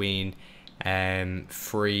between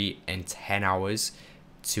 3 and 10 hours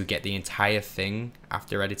to get the entire thing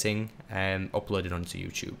after editing uploaded onto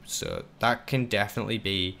YouTube. So that can definitely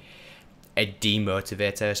be a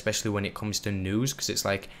demotivator, especially when it comes to news, because it's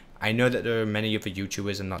like, I know that there are many other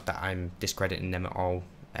YouTubers, and not that I'm discrediting them at all,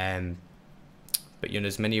 but you know,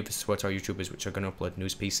 there's many of the SWTOR YouTubers which are going to upload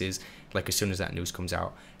news pieces like as soon as that news comes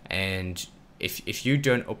out. And if you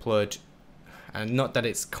don't upload, and not that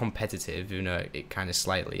it's competitive, you know, it kind of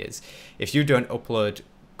slightly is, if you don't upload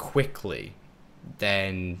quickly,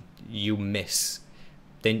 then you miss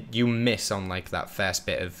on like that first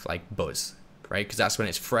bit of like buzz, right? Because that's when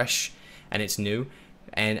it's fresh and it's new.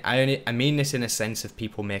 And I mean this in a sense of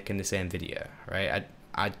people making the same video, right?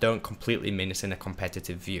 I don't completely mean this in a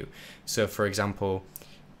competitive view. So for example,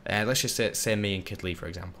 let's just say me and Kid Lee, for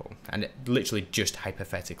example, and literally just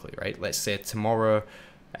hypothetically, right? Let's say tomorrow,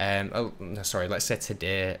 let's say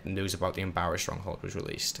today, news about the Embarrass Stronghold was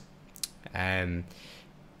released.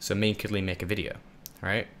 So me and Kid Lee make a video,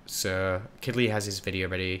 right? So Kid Lee has his video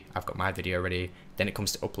ready, I've got my video ready, then it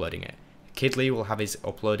comes to uploading it. Kid Lee will have his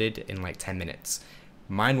uploaded in like 10 minutes.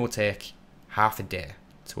 Mine will take half a day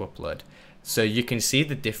to upload. So you can see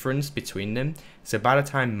the difference between them. So by the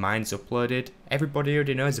time mine's uploaded, everybody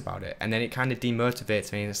already knows about it. And then it kind of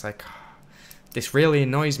demotivates me. And it's like, this really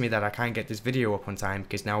annoys me that I can't get this video up on time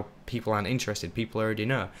because now people aren't interested. People already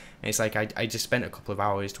know. And it's like, I just spent a couple of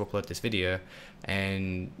hours to upload this video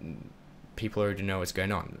and people already know what's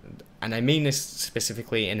going on. And I mean this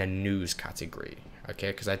specifically in a news category, okay?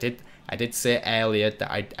 Because I did say earlier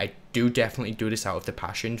that I do definitely do this out of the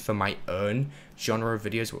passion for my own genre of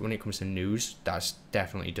videos, but when it comes to news, that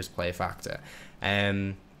definitely does play a factor.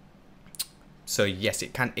 So yes,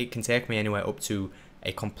 it can take me anywhere up to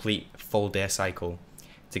a complete full day cycle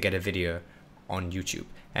to get a video on YouTube.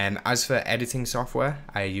 As for editing software,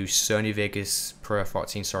 I use Sony Vegas Pro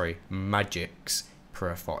 14, Magix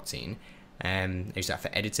Pro 14. I use that for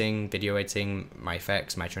editing, video editing, my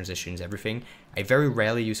effects, my transitions, everything. I very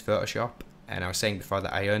rarely use Photoshop, and I was saying before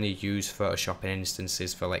that I only use Photoshop in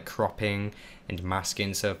instances for like cropping and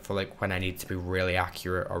masking. So for like when I need to be really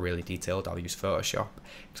accurate or really detailed, I'll use Photoshop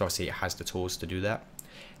because obviously it has the tools to do that.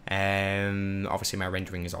 Obviously my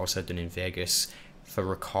rendering is also done in Vegas. For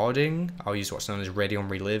recording, I'll use what's known as Radeon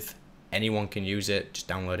Relive. Anyone can use it, just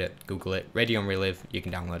download it, Google it, Radeon Relive, you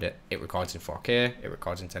can download it. It records in 4K, it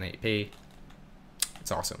records in 1080p.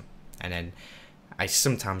 It's awesome. And then I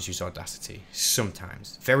sometimes use Audacity,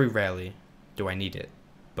 sometimes. Very rarely do I need it,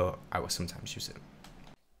 but I will sometimes use it.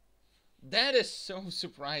 That is so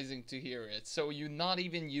surprising to hear it. So you're not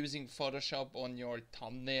even using Photoshop on your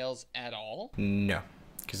thumbnails at all? No,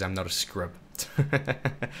 because I'm not a scrub.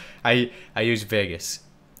 I use Vegas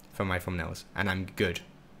for my thumbnails, and I'm good.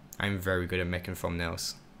 I'm very good at making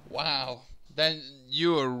thumbnails. Wow. Then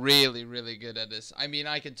you are really, really good at this. I mean,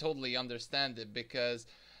 I can totally understand it because,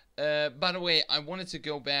 by the way, I wanted to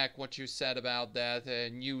go back what you said about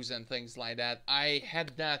that news and things like that. I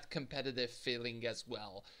had that competitive feeling as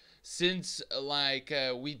well. Since like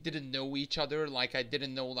we didn't know each other, like I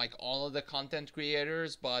didn't know like all of the content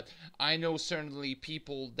creators, but I know certainly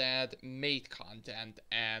people that made content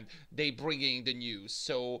and they bringing the news.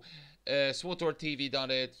 So SWTOR TV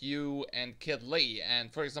done it, you and Kid Lee,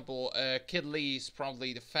 and for example Kid Lee is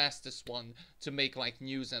probably the fastest one to make like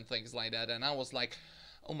news and things like that, and I was like,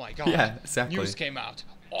 oh my god, yeah, exactly. News came out,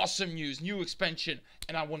 awesome news, new expansion,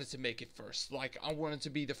 and I wanted to make it first. Like I wanted to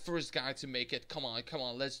be the first guy to make it. Come on,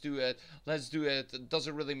 let's do it. It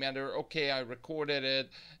doesn't really matter. Okay, I recorded it.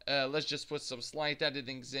 Let's just put some slight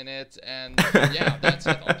editings in it, and yeah, that's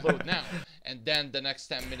it. Upload now. And then the next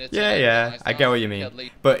 10 minutes. Yeah, I get what you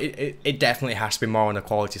mean. But it definitely has to be more on the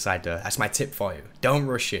quality side though. That's my tip for you. Don't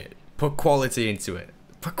rush it. Put quality into it.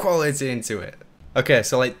 Okay,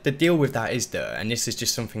 so like the deal with that is though, and this is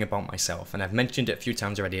just something about myself, and I've mentioned it a few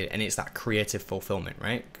times already, and it's that creative fulfillment,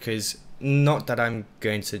 right? Because not that I'm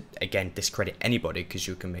going to, again, discredit anybody, because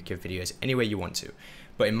you can make your videos any way you want to.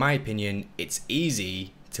 But in my opinion, it's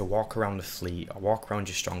easy to walk around the fleet or walk around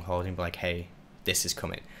your stronghold and be like, hey, this is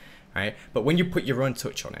coming, right? But when you put your own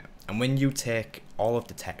touch on it, and when you take all of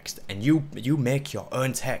the text and you make your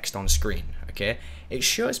own text on screen, okay, it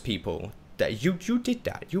shows people that you did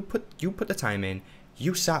that. You put the time in,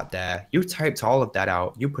 you sat there, you typed all of that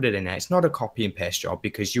out, you put it in there. It's not a copy and paste job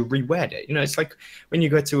because you reword it. You know, it's like when you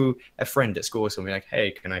go to a friend at school or something, like, hey,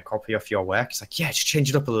 can I copy off your work? It's like, yeah, just change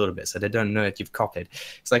it up a little bit so they don't know that you've copied.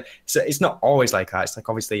 It's like, so it's not always like that. It's like,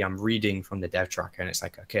 obviously I'm reading from the dev tracker and it's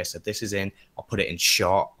like, okay, so this is in, I'll put it in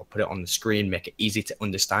short, I'll put it on the screen, make it easy to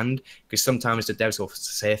understand, because sometimes the devs will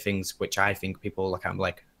say things which I think people look at and be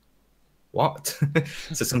like, what?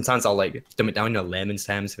 So sometimes I'll like dumb it down in layman's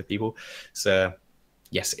terms for people. So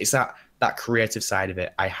yes, it's that creative side of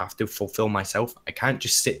it. I have to fulfill myself. I can't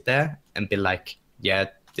just sit there and be like, yeah,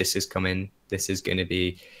 this is coming. This is going to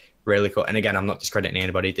be really cool. And again, I'm not discrediting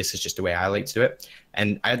anybody. This is just the way I like to do it.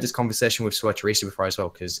 And I had this conversation with SWTOR before as well,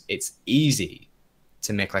 because it's easy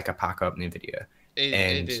to make like a pack opening video.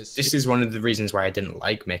 And it is. This is one of the reasons why I didn't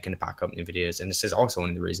like making the pack opening videos. And this is also one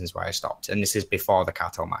of the reasons why I stopped. And this is before the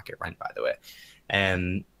cartel market ran, by the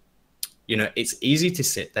way. You know, it's easy to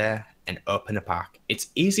sit there and open a pack. It's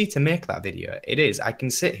easy to make that video. It is. I can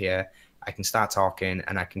sit here, I can start talking,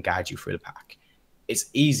 and I can guide you through the pack. It's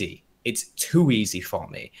easy. It's too easy for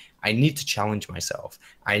me. I need to challenge myself.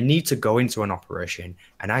 I need to go into an operation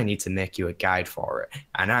and I need to make you a guide for it.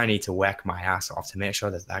 And I need to work my ass off to make sure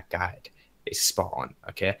that that guide is spot on.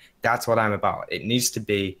 Okay. That's what I'm about. It needs to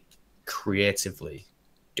be creatively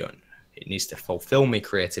done. It needs to fulfill me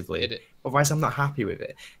creatively. Otherwise, I'm not happy with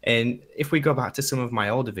it. And if we go back to some of my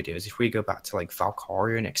older videos, if we go back to like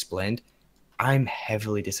Valkyrian Explained, I'm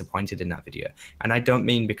heavily disappointed in that video. And I don't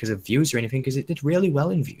mean because of views or anything, because it did really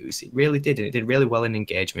well in views. It really did. And it did really well in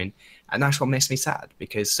engagement. And that's what makes me sad,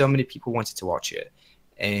 because so many people wanted to watch it.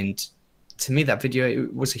 And to me, that video,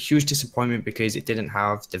 it was a huge disappointment because it didn't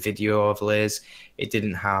have the video overlays. It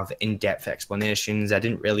didn't have in-depth explanations. I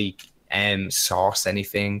didn't really source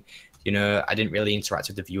anything. You know, I didn't really interact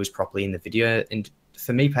with the viewers properly in the video. And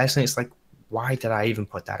for me personally, it's like, why did I even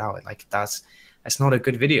put that out? Like, that's not a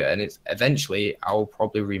good video. And it's eventually I'll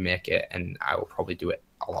probably remake it and I will probably do it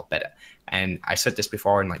a lot better. And I said this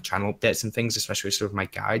before in like channel updates and things, especially sort of my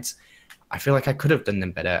guides. I feel like I could have done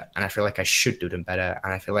them better, and I feel like I should do them better.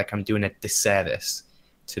 And I feel like I'm doing a disservice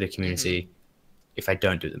to the community if I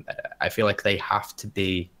don't do them better. I feel like they have to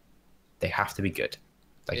be good.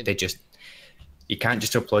 Like you can't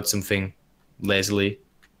just upload something lazily.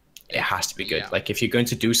 It has to be good. Yeah. Like if you're going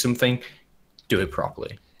to do something, do it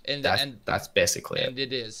properly. And that's basically and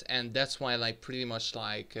it is. And that's why like pretty much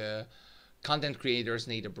like content creators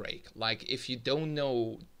need a break. Like if you don't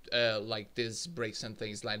know like this breaks and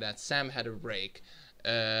things like that, Sam had a break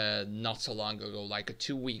not so long ago, like a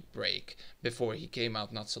 2-week break before he came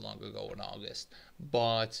out not so long ago in August.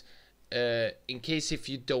 But in case if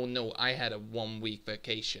you don't know, I had a 1-week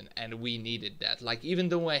vacation and we needed that. Like even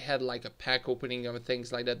though I had like a pack opening and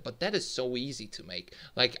things like that, but that is so easy to make.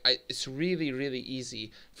 Like it's really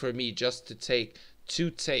easy for me just to take 2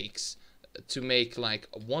 takes to make like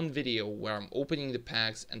one video where I'm opening the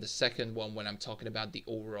packs and the second one when I'm talking about the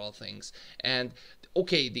overall things. And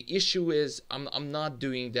okay, the issue is I'm not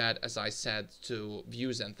doing that, as I said, to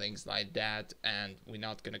views and things like that, and we're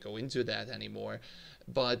not gonna go into that anymore.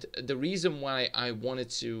 But the reason why I wanted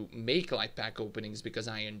to make like pack openings because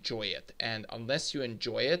I enjoy it, and unless you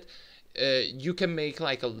enjoy it, you can make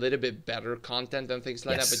like a little bit better content and things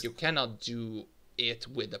like that, but you cannot do it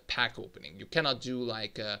with a pack opening. You cannot do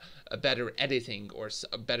like a better editing or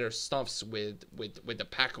better stuffs with the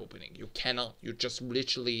pack opening. You cannot. You just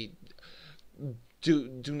literally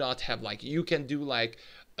do not have like, you can do like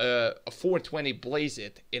a 420 blaze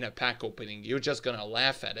it in a pack opening. You're just gonna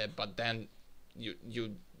laugh at it, but then you're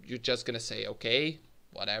just gonna say okay,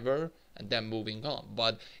 whatever, and then moving on.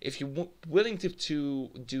 But if you're willing to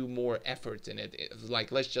do more effort in it,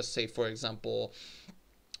 like let's just say for example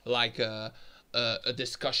like a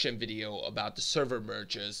discussion video about the server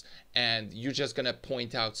merges, and you're just gonna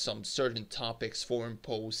point out some certain topics, forum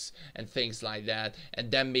posts and things like that,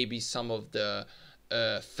 and then maybe some of the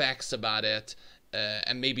facts about it,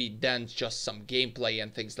 and maybe then just some gameplay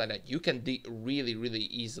and things like that. You can really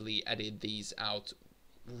easily edit these out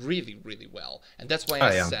really well, and that's why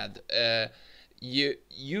I said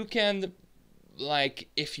you can, like,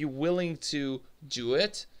 if you're willing to do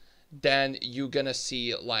it, then you're gonna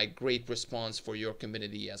see like great response for your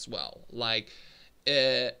community as well. Like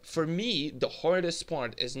for me, the hardest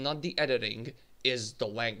part is not the editing, is the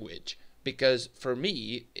language, because for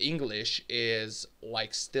me English is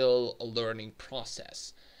like still a learning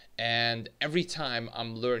process, and every time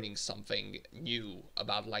I'm learning something new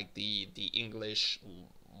about like the English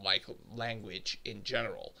like language in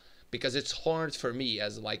general, because it's hard for me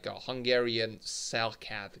as like a Hungarian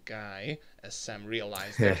Salcat guy, as Sam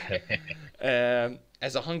realized it,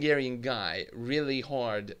 as a Hungarian guy, really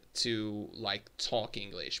hard to like talk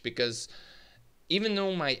English, because even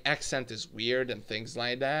though my accent is weird and things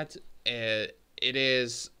like that, it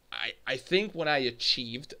is, I think what I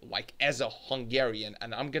achieved like as a Hungarian,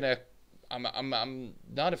 and I'm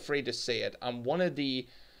not afraid to say it, I'm one of the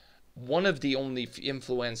only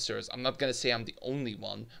influencers, I'm not gonna say I'm the only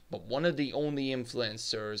one, but one of the only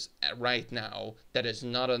influencers right now that is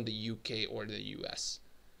not on the UK or the US.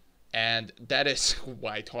 and that is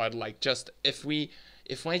why I thought like just if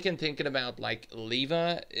I can thinking about like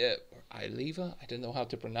Leva, I don't know how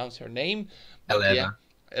to pronounce her name, but Eleva. yeah,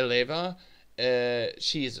 Eleva.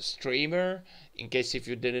 She is a streamer. In case if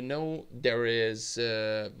you didn't know, there is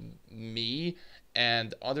me,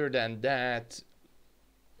 and other than that,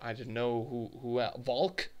 I don't know who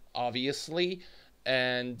Volk, obviously,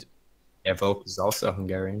 and Yeah, Volk is also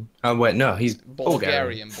Hungarian. Oh wait, no, he's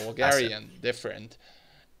Bulgarian. Bulgarian, different.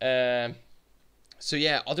 Um, so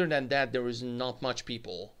yeah, other than that, there is not much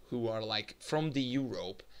people who are like from the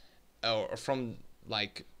Europe, or from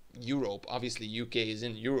like Europe. Obviously, UK is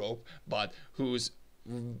in Europe, but who's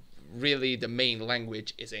really the main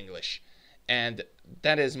language is English, and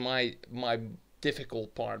that is my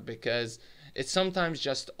difficult part because it's sometimes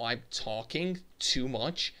just I'm talking too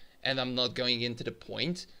much and I'm not going into the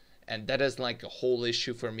point, and that is like a whole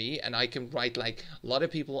issue for me. And I can write like a lot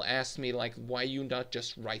of people ask me like why you not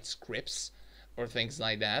just write scripts or things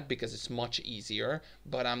like that because it's much easier,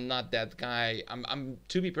 but I'm not that guy. I'm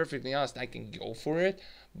to be perfectly honest, I can go for it,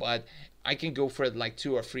 but I can go for it like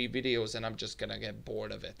 2 or 3 videos and I'm just gonna get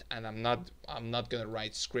bored of it, and I'm not gonna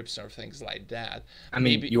write scripts or things like that. I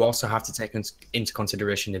mean, you also have to take into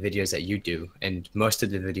consideration the videos that you do, and most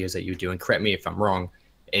of the videos that you do, and correct me if I'm wrong,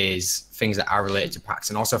 is things that are related to packs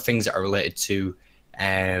and also things that are related to,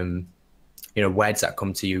 words that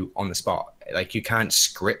come to you on the spot. Like you can't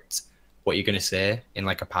script what you're gonna say in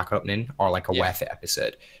like a pack opening or like a Worth It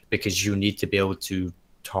episode, because you need to be able to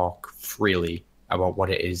talk freely about what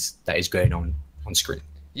it is that is going on screen.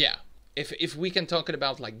 Yeah, if we can talk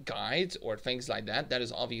about like guides or things like that, that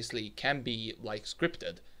is obviously can be like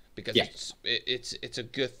scripted, because it's a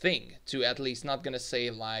good thing to at least not gonna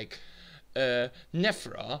say like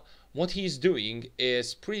Nefra, what he's doing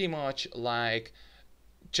is pretty much like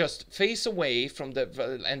just face away from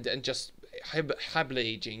the and just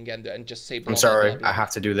hablating and just say blah, I'm sorry, blah, blah, blah. I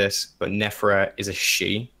have to do this, but Nefra is a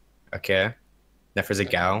she, okay? Nefra's a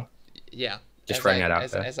gal. Yeah. Just throwing that out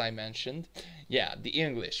there. As I mentioned. Yeah, the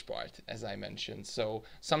English part, as I mentioned. So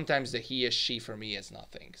sometimes the he is she for me is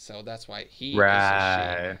nothing. So that's why he is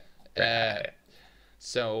a she.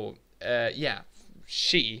 So yeah,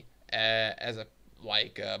 she as a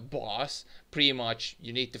like boss, pretty much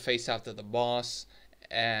you need to face after the boss.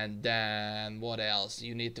 And then what else?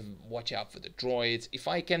 You need to watch out for the droids. If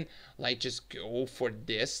I can like just go for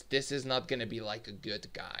this is not gonna be like a good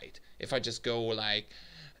guide. If I just go like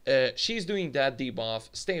she's doing that debuff,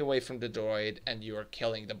 stay away from the droid, and you're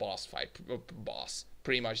killing the boss fight boss.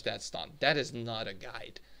 Pretty much that's done. That is not a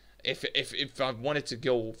guide. If I wanted to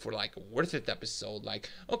go for like a worth it episode, like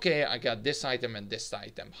okay, I got this item and this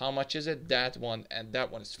item. How much is it? That one and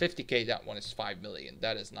that one is 50k. That one is 5 million.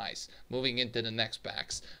 That is nice. Moving into the next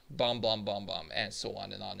packs, bomb, and so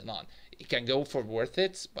on and on and on. It can go for worth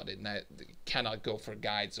it, but it cannot go for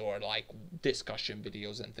guides or like discussion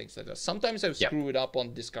videos and things like that. Sometimes I screw it up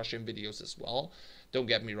on discussion videos as well. Don't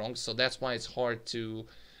get me wrong. So that's why it's hard to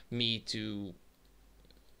me to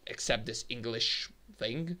accept this English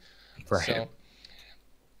thing. Right. So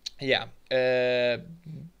yeah.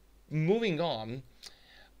 Moving on,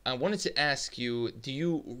 I wanted to ask you, do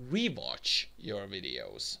you rewatch your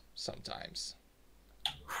videos sometimes?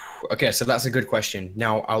 Okay, so that's a good question.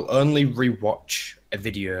 Now, I'll only rewatch a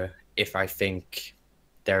video if I think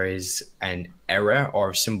there is an error or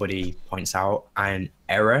if somebody points out an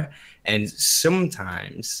error. And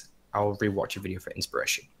sometimes I'll rewatch a video for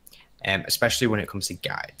inspiration, especially when it comes to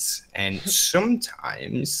guides. And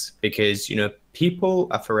sometimes, because, people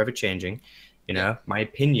are forever changing, my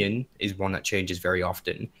opinion is one that changes very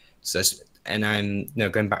often. So, and I'm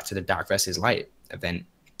going back to the Dark versus Light event.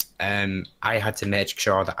 I had to make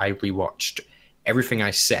sure that I rewatched everything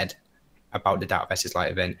I said about the Dark vs.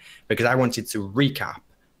 Light event, because I wanted to recap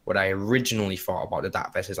what I originally thought about the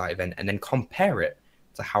Dark vs. Light event and then compare it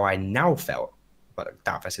to how I now felt about the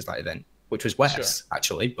Dark vs. Light event, which was worse,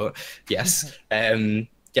 actually. But yes,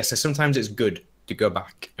 so sometimes it's good to go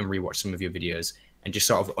back and rewatch some of your videos and just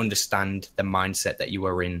sort of understand the mindset that you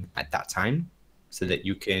were in at that time, so that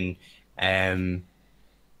you can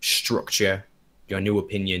structure your new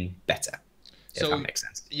opinion better, if that makes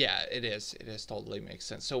sense. Yeah, it is totally makes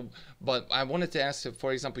sense. So, but I wanted to ask if,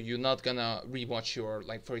 for example, you're not gonna rewatch your,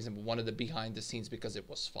 like, for example, one of the behind the scenes because it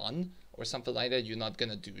was fun or something like that. You're not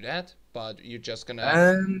gonna do that, but you're just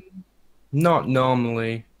gonna not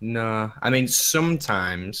normally, no. I mean,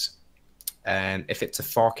 sometimes if it's a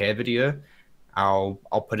 4K video, I'll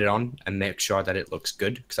put it on and make sure that it looks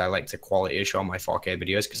good, because I like to quality assure my 4K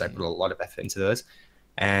videos, because I put a lot of effort into those.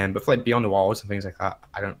 But for like Beyond the Walls and things like that,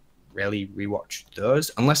 I don't really rewatch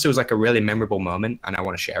those unless there was like a really memorable moment and I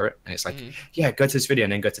want to share it. And it's like, yeah, go to this video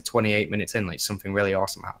and then go to 28 minutes in, like something really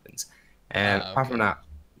awesome happens. And apart from that,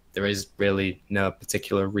 there is really no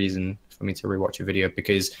particular reason for me to rewatch a video,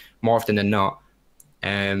 because more often than not,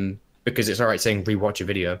 because it's all right saying rewatch a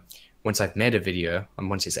video. Once I've made a video and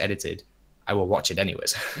once it's edited, I will watch it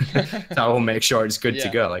anyways. So I will make sure it's good to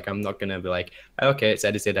go. Like, I'm not gonna be like, okay, it's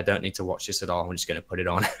edited, I don't need to watch this at all, I'm just gonna put it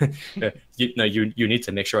on. You need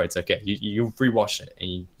to make sure it's okay. You rewatch it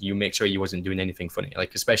and you make sure you wasn't doing anything funny.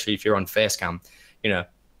 Like, especially if you're on Facecam, you know,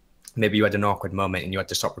 maybe you had an awkward moment and you had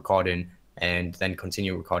to stop recording and then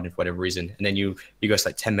continue recording for whatever reason, and then you go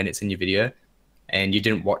like 10 minutes in your video and you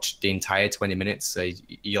didn't watch the entire 20 minutes, so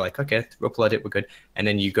you're like, okay, upload it, we're good. And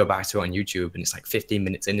then you go back to it on YouTube and it's like 15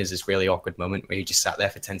 minutes in, there's this really awkward moment where you just sat there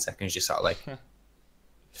for 10 seconds just sort of like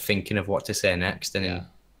thinking of what to say next, and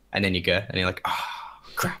then you go and you're like, oh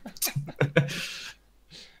crap.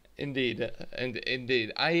 Indeed.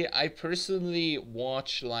 I personally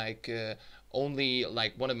watch like only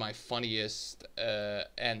like one of my funniest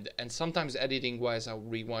and sometimes editing wise I'll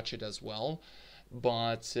rewatch it as well,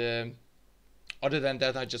 but other than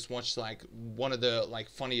that, I just watched like one of the like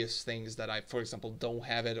funniest things that I, for example, don't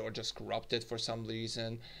have it or just corrupted for some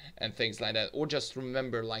reason and things like that, or just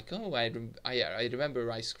remember like, oh, I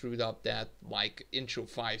remember I screwed up that like intro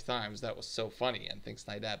 5 times. That was so funny and things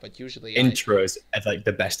like that. But usually intros are like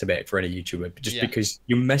the best debate for any YouTuber, just because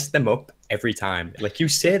you mess them up every time. Like, you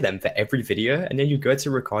say them for every video and then you go to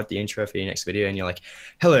record the intro for your next video and you're like,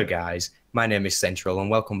 hello guys, my name is Central and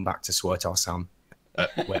welcome back to SWTOR Sam.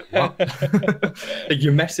 Wait, what? Like,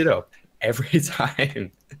 you mess it up every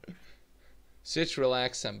time. Sit,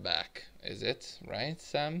 relax, and back. Is it right,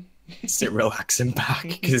 Sam? Sit, relax, and back,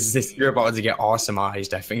 because you're about to get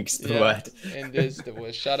awesomized, I think is the word. And this the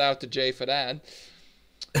word. Shout out to Jay for that.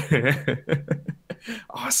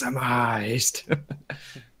 Awesomized.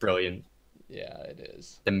 Brilliant. Yeah, it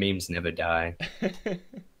is. The memes never die.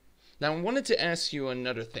 Now, I wanted to ask you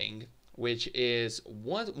another thing, which is,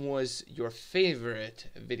 what was your favorite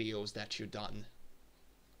videos that you've done?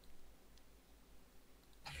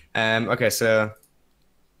 Okay, so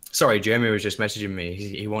sorry, Jeremy was just messaging me.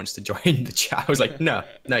 He wants to join the chat. I was like, no,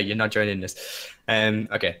 you're not joining this.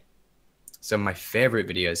 Okay, so my favorite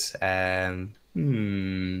videos.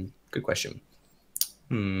 Good question.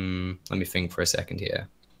 Let me think for a second here.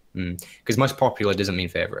 Because most popular doesn't mean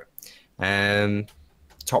favorite.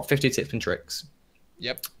 Top 50 tips and tricks.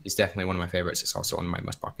 Yep. It's definitely one of my favorites. It's also one of my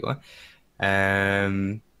most popular.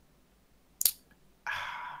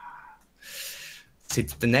 See,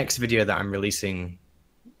 the next video that I'm releasing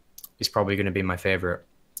is probably going to be my favorite,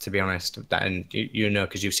 to be honest. And you know,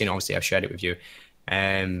 because you've seen, obviously, I've shared it with you.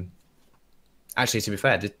 Actually, to be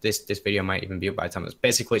fair, this video might even be up by the time.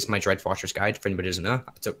 It's my Dread Fortress guide. For anybody who doesn't know,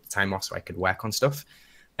 I took the time off so I could work on stuff.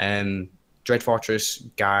 Dread Fortress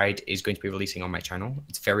guide is going to be releasing on my channel.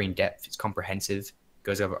 It's very in depth. It's comprehensive.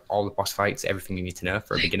 Goes over all the boss fights, everything you need to know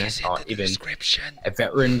for a beginner or even a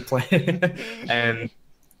veteran player.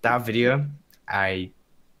 That video I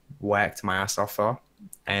worked my ass off for.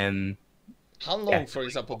 How long, for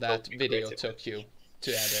example, that video took you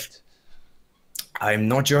to edit? I'm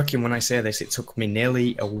not joking when I say this. It took me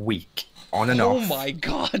nearly a week on and off. Oh my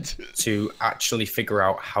god! To actually figure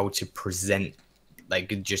out how to present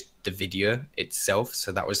like just the video itself.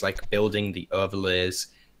 So that was like building the overlays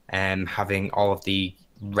and having all of the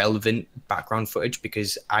relevant background footage,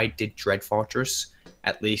 because I did Dread Fortress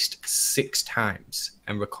at least 6 times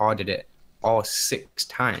and recorded it all 6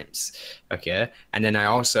 times. Okay, and then I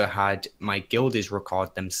also had my guildies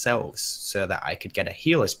record themselves so that I could get a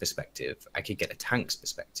healer's perspective, I could get a tank's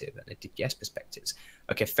perspective, and a DPS perspectives.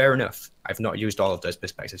 Okay, fair enough. I've not used all of those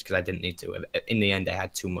perspectives because I didn't need to. In the end, I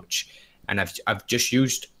had too much, and I've just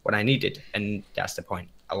used what I needed, and that's the point.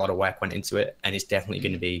 A lot of work went into it, and it's definitely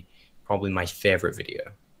going to be probably my favorite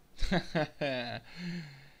video.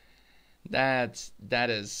 That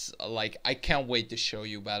is like, I can't wait to show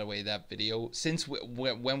you, by the way, that video. Since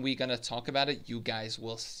when we're gonna talk about it, you guys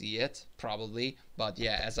will see it probably, but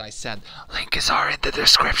yeah, as I said, link is already in the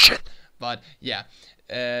description. But yeah,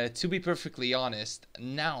 to be perfectly honest,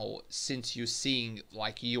 now since you're seeing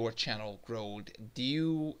like your channel grow, do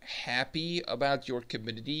you happy about your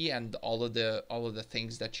community and all of the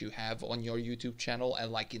things that you have on your YouTube channel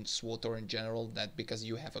and like in SWTOR in general, that because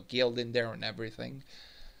you have a guild in there and everything?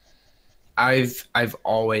 I've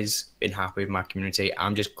always been happy with my community.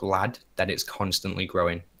 I'm just glad that it's constantly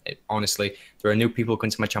growing. Honestly, there are new people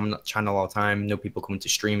coming to my channel all the time, new people coming to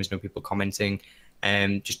streams, new people commenting,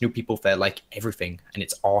 and just new people for like everything, and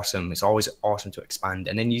it's awesome. It's always awesome to expand.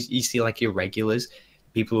 And then you see like your regulars,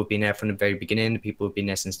 people who've been there from the very beginning, people who've been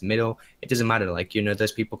there since the middle. It doesn't matter. Like, you know,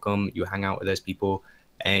 those people come, you hang out with those people,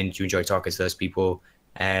 and you enjoy talking to those people.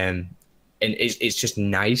 And it's just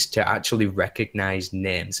nice to actually recognize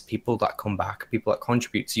names, people that come back, people that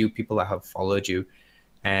contribute to you, people that have followed you.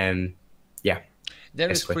 Yeah. That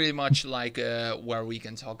is pretty much like where we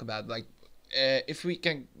can talk about, like, if we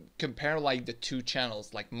can compare like the two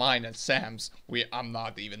channels, like mine and Sam's, I'm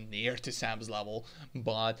not even near to Sam's level,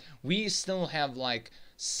 but we still have like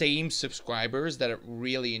same subscribers that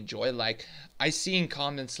really enjoy. Like, I see in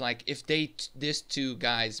comments like, if these two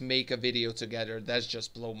guys make a video together, that's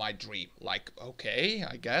just blow my dream. Like, okay,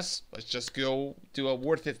 I guess let's just go do a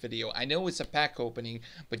worth it video. I know it's a pack opening,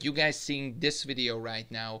 but you guys seeing this video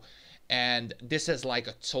right now, and this is like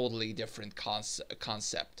a totally different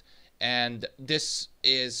concept. And this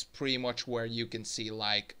is pretty much where you can see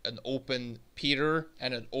like an open Peter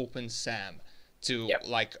and an open Sam to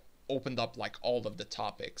like opened up like all of the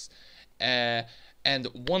topics. And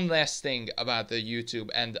one last thing about the YouTube,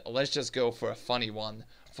 and let's just go for a funny one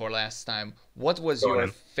for last time. What was your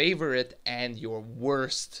favorite and your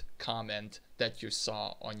worst comment that you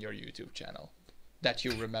saw on your YouTube channel that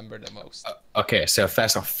you remember the most? Okay, so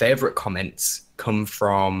first off, favorite comments come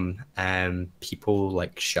from people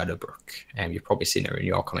like Shadowbrook, and you've probably seen her in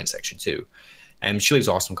your comment section too. She leaves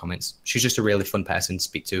awesome comments. She's just a really fun person to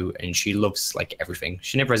speak to, and she loves like everything.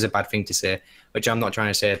 She never has a bad thing to say, which I'm not trying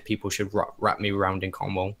to say people should wrap me around in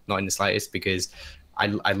Cornwall, not in the slightest, because I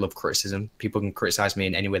love criticism. People can criticize me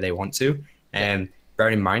in any way they want to. Bear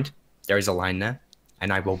in mind, there is a line there,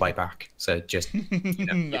 and I will bite back. So just, you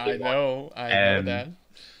know, I know that.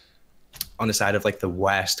 On the side of like the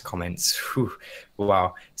worst comments, whew,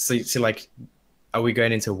 wow. So like, are we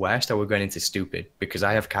going into worst or are we going into stupid? Because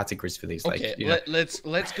I have categories for these. Okay, like,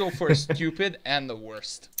 let's go for stupid and the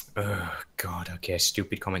worst. Oh God, okay,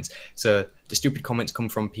 stupid comments. So the stupid comments come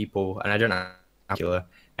from people, and I don't know,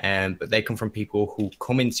 but they come from people who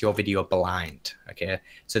come into your video blind. Okay,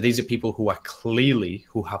 so these are people who have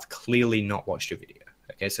clearly not watched your video.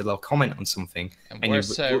 Okay, so they'll comment on something. And where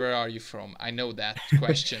server are you from? I know that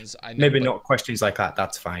questions. I know, maybe not questions like that.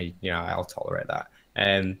 That's fine. You know, I'll tolerate that.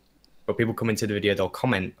 But people come into the video, they'll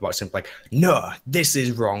comment about something like, no, this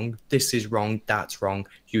is wrong, that's wrong,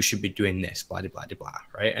 you should be doing this, blah, blah, blah, blah,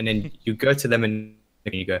 right? And then you go to them and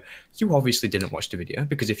you go, you obviously didn't watch the video,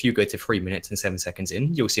 because if you go to 3 minutes and 7 seconds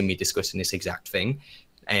in, you'll see me discussing this exact thing.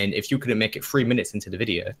 And if you couldn't make it 3 minutes into the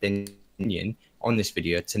video, then opinion on this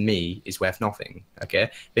video to me is worth nothing, okay?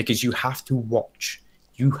 Because you have to watch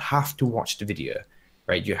the video,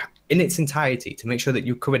 right? In its entirety, to make sure that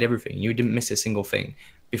you covered everything, you didn't miss a single thing,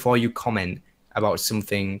 before you comment about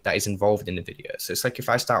something that is involved in the video. So it's like if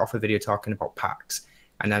I start off a video talking about packs,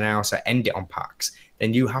 and then I also end it on packs,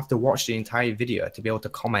 then you have to watch the entire video to be able to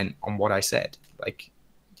comment on what I said. Like,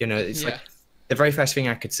 you know, it's like the very first thing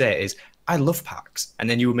I could say is, I love packs. And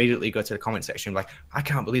then you immediately go to the comment section like, I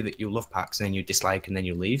can't believe that you love packs, and then you dislike, and then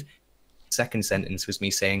you leave. Second sentence was me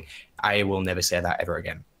saying, I will never say that ever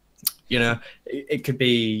again. You know, it could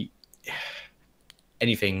be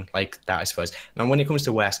anything like that, I suppose. Now, when it comes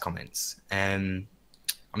to worst comments, I'm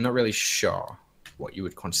not really sure what you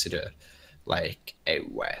would consider like a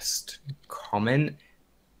worst comment.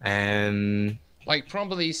 Like,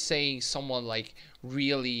 probably saying someone like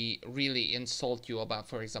really insult you about,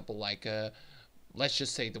 for example, like let's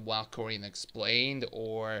just say the Wild Korean Explained,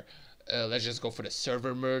 or let's just go for the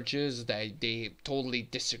server merges. They totally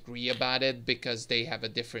disagree about it because they have a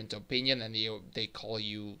different opinion, and they call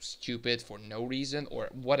you stupid for no reason, or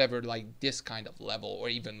whatever, like this kind of level, or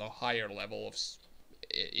even a higher level of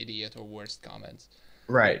idiot or worst comments.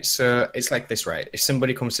 Right, so it's like this, right? If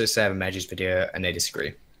somebody comes to the server merges video and they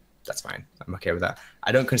disagree, that's fine. I'm okay with that.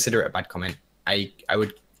 I don't consider it a bad comment. I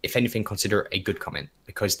would, if anything, consider it a good comment,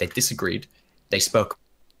 because they disagreed, they spoke,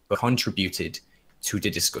 but contributed to the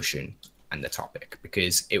discussion and the topic,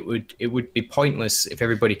 because it would be pointless if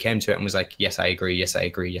everybody came to it and was like, yes, I agree, yes, I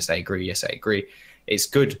agree, yes, I agree, yes, I agree. It's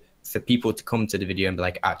good for people to come to the video and be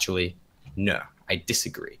like, actually, no, I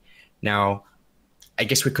disagree. Now, I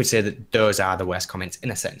guess we could say that those are the worst comments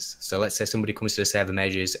in a sense. So let's say somebody comes to the server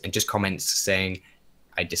measures and just comments saying,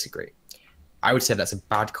 I disagree. I would say that's a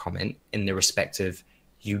bad comment in the respect of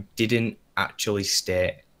you didn't actually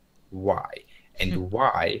state why. And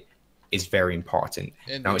why is very important.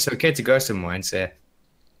 Now, it's okay to go somewhere and say,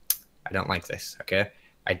 I don't like this, okay?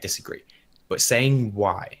 I disagree. But saying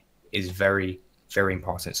why is very, very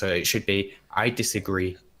important. So it should be, I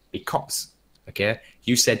disagree because, okay?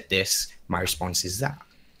 You said this, my response is that,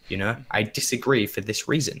 you know? I disagree for this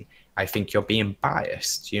reason. I think you're being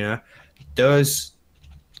biased, you know? Those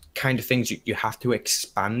kind of things, you have to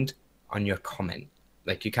expand on your comment,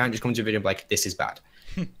 Like, you can't just come to a video and be like, this is bad.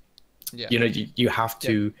 Yeah. You know, you have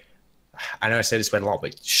to, I know I say this word a lot,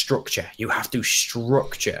 but structure. You have to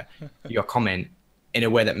structure your comment in a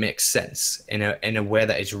way that makes sense, in a way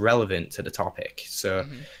that is relevant to the topic. So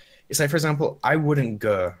it's like, for example, I wouldn't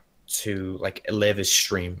go to like Eleva's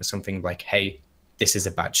stream or something like, hey, this is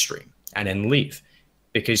a bad stream, and then leave,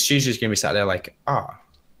 because she's just gonna be sat there like, oh,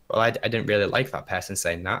 well, I didn't really like that person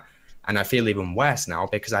saying that, and I feel even worse now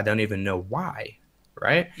because I don't even know why,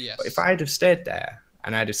 right? Yes. But if I'd have stayed there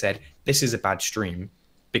and I'd have said, this is a bad stream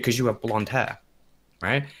because you have blonde hair,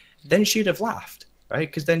 right? Then she'd have laughed, right?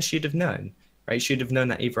 Because then she'd have known, right? She'd have known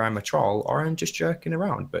that either I'm a troll or I'm just joking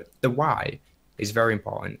around. But the why is very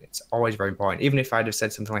important. It's always very important. Even if I'd have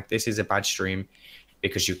said something like, this is a bad stream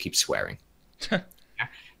because you keep swearing.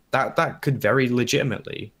 that could very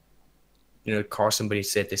legitimately, you know, cause somebody to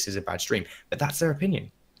say this is a bad stream. But that's their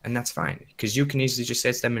opinion, and that's fine. Because you can easily just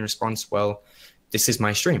say to them in response, well, this is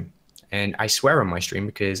my stream, and I swear on my stream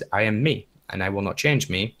because I am me, and I will not change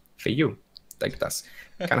me for you. Like, that's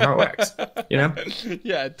kind of how it works, you know?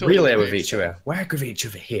 Yeah, it totally relay with makes each other. Work with each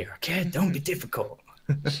other here, okay? Don't be difficult.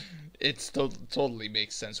 It's totally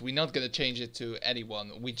makes sense. We're not gonna change it to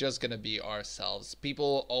anyone. We're just gonna be ourselves.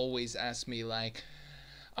 People always ask me like,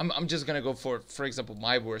 I'm just gonna go for example,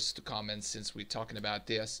 my worst comments since we're talking about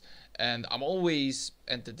this, and I'm always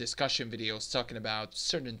at the discussion videos talking about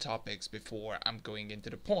certain topics before I'm going into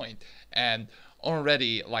the point, and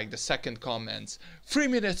already like the second comments, 3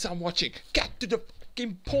 minutes I'm watching, get to the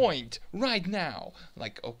fucking point right now.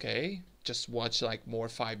 Like, okay, just watch like more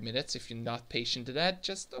 5 minutes. If you're not patient to that,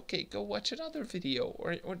 just okay, go watch another video,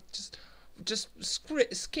 or just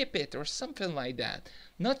skip it or something like that.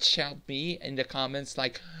 Not shout me in the comments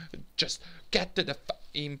like, just get to the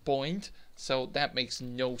fucking point. So that makes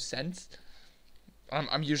no sense.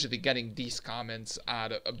 I'm usually getting these comments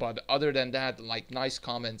out of, but other than that, like nice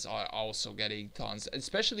comments are also getting tons.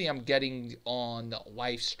 Especially I'm getting on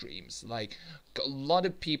live streams. Like a lot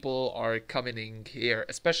of people are coming in here,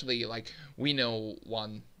 especially like we know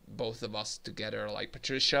both of us together, like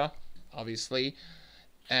Patricia, obviously,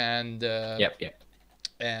 and Yep.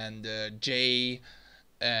 and Jay,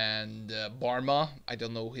 and Barma. I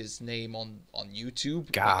don't know his name on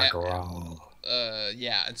YouTube. Gargoyle.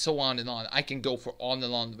 Yeah, and so on and on. I can go for on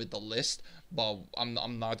and on with the list, but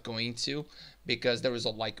I'm not going to, because there is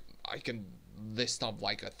I can list up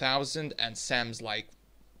like 1,000, and Sam's like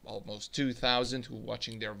almost 2,000 who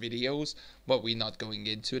watching their videos, but we're not going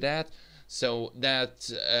into that. So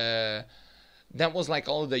that was like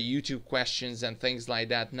all the YouTube questions and things like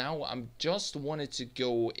that. Now I'm just wanted to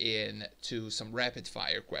go into some rapid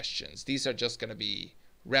fire questions. These are just gonna be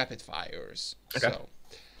rapid fires. Okay. So,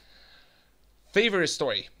 favorite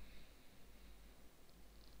story?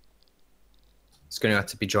 It's going to have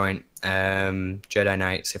to be joint. Jedi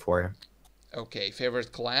Knight, Sith Warrior. Okay.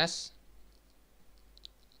 Favorite class?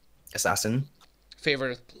 Assassin.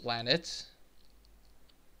 Favorite planet?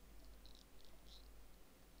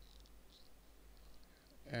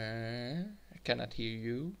 I cannot hear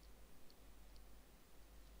you.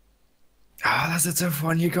 Ah, that's a tough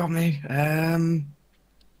one. You got me. God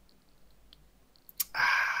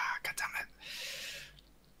damn it.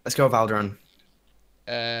 Let's go with Alderaan.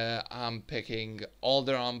 I'm picking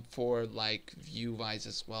Alderaan for like view-wise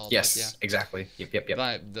as well. Yes, but yeah. exactly. Yep.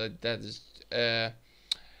 That is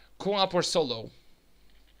co-op or solo?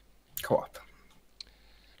 Co-op.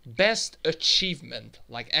 Best achievement,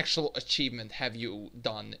 like actual achievement, have you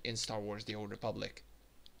done in Star Wars: The Old Republic?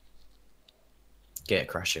 Gate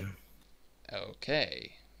crashing.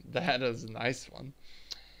 Okay, that is a nice one.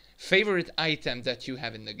 Favorite item that you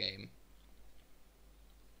have in the game?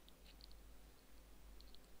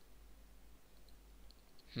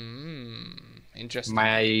 Interesting.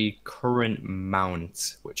 My current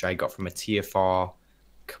mount, which I got from a tier 4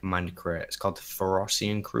 command crate, it's called the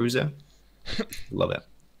Ferocian Cruiser. Love it.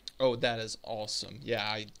 Oh, that is awesome. Yeah,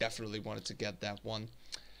 I definitely wanted to get that one.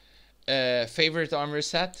 Favorite armor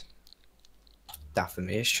set?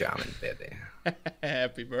 Dathomir Shaman, baby.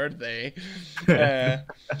 Happy birthday.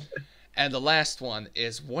 And the last one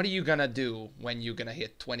is, what are you gonna do when you're gonna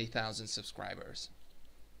hit 20,000 subscribers?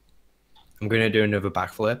 I'm going to do another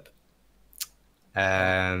backflip.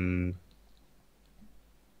 On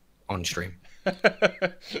stream.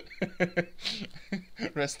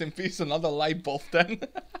 Rest in peace, another light bulb then.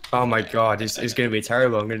 Oh my god, it's going to be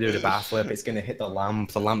terrible. I'm going to do the backflip. It's going to hit the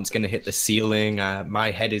lamp's going to hit the ceiling. My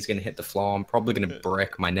head is going to hit the floor. I'm probably going to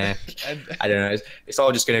break my neck. I don't know. It's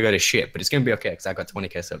all just going to go to shit, but it's going to be okay because I got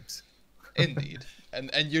 20k subs. Indeed. And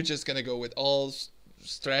you're just going to go with all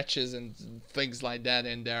stretches and things like that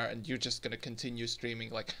in there, and you're just going to continue streaming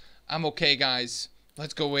like, I'm okay, guys.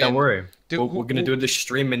 Let's go in. Don't worry. Dude, We're going to do the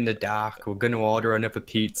stream in the dark. We're going to order another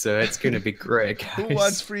pizza. It's going to be great, guys. Who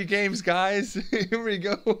wants free games, guys? Here we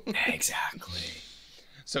go. Exactly.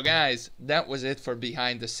 So, guys, that was it for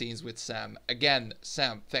Behind the Scenes with Sam. Again,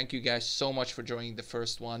 Sam, thank you guys so much for joining the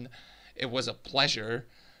first one. It was a pleasure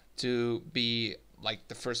to be like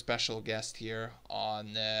the first special guest here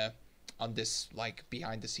on this like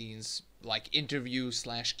behind the scenes like interview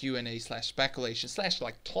 / Q&A / speculation /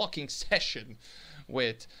 like talking session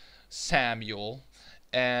with Samuel.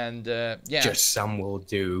 And yeah, just Sam will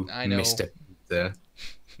do. I know. Mr. Pizza.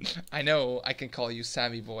 I know I can call you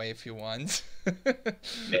Sammy Boy if you want.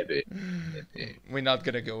 Maybe. We're not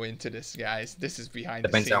gonna go into this, guys. This is behind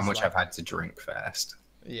Depends the scenes. how much like, I've had to drink first.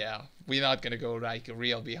 Yeah, we're not gonna go like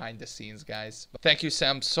real behind the scenes, guys. But thank you,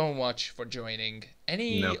 Sam, so much for joining.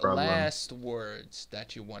 Any No problem. last words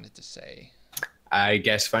that you wanted to say? I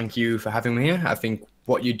guess thank you for having me here. I think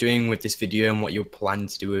what you're doing with this video and what you plan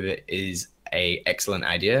to do with it is a excellent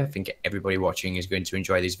idea. I think everybody watching is going to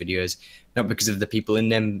enjoy these videos, not because of the people in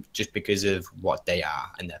them, just because of what they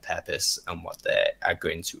are and their purpose and what they are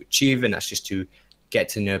going to achieve, and that's just to get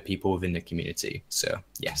to know people within the community. So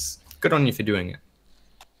yes, good on you for doing it.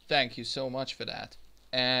 Thank you so much for that.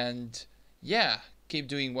 And yeah, keep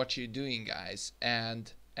doing what you're doing, guys.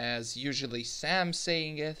 And as usually Sam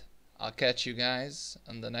saying it, I'll catch you guys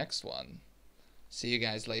on the next one. See you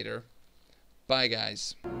guys later. Bye,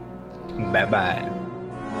 guys. Bye-bye.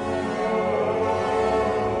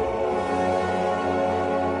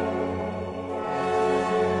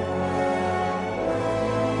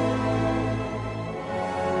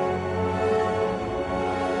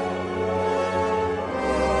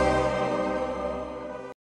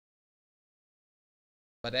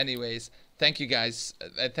 But anyways, thank you guys.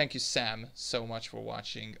 Thank you, Sam, so much for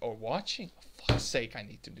watching. Or watching? For fuck's sake, I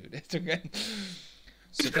need to do this again.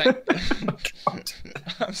 So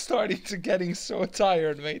I'm starting to getting so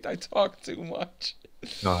tired, mate. I talk too much.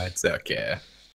 No, it's okay.